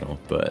totally optional,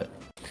 but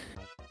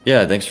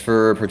yeah, thanks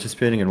for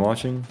participating and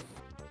watching.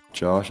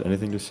 Josh,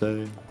 anything to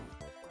say?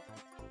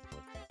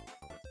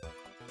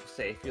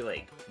 Say if you're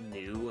like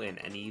new in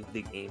any of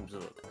the games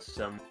or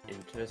some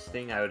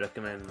interesting, I would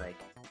recommend like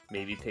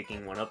maybe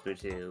picking one up or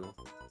two.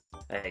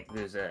 Like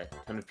there's a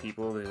ton of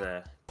people, there's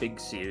a big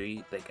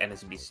series, like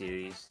NSMB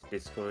series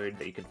Discord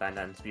that you can find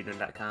on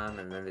speedrun.com,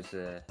 and then there's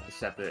a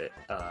separate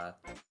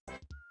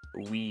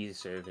Wii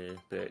server,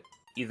 but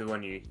either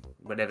one,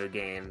 whatever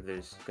game,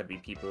 there's gonna be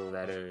people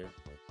that are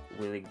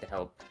willing to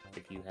help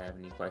if you have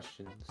any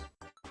questions.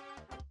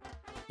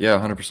 Yeah,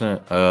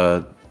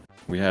 100%.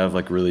 We have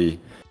like really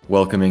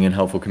welcoming and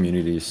helpful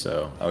communities,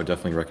 so I would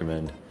definitely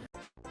recommend,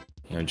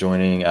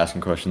 joining,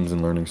 asking questions,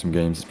 and learning some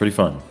games. It's pretty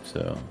fun.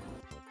 So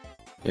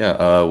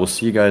yeah, we'll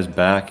see you guys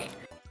back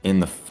in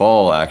the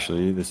fall.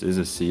 Actually, this is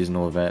a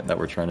seasonal event that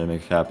we're trying to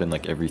make happen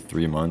like every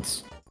 3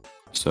 months.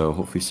 So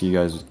hopefully see you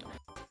guys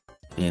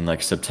in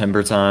like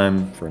September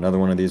time for another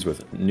one of these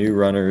with new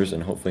runners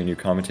and hopefully new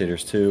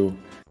commentators too.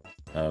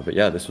 But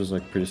yeah, this was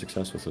like pretty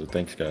successful, so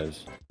thanks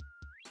guys.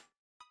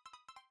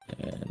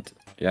 And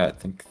yeah, I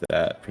think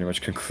that pretty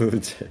much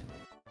concludes it.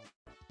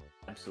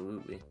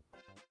 Absolutely.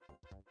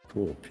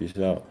 Cool, peace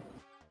out.